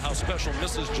reason we know how special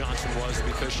Mrs. Johnson was,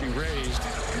 because she raised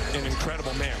an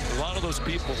incredible man. A lot of those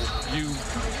people you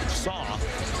saw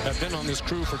have been on this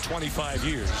crew for 25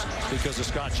 years because of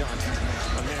Scott Johnson,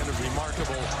 a man of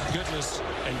remarkable goodness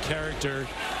and character.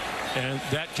 And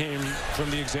that came from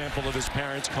the example of his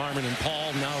parents, Carmen and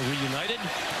Paul, now reunited.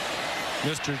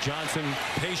 Mr. Johnson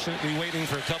patiently waiting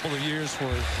for a couple of years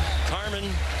for Carmen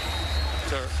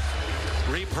to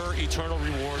reap her eternal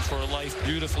reward for a life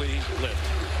beautifully lived.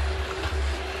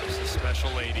 She's a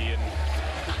special lady, and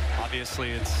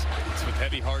obviously it's with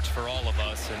heavy hearts for all of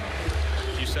us. And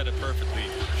you said it perfectly,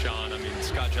 Sean. I mean,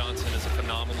 Scott Johnson is a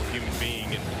phenomenal human being,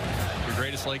 and your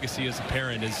greatest legacy as a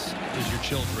parent is your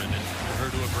children, and for her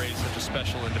to have raised such a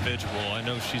special individual, I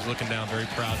know she's looking down very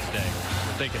proud today.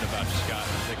 We're thinking about you, Scott.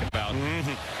 We're thinking about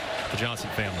the Johnson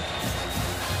family.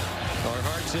 Our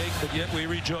hearts ache, but yet we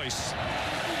rejoice.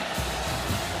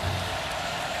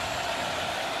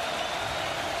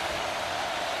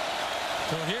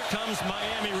 So here comes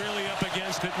Miami really up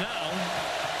against it now.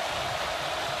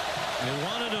 They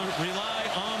wanted to rely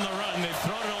on the run. They've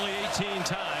thrown it only 18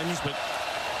 times, but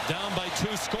down by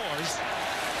 2 scores.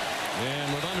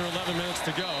 And with under 11 minutes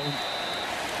to go,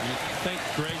 you think,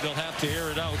 Greg, they'll have to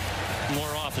air it out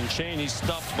more often. Cheney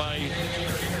stuffed by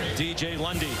DJ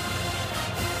Lundy.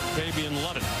 Fabian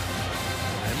Lovett.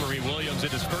 Emory Williams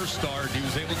at his first start, he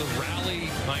was able to rally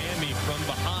Miami from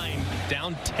behind,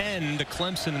 down 10 to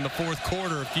Clemson in the 4th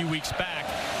quarter a few weeks back.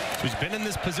 So he's been in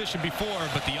this position before,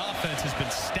 but the offense has been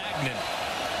stagnant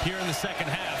here in the second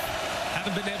half.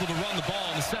 Haven't been able to run the ball,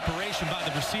 and the separation by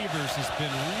the receivers has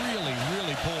been really,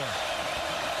 really poor.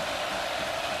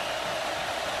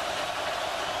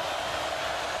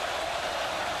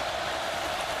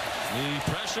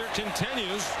 The pressure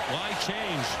continues. Why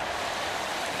change?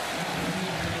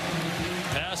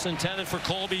 Pass intended for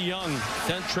Colby Young.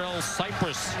 Centrell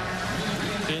Cypress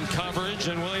in coverage,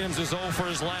 and Williams is 0 for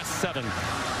his last 7. At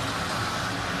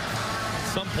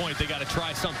some point, they got to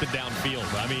try something downfield.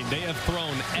 I mean, they have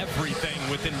thrown everything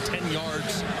within 10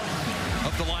 yards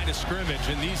of the line of scrimmage,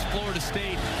 and these Florida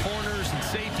State corners and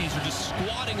safeties are just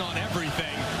squatting on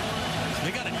everything.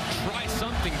 They got to try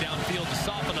something downfield to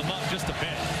soften them up just a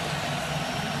bit.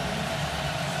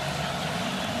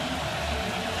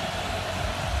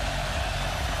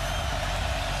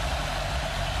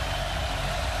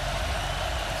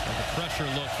 Pressure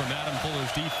look from Adam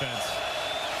Fuller's defense.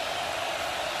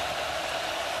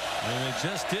 And they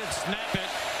just did snap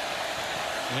it.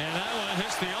 And that one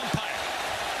hits the umpire.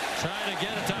 Trying to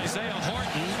get it to Isaiah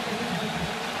Horton.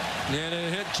 And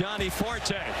it hit Johnny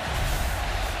Forte.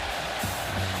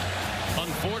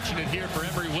 Unfortunate here for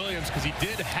Emory Williams, because he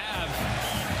did have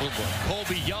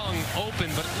Colby Young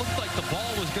open, but it looked like the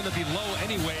ball was going to be low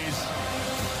anyways.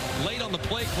 Late on the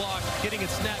play clock, getting it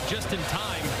snapped just in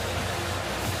time.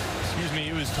 Excuse me,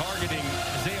 he was targeting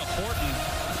Isaiah Horton.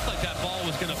 Looked like that ball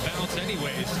was going to bounce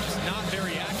anyways. Just not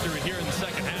very accurate here in the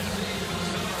second half.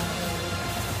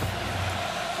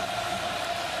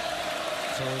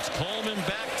 So it's Coleman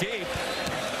back deep.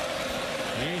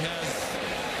 He has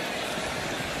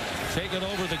taken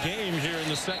over the game here in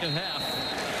the second half.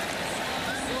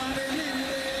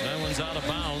 That one's out of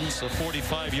bounds. A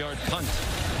 45-yard punt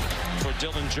for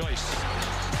Dylan Joyce.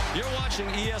 You're watching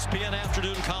ESPN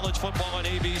Afternoon College Football on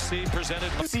ABC,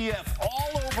 presented by CF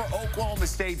all over Oklahoma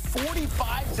State,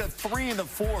 45-3 in the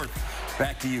 4th.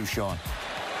 Back to you, Sean.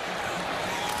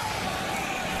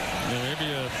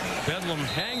 Maybe a Bedlam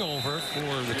hangover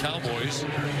for the Cowboys.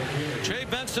 Trey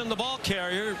Benson, the ball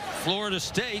carrier, Florida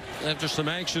State, after some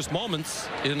anxious moments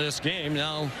in this game.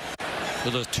 Now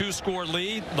with a 2-score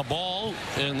lead, the ball,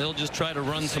 and they'll just try to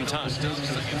run some time.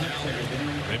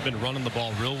 They've been running the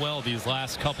ball real well these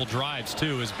last couple drives,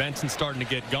 too, as Benson's starting to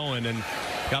get going, and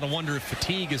got to wonder if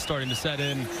fatigue is starting to set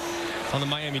in on the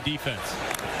Miami defense.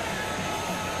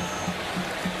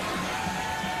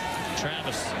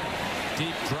 Travis,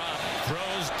 deep drop,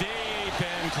 throws deep,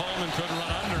 and Coleman couldn't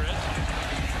run under it.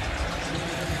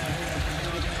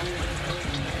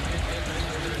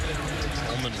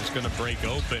 Coleman was going to break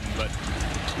open, but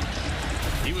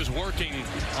he was working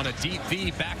on a deep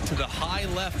V back to the high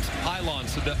left pylon.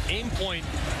 So the aim point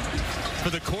for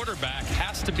the quarterback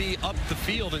has to be up the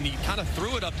field, and he kind of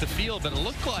threw it up the field, but it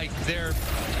looked like there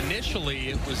initially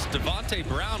it was Devontae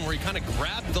Brown where he kind of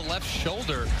grabbed the left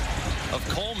shoulder of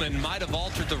Coleman, might have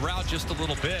altered the route just a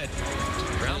little bit.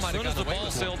 Brown might have gotten away with one.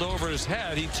 As soon as the ball sailed over his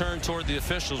head, he turned toward the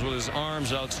officials with his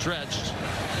arms outstretched.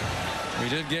 He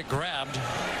did get grabbed.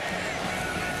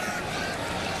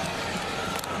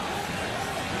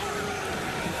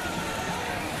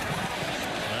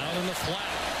 In the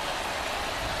flat,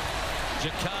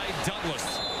 Ja'Kai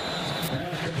Douglas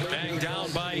banged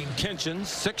down by Kinchin.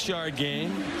 6-yard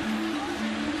gain.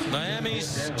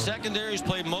 Miami's secondaries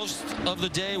played most of the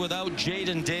day without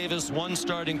Jaden Davis, one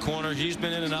starting corner. He's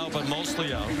been in and out, but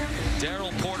mostly out.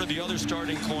 Darrell Porter, the other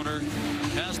starting corner,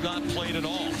 has not played at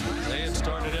all. They had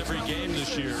started every game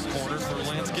this year, corner for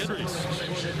Lance Guidry.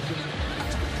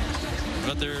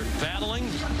 But they're battling.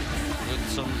 with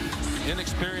some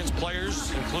inexperienced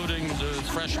players, including the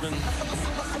freshman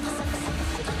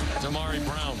Amari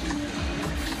Brown.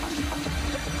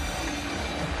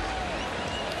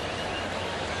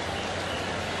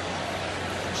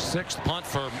 Sixth punt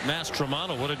for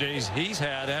Mastromano. What a days he's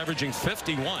had, averaging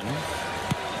 51.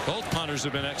 Both punters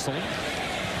have been excellent.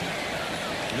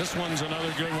 This one's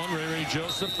another good one. Ray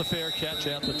Joseph, the fair catch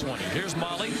at the 20. Here's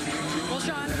Molly. Well,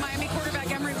 Sean, Miami quarterback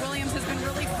Emory Williams has been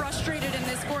really frustrated in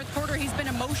this fourth quarter. He's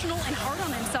been emotional and hard on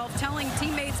himself, telling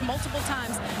teammates multiple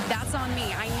times, that's on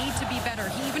me. I need to be better.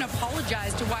 He even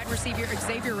apologized to wide receiver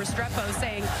Xavier Restrepo,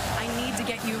 saying, I need to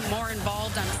get you more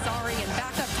involved. I'm sorry. And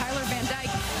backup Tyler Van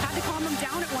Dyke had to calm him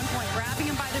down at one point,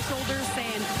 grabbing him by the shoulders,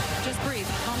 saying, just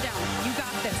breathe, calm down. You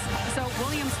got this. So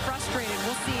Williams frustrated.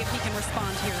 We'll see if he can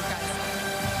respond here, guys.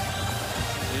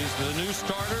 He's the new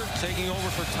starter, taking over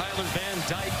for Tyler Van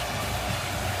Dyke,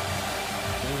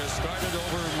 who has started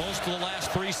over most of the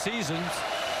last 3 seasons.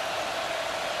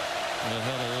 They've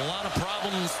had a lot of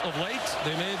problems of late.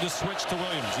 They made the switch to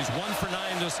Williams. He's 1 for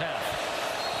 9 this half.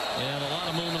 And a lot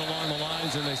of movement along the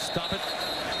lines, and they stop it.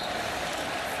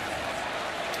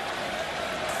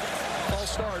 Ball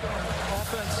start.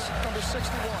 Offense, number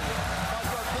 61.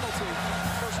 5-yard penalty.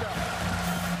 First down.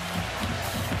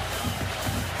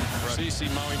 CC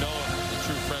Mauinoa, the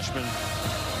true freshman.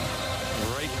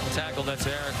 Great tackle. That's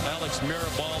Alex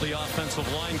Mirabal, the offensive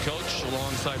line coach,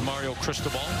 alongside Mario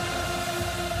Cristobal.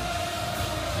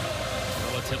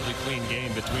 Relatively clean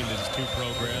game between these two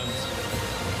programs.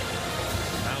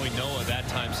 Mauinoa that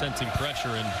time sensing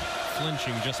pressure and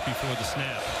flinching just before the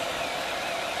snap.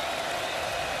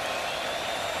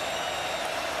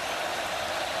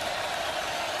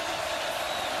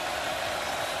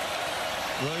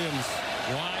 Williams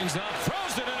winds up,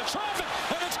 throws it into traffic,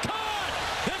 and it's caught!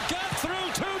 It got through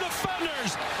 2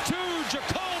 defenders to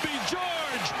Jacolby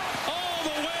George, all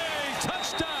the way,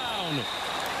 touchdown!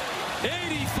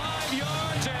 85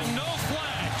 yards and no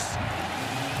flags.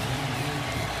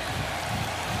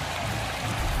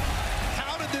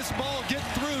 How did this ball get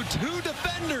through 2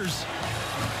 defenders?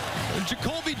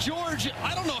 Jacolby George,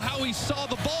 I don't know how he saw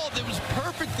the ball that was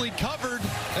perfectly covered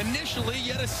initially,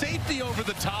 yet a safety over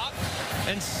the top,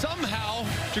 and somehow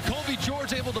Jacolby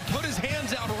George able to put his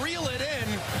hands out, reel it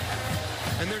in,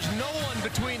 and there's no one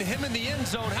between him and the end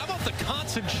zone. How about the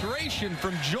concentration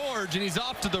from George, and he's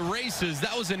off to the races.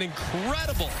 That was an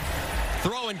incredible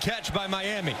throw and catch by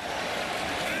Miami.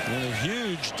 And a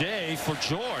huge day for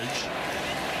George.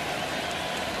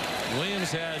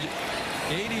 Williams had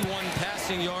 81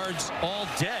 passing yards all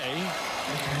day.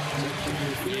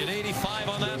 He had 85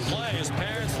 on that play. His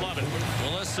parents love it.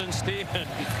 Melissa and Stephen.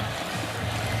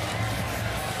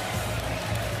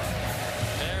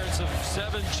 Parents of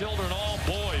 7 children, all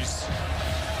boys.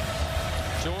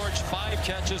 George, 5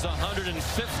 catches,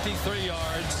 153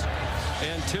 yards,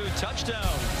 and 2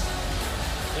 touchdowns.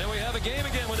 And we have a game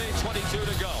again with 8:22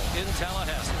 to go in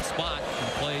Tallahassee. Spot to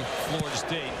play Florida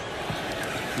State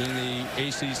in the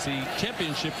ACC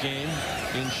championship game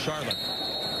in Charlotte.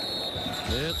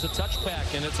 It's a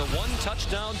touchback, and it's a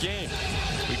 1-touchdown game.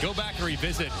 We go back and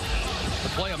revisit the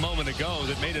play a moment ago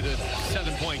that made it a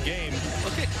 7-point game.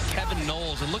 Look at Kevin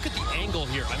Noles, and look at the angle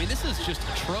here. I mean, this is just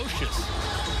atrocious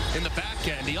in the back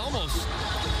end. He almost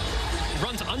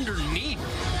runs underneath.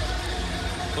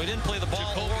 We didn't play the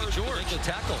ball Jacolby George. The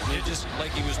tackle. It just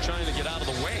like he was trying to get out of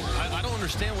the way. I don't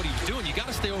understand what he was doing. You got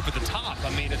to stay over the top. I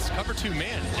mean, it's cover 2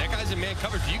 man. That guy's in man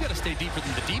coverage. You got to stay deeper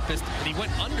than the deepest. And he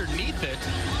went underneath it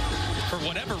for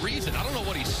whatever reason. I don't know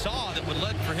what he saw that would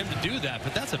lead for him to do that,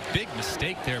 but that's a big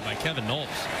mistake there by Kevin Noles.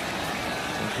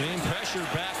 Game pressure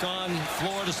back on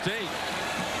Florida State.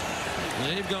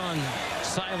 They've gone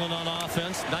silent on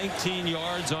offense. 19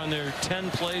 yards on their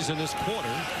 10 plays in this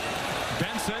quarter.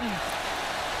 Benson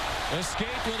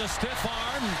escaped with a stiff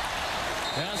arm.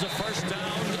 Has a first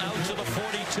down out to the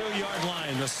 42-yard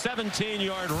line. The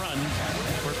 17-yard run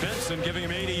for Benson, giving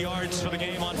him 80 yards for the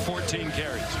game on 14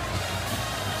 carries.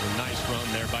 A nice run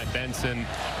there by Benson.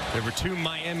 There were 2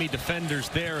 Miami defenders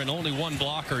there and only 1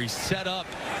 blocker. He set up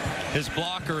his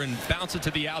blocker and bounced it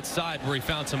to the outside where he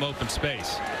found some open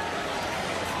space.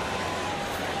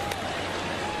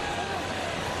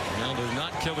 Well, they're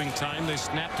not killing time. They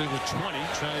snapped it with 20,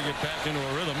 trying to get back into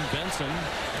a rhythm. Benson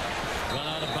run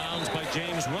out of bounds by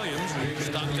James Williams, who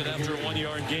stopped it after a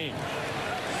 1-yard gain.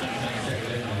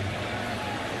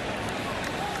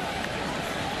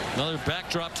 Another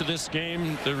backdrop to this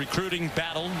game, the recruiting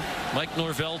battle. Mike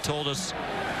Norvell told us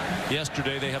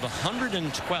yesterday they have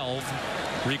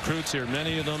 112 recruits here,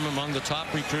 many of them among the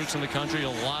top recruits in the country, a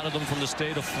lot of them from the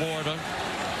state of Florida,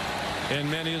 and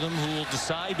many of them who will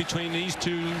decide between these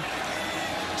 2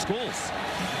 schools.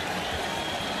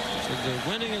 The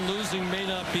winning and losing may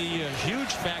not be a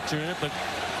huge factor in it, but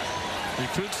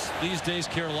recruits these days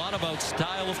care a lot about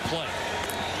style of play.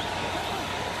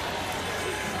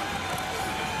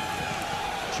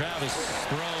 Travis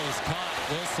throws, caught.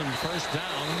 Wilson first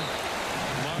down.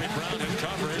 Amari Brown in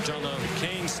coverage on the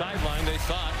Kane sideline. They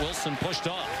thought Wilson pushed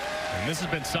off. And this has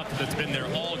been something that's been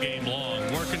there all game long.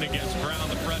 Working against Brown,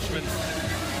 the freshman.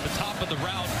 The top of the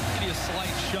route, maybe a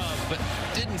slight shove, but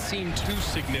didn't seem too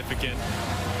significant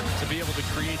to be able to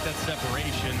create that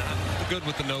separation. Good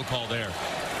with the no call there.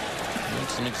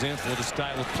 That's an example of the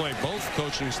style of play. Both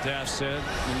coaching staffs said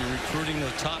when you're recruiting the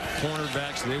top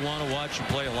cornerbacks, they want to watch you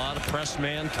play a lot of press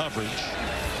man coverage.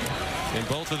 And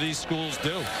both of these schools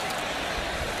do.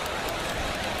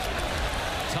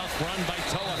 Tough run by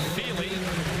Toa Feely.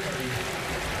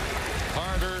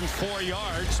 Hard-earned 4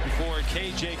 yards before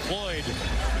K.J. Cloyd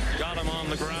got him on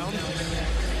the ground.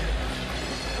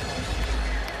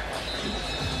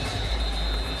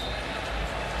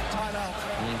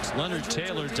 It's Leonard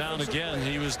Taylor down again.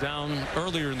 He was down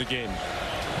earlier in the game.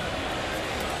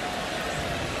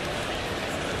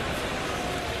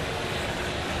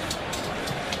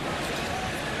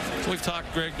 We've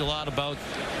talked, Greg, a lot about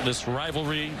this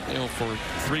rivalry. You know, for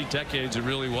 3 decades, it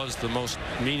really was the most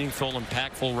meaningful,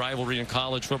 impactful rivalry in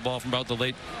college football from about the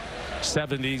late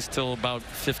 70s till about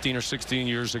 15 or 16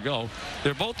 years ago.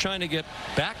 They're both trying to get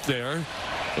back there.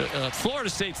 Florida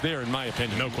State's there, in my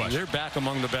opinion. No question. They're back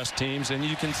among the best teams, and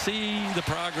you can see the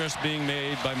progress being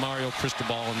made by Mario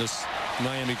Cristobal in this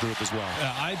Miami group as well.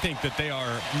 I think that they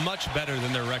are much better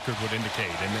than their record would indicate.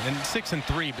 And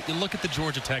 6-3, but you look at the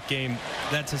Georgia Tech game,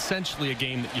 that's essentially a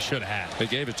game that you should have had. They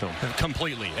gave it to them.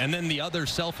 Completely. And then the other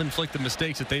self-inflicted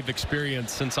mistakes that they've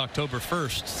experienced since October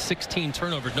 1st, 16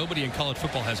 turnovers. Nobody in college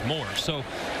football has more. So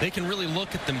they can really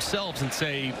look at themselves and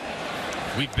say,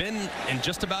 we've been in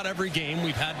just about every game.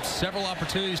 We've had several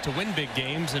opportunities to win big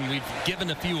games, and we've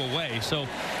given a few away. So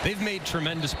they've made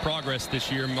tremendous progress this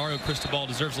year. Mario Cristobal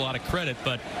deserves a lot of credit,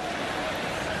 but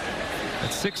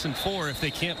at 6-4, if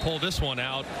they can't pull this one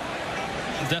out,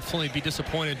 I'll definitely be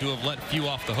disappointed to have let few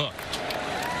off the hook.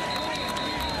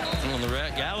 Well, the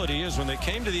reality is when they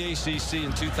came to the ACC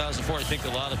in 2004, I think a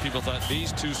lot of people thought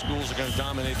these two schools are going to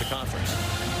dominate the conference.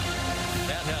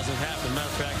 That hasn't happened. Matter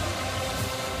of fact,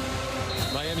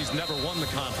 Miami's never won the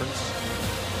conference.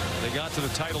 They got to the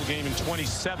title game in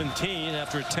 2017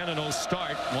 after a 10-0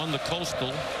 start, won the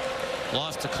Coastal,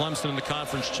 lost to Clemson in the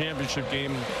conference championship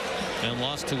game, and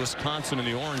lost to Wisconsin in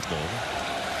the Orange Bowl.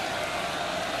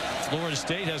 Florida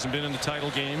State hasn't been in the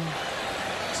title game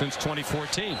since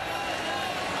 2014. Of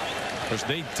course,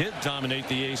 they did dominate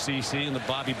the ACC in the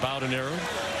Bobby Bowden era.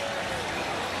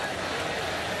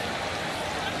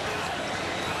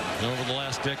 And over the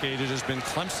last decade, it has been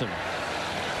Clemson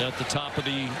at the top of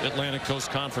the Atlantic Coast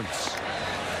Conference.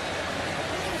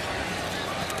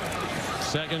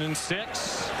 2nd and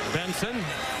 6. Benson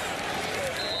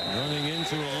running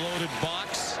into a loaded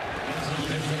box.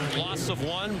 Loss of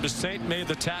 1. Bissett made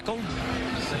the tackle.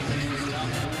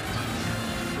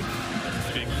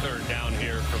 Big 3rd down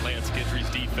here for Lance Guidry's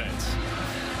defense.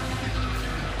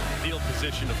 Field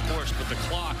position, of course, but the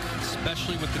clock,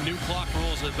 especially with the new clock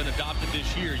rules that have been adopted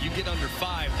this year, you get under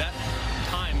 5, that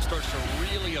time starts to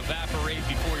really evaporate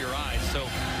before your eyes. So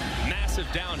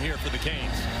massive down here for the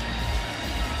Canes.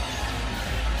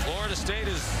 Florida State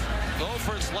is go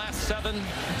for its last 7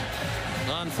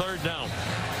 on 3rd down.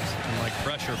 Something like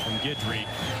pressure from Guidry.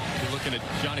 You're looking at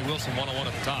Johnny Wilson one-on-one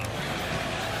at the top.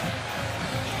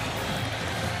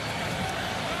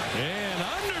 And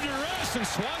under duress and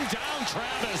swung down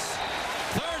Travis.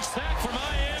 3rd sack for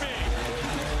Miami.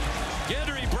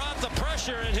 Guidry brought the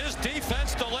pressure and his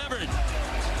defense delivered.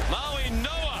 Maui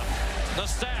Noah the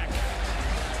sack.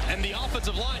 And the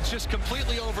offensive line's just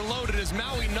completely overloaded as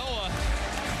Maui Noah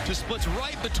just splits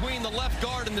right between the left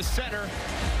guard and the center.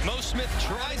 Mo Smith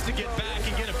tries to get back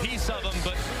and get a piece of him,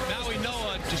 but Maui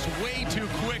Noah just way too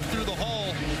quick through the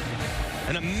hole.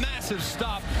 And a massive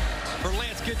stop for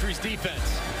Lance Guidry's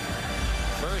defense.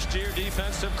 First-year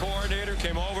defensive coordinator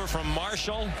came over from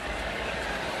Marshall.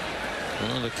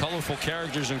 One of the colorful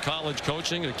characters in college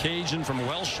coaching, a Cajun from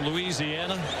Welsh,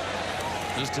 Louisiana.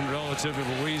 Distant relative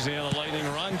of Louisiana Lightning,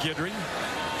 Ron Guidry.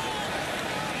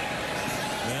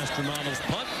 Mastronoma's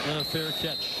punt and a fair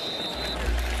catch.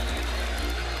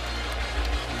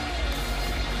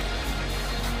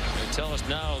 They tell us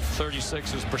now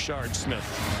 36 is Brashard Smith.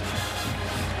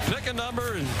 Pick a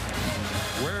number and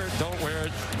wear it, don't wear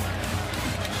it.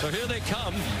 So here they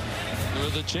come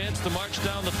with a chance to march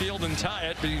down the field and tie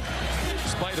it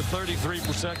despite a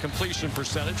 33% completion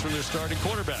percentage from their starting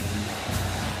quarterback.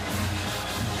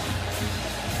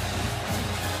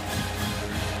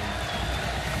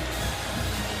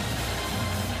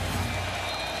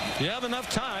 you have enough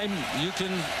time, you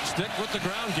can stick with the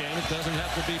ground game. It doesn't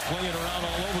have to be flinging around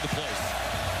all over the place.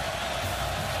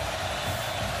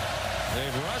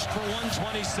 They've rushed for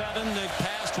 127. They've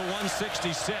passed for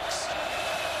 166.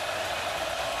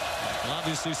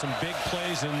 Obviously some big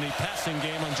plays in the passing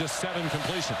game on just 7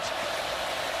 completions.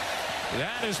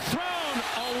 That is thrown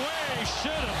away.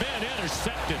 Should have been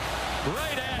intercepted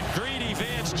right at Greedy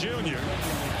Vance Jr.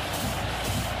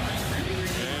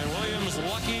 And Williams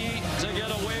lucky to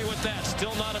get away with that.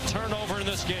 Still not a turnover in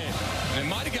this game. It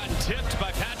might have gotten tipped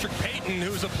by Patrick Payton,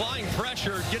 who's applying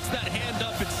pressure, gets that hand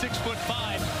up at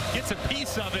 6'5", gets a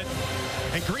piece of it,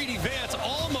 and Greedy Vance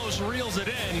almost reels it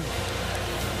in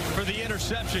for the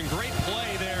interception. Great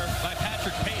play there by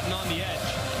Patrick Payton on the edge.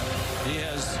 He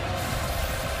has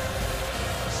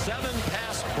 7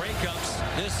 pass breakups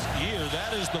this year.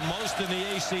 That is the most in the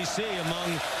ACC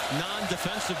among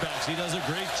non-defensive backs. He does a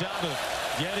great job of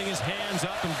getting his hands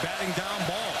up and batting down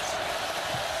balls.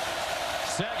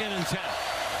 2nd and 10.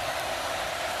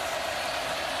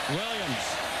 Williams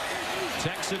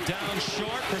takes it down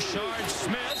short. Rashard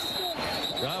Smith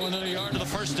right within a yard to the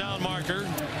first down marker.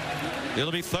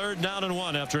 It'll be 3rd down and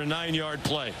 1 after a 9-yard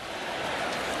play.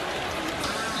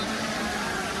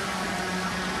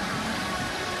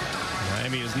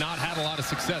 Miami has not had a lot of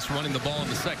success running the ball in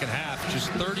the second half.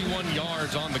 Just 31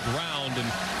 yards on the ground, and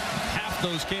half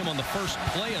those came on the first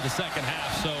play of the second half.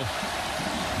 So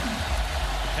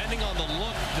depending on the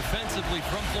look defensively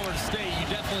from Florida State, you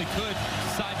definitely could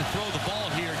decide to throw the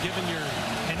ball here given your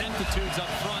ineptitudes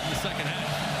up front in the second half.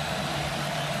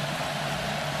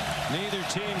 Neither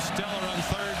team stellar on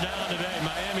 3rd down today.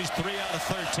 Miami's 3 out of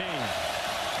 13.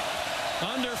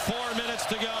 Under 4 minutes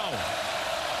to go.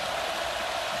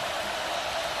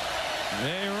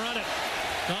 They run it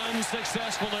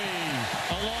unsuccessfully.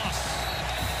 A loss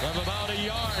of about a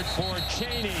yard for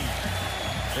Chaney.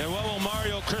 And what will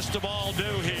Mario Cristobal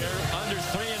do here? Under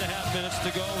 3.5 minutes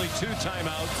to go, only 2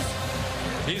 timeouts.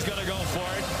 He's going to go for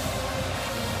it.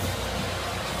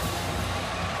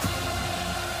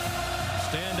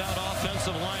 Standout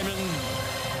offensive lineman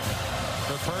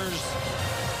prefers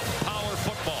power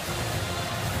football.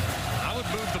 I would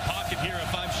move the pocket here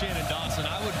if I'm Shannon Dawson.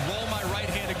 I would roll my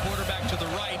right-handed quarterback to the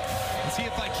right and see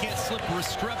if I can't slip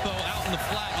Restrepo out in the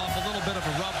flat off a little bit of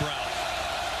a rub route.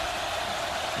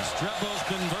 Restrepo's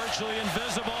been virtually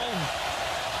invisible.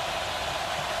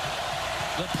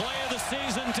 The play of the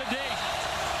season to date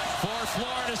for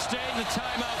Florida State, the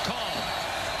timeout call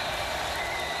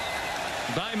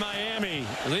by Miami,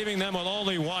 leaving them with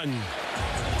only 1.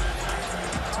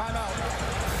 Timeout.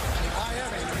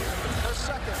 Miami, their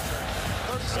second.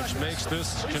 Which makes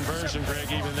this conversion,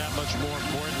 Greg, even that much more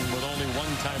important with only 1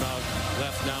 timeout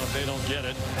left now. If they don't get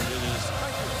it, it is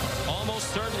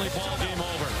almost certainly ball game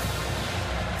over.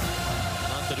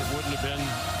 Not that it wouldn't have been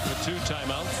with 2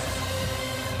 timeouts.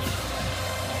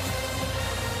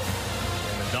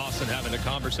 And Dawson having a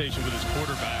conversation with his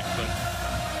quarterback, but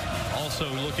also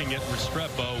looking at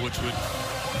Restrepo, which would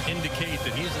indicate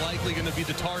that he's likely going to be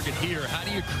the target here. How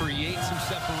do you create some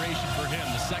separation for him?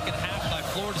 The second half by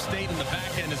Florida State in the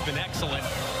back end has been excellent.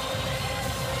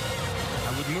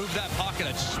 I would move that pocket.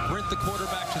 I'd sprint the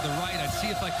quarterback to the right. I'd see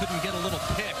if I couldn't get a little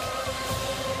pick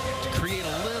to create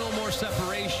a little more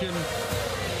separation,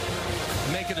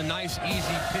 make it a nice,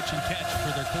 easy pitch and catch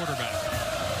for their quarterback.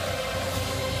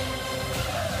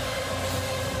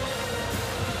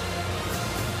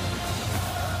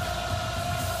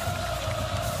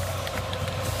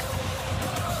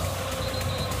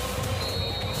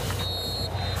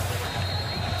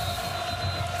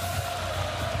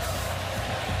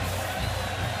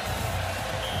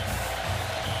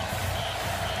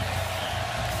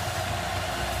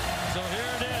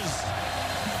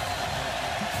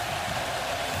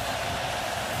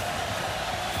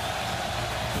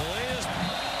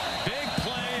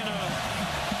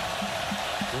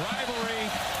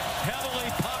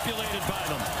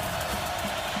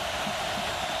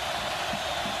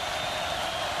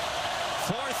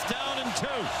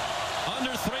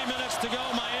 Under 3 minutes to go.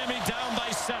 Miami down by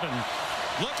 7.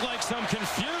 Looked like some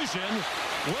confusion.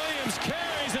 Williams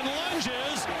carries and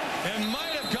lunges and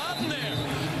might have gotten there.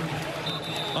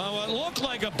 It looked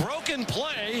like a broken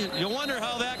play. You wonder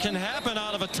how that can happen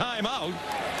out of a timeout.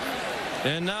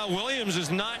 And now Williams is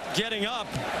not getting up.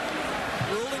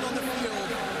 Ruling on the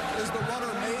field is the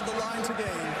runner made the line to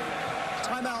gain.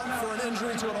 Timeout for an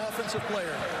injury to an offensive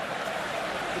player.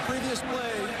 The previous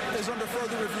play is under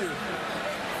further review.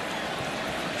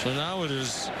 So now it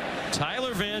is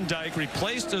Tyler Van Dyke,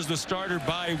 replaced as the starter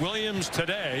by Williams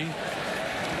today.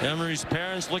 Emory's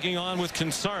parents looking on with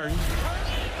concern.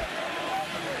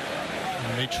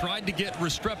 They tried to get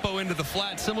Restrepo into the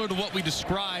flat, similar to what we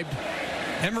described.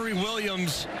 Emory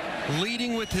Williams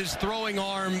leading with his throwing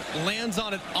arm, lands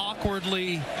on it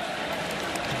awkwardly.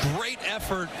 Great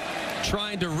effort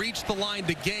trying to reach the line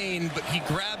to gain, but he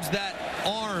grabs that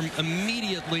arm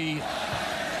immediately.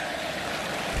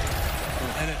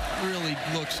 And it really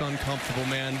looks uncomfortable,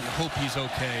 man. Hope he's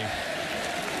okay.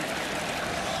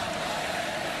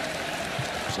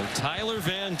 So Tyler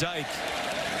Van Dyke,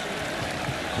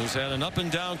 who's had an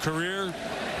up-and-down career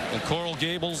in Coral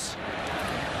Gables,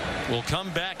 will come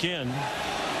back in.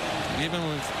 Even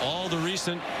with all the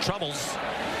recent troubles,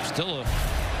 still a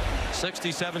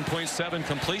 67.7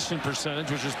 completion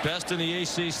percentage, which is best in the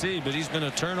ACC, but he's been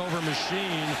a turnover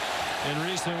machine in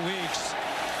recent weeks.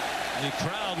 The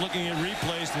crowd looking at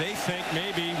replays, they think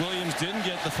maybe Williams didn't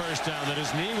get the first down, that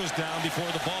his knee was down before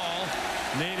the ball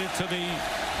made it to the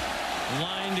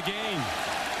line to gain.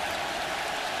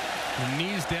 The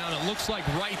knee's down, it looks like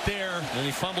right there. And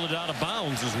he fumbled it out of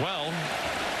bounds as well.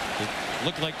 It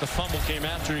looked like the fumble came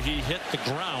after he hit the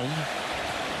ground.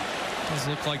 Does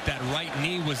look like that right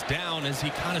knee was down as he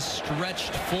kind of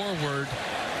stretched forward.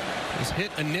 Was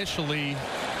hit initially.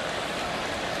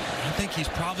 I think he's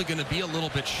probably going to be a little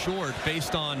bit short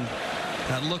based on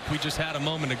that look we just had a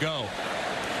moment ago.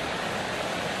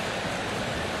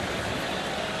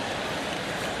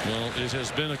 Well, it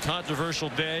has been a controversial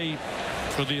day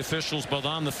for the officials, both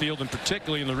on the field and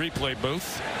particularly in the replay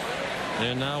booth.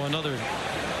 And now another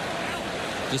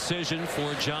decision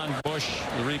for John Bush,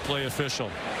 the replay official.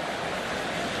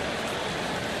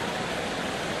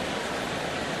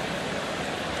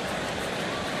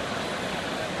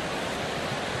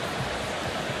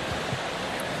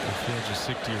 You feel just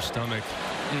sick to your stomach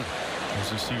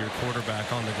as you see your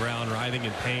quarterback on the ground writhing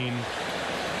in pain,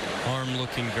 arm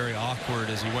looking very awkward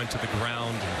as he went to the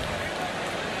ground and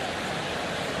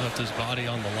left his body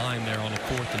on the line there on a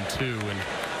 4th and 2, and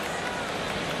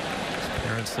his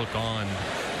parents look on.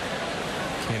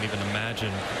 Can't even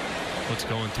imagine what's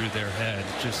going through their head.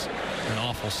 Just an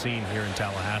awful scene here in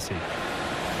Tallahassee.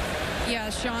 Yeah,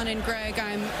 Sean and Greg,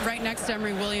 I'm right next to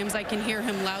Emory Williams. I can hear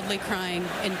him loudly crying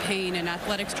in pain, and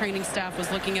athletics training staff was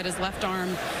looking at his left arm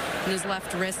and his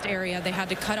left wrist area. They had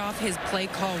to cut off his play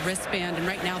call wristband, and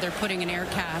right now they're putting an air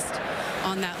cast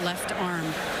on that left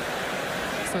arm.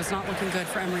 So it's not looking good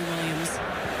for Emory Williams.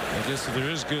 I guess if there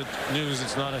is good news,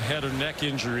 it's not a head or neck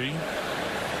injury.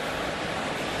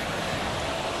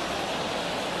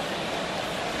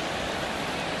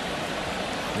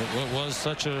 What was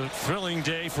such a thrilling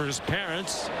day for his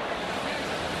parents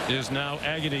is now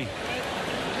agony.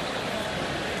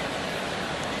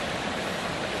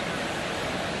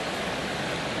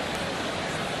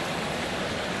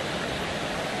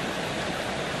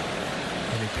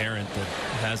 Any parent that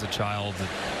has a child that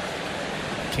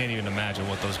can't even imagine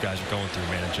what those guys are going through,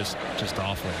 man. Just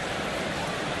awful.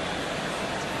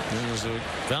 It was a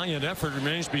valiant effort.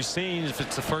 Remains to be seen if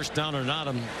it's a first down or not.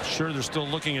 I'm sure they're still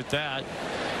looking at that.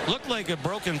 Looked like a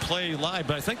broken play live,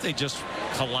 but I think they just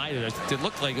collided. It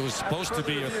looked like it was supposed to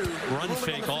be a run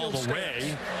fake all the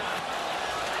way.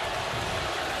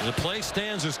 The play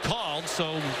stands as called,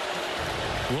 so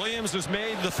Williams has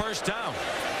made the first down.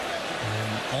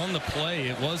 And on the play,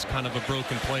 it was kind of a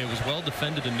broken play. It was well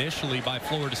defended initially by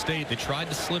Florida State. They tried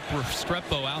to slip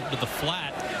Restrepo out into the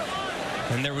flat,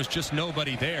 and there was just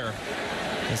nobody there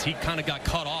as he kind of got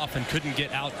cut off and couldn't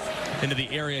get out into the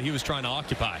area he was trying to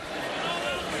occupy.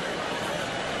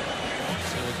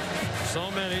 So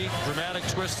many dramatic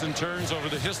twists and turns over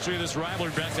the history of this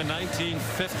rivalry back in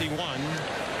 1951.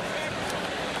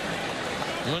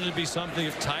 Wouldn't it be something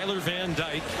if Tyler Van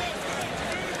Dyke,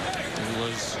 who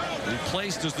was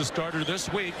replaced as the starter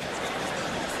this week,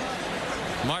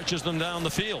 marches them down the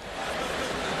field.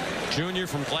 Junior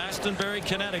from Glastonbury,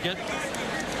 Connecticut.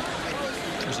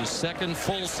 It was his second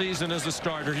full season as a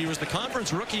starter. He was the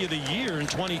Conference Rookie of the Year in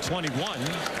 2021.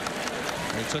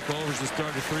 He took over as the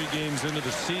starter 3 games into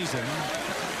the season.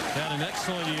 Had an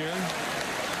excellent year.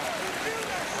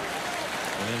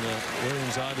 And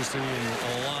Williams obviously in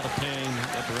a lot of pain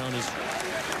up around his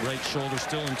right shoulder,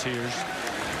 still in tears.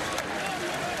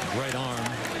 Right arm.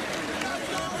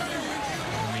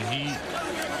 I mean, he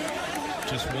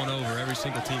just won over every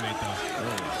single teammate, though.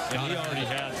 Really? And he already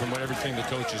had from everything the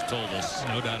coaches told us.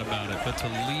 No doubt about it. But to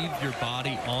leave your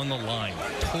body on the line,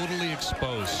 totally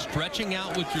exposed, stretching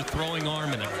out with your throwing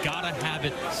arm in a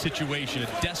gotta-have-it situation,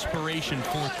 a desperation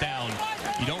 4th down.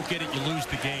 You don't get it, you lose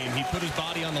the game. He put his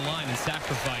body on the line and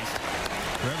sacrificed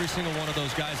for every single one of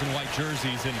those guys in white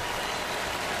jerseys, and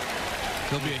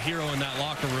he'll be a hero in that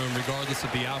locker room regardless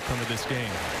of the outcome of this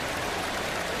game.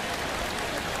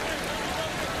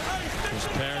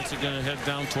 His parents are going to head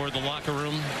down toward the locker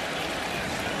room.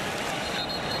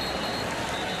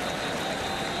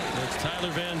 It's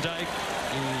Tyler Van Dyke,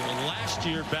 who last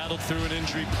year battled through an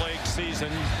injury-plagued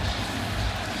season.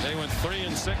 They went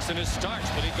 3-6 in his starts,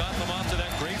 but he got them off to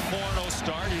that great 4-0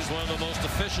 start. He's one of the most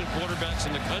efficient quarterbacks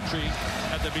in the country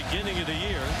at the beginning of the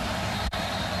year.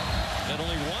 Had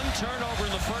only 1 turnover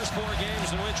in the first 4 games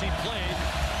in which he played.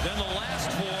 Then the last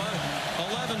 4,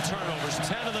 11 turnovers,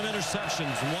 10 of them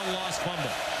interceptions, 1 lost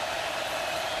fumble.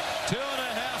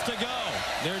 2.5 to go.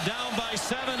 They're down by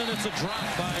 7, and it's a drop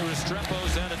by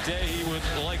Restrepo's and a day he would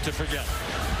like to forget.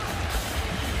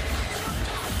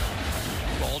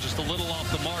 Ball just a little off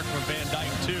the mark from Van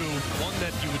Dyke, too. One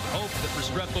that you would hope that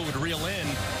Restrepo would reel in.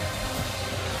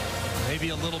 Maybe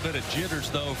a little bit of jitters,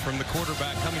 though, from the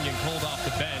quarterback coming in cold off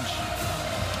the bench.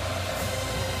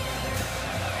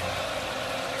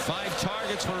 5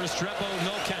 targets for Restrepo,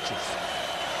 no catches.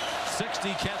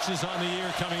 60 catches on the year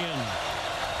coming in.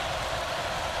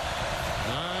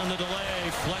 On the delay,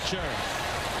 Fletcher.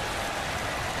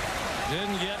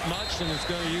 Didn't get much, and it's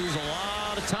going to use a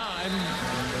lot of time.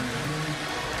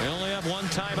 They only have 1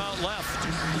 timeout left.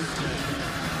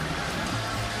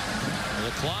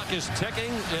 The clock is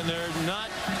ticking, and they're not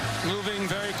moving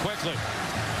very quickly.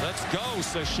 Let's go,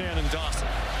 says Shannon Dawson.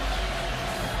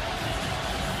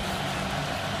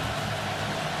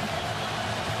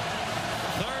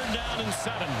 Down and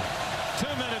 7. 2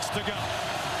 minutes to go.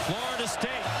 Florida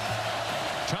State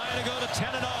trying to go to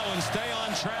 10-0 and stay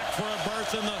on track for a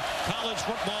berth in the college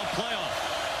football playoff.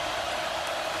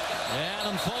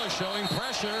 Adam Fuller showing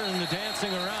pressure, and the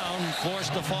dancing around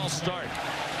forced a false start.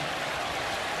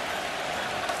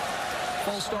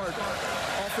 False start.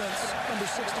 Offense number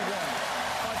 61.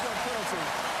 5-yard penalty.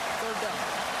 3rd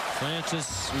down.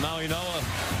 Francis Mauinoa,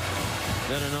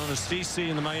 better known as CC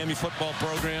in the Miami football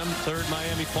program. 3rd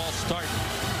Miami false start.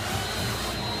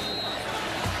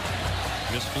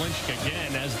 Just flinched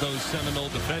again as those Seminole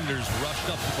defenders rushed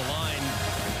up to the line,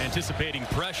 anticipating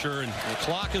pressure, and the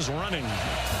clock is running.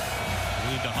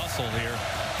 We need to hustle here.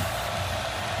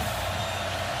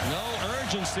 No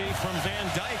urgency from Van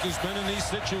Dyke, who's been in these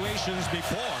situations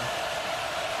before.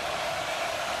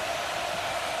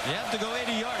 You have to go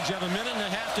 80 yards. You have a minute and a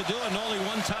half to do it, and only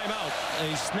 1 timeout.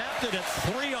 They snapped it at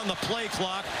 3 on the play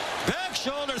clock. Back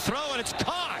shoulder throw, and it's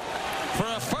caught for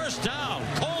a 1st down.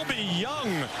 Colby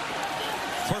Young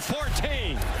for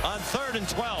 14 on 3rd and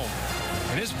 12.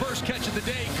 And his first catch of the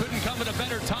day couldn't come at a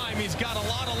better time. He's got a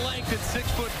lot of length at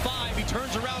 6'5". He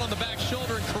turns around on the back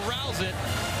shoulder and corrals it.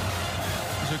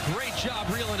 It's a great job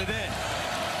reeling it in.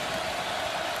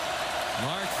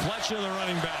 Mark Fletcher, the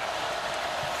running back.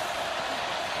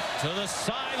 To the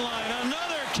sideline,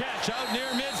 another catch out near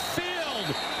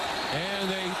midfield. And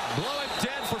they blow it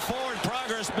dead for forward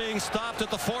progress, being stopped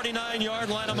at the 49-yard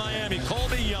line of Miami.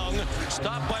 Colby Young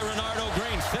stopped by Renardo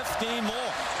Green. 15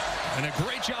 more. And a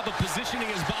great job of positioning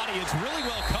his body. It's really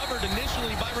well covered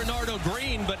initially by Renardo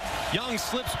Green, but Young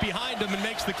slips behind him and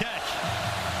makes the catch.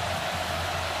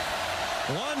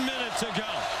 1 minute to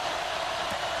go.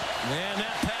 And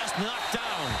that pass knocked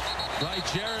down by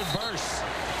Jared Verse.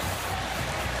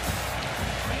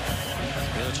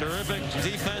 A terrific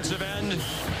defensive end.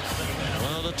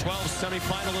 One of the 12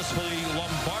 semifinalists for the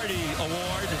Lombardi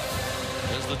Award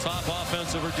as the top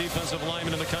offensive or defensive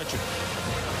lineman in the country.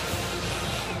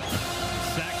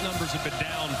 Sack numbers have been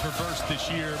down for Verse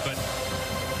this year, but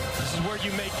this is where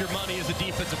you make your money as a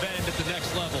defensive end at the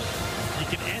next level. You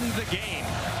can end the game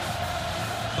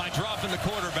by dropping the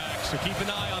quarterback. So keep an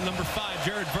eye on number 5,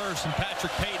 Jared Verse, and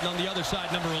Patrick Payton on the other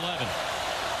side, number 11.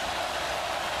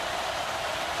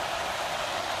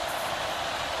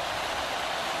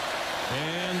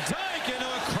 And Dyke into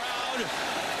a crowd,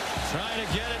 trying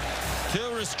to get it to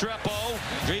Restrepo.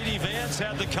 Grady Vance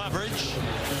had the coverage.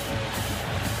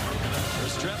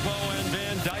 Restrepo and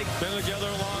Van Dyke been together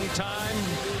a long time.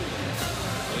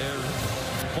 Their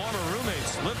former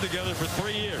roommates lived together for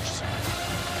 3 years.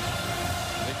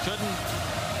 They couldn't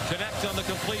connect on the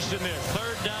completion there.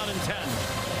 3rd down and 10.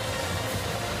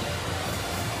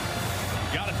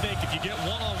 Got to think if you get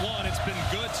one-on-one, it's been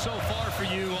good so far for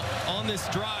you on this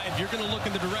drive. You're going to look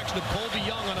in the direction of Colby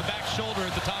Young on a back shoulder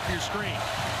at the top of your screen.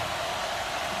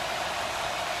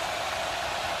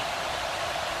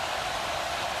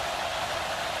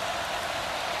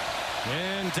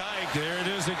 And Dyke, there it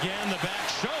is again. The back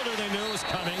shoulder they knew was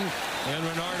coming, and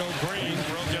Renardo Green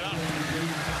broke it up.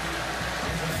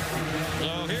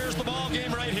 So here's the ball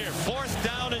game right here. 4th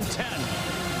down and 10.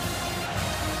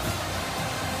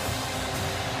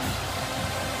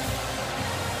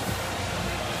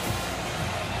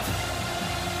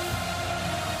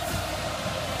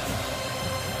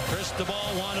 the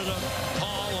ball, wanted a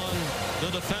call on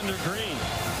the defender Green.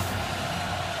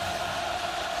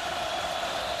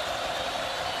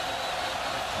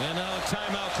 And now a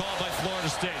timeout called by Florida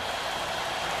State.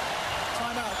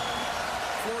 Timeout.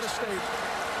 Florida State.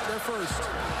 Their first.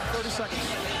 30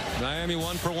 seconds. Miami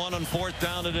 1 for 1 on 4th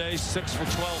down today. 6 for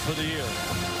 12 for the year.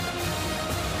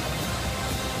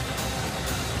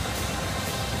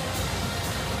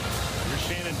 Here's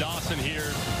Shannon Dawson here.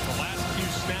 The last few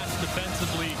snaps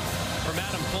defensively from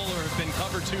Adam Fuller have been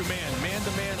cover 2-man.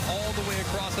 Man-to-man all the way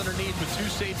across underneath with 2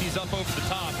 safeties up over the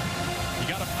top. You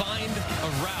got to find a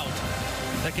route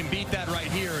that can beat that right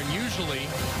here. And usually,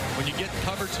 when you get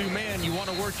cover 2-man, you want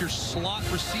to work your slot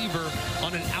receiver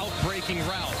on an out-breaking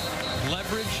route.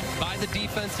 Leverage by the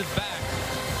defensive back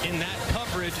in that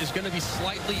coverage is going to be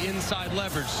slightly inside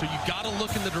leverage. So you got to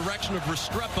look in the direction of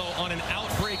Restrepo on an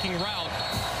out-breaking route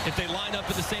if they line up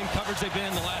in the same coverage they've been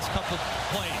in the last couple of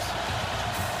plays.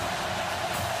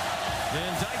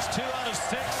 Van Dyke's 2 out of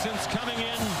 6 since coming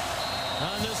in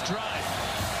on this drive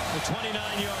for 29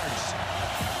 yards.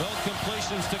 Both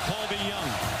completions to Colby Young.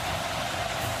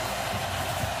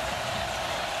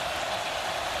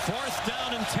 4th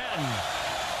down and 10.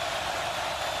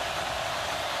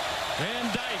 Van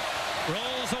Dyke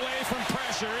rolls away from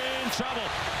pressure, in trouble.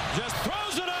 Just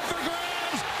throws it up for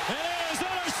grabs, and it is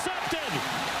intercepted.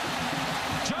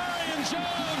 Jarrian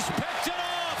Jones picked it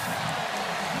off.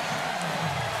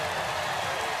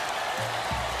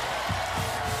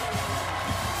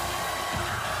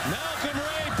 Malcolm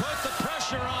Ray put the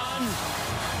pressure on,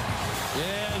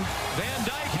 and Van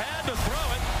Dyke had to throw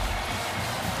it.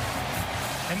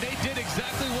 And they did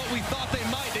exactly what we thought they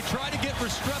might. They tried to get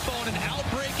Restrepo on an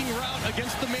out-breaking route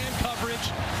against the man coverage,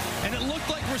 and it looked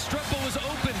like Restrepo was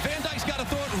open. Van Dyke's got to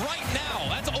throw it right now.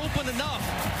 That's open enough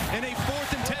in a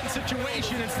 4th and 10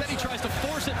 situation. Instead, he tries to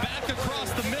force it back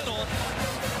across the middle,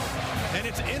 and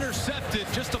it's intercepted.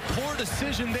 Just a poor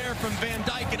decision there from Van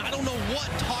Dyke, and I don't know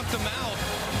what talked him out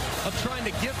of trying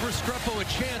to give Restrepo a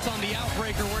chance on the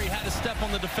outbreaker where he had to step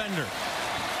on the defender.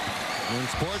 And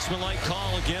sportsmanlike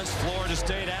call against Florida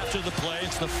State after the play.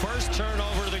 It's the first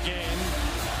turnover of the game.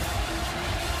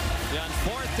 Yeah, on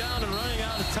 4th down and running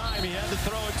out of time, he had to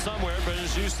throw it somewhere, but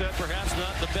as you said, perhaps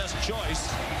not the best choice.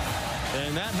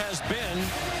 And that has been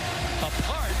a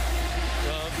part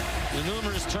of the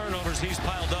numerous turnovers he's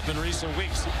piled up in recent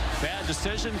weeks. Bad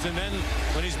decisions, and then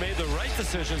when he's made the right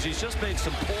decisions, he's just made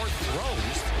some poor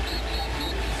throws.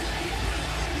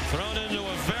 Thrown into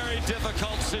a very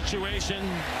difficult situation.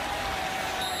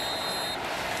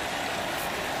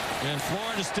 And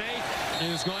Florida State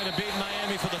is going to beat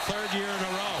Miami for the 3rd year in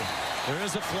a row. There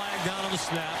is a flag down on the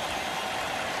snap.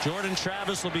 Jordan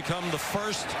Travis will become the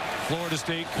first Florida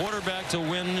State quarterback to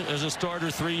win as a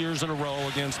starter 3 years in a row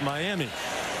against Miami,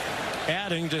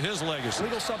 adding to his legacy.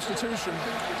 Legal substitution.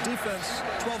 Defense,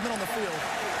 12 men on the field.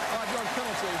 5-yard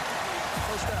penalty.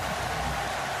 First down.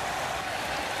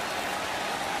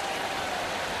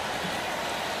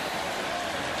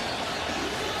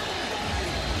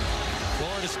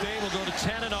 Florida State will go to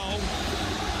 10-0.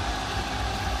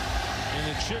 And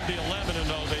it should be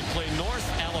 11-0. They play North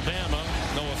Alabama.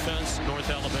 No offense, North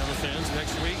Alabama fans,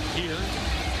 next week here.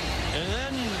 And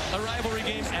then a rivalry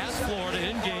game at Florida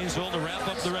in Gainesville to wrap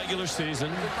up the regular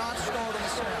season.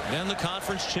 Then the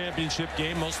conference championship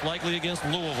game, most likely against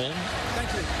Louisville.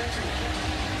 Thank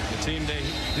you. The team they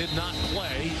did not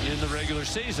play in the regular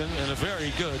season, and a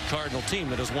very good Cardinal team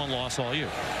that has one loss all year.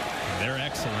 They're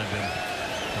excellent. They're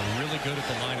really good at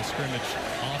the line of scrimmage,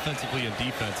 offensively and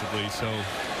defensively. So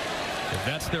if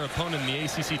that's their opponent in the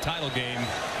ACC title game,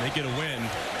 they get a win.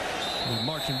 We're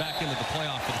marching back into the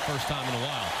playoff for the first time in a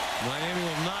while. Miami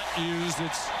will not use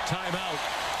its timeout.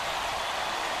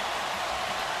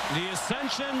 The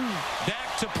ascension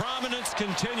back to prominence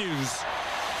continues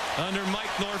under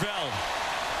Mike Norvell.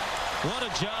 What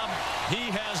a job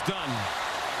he has done.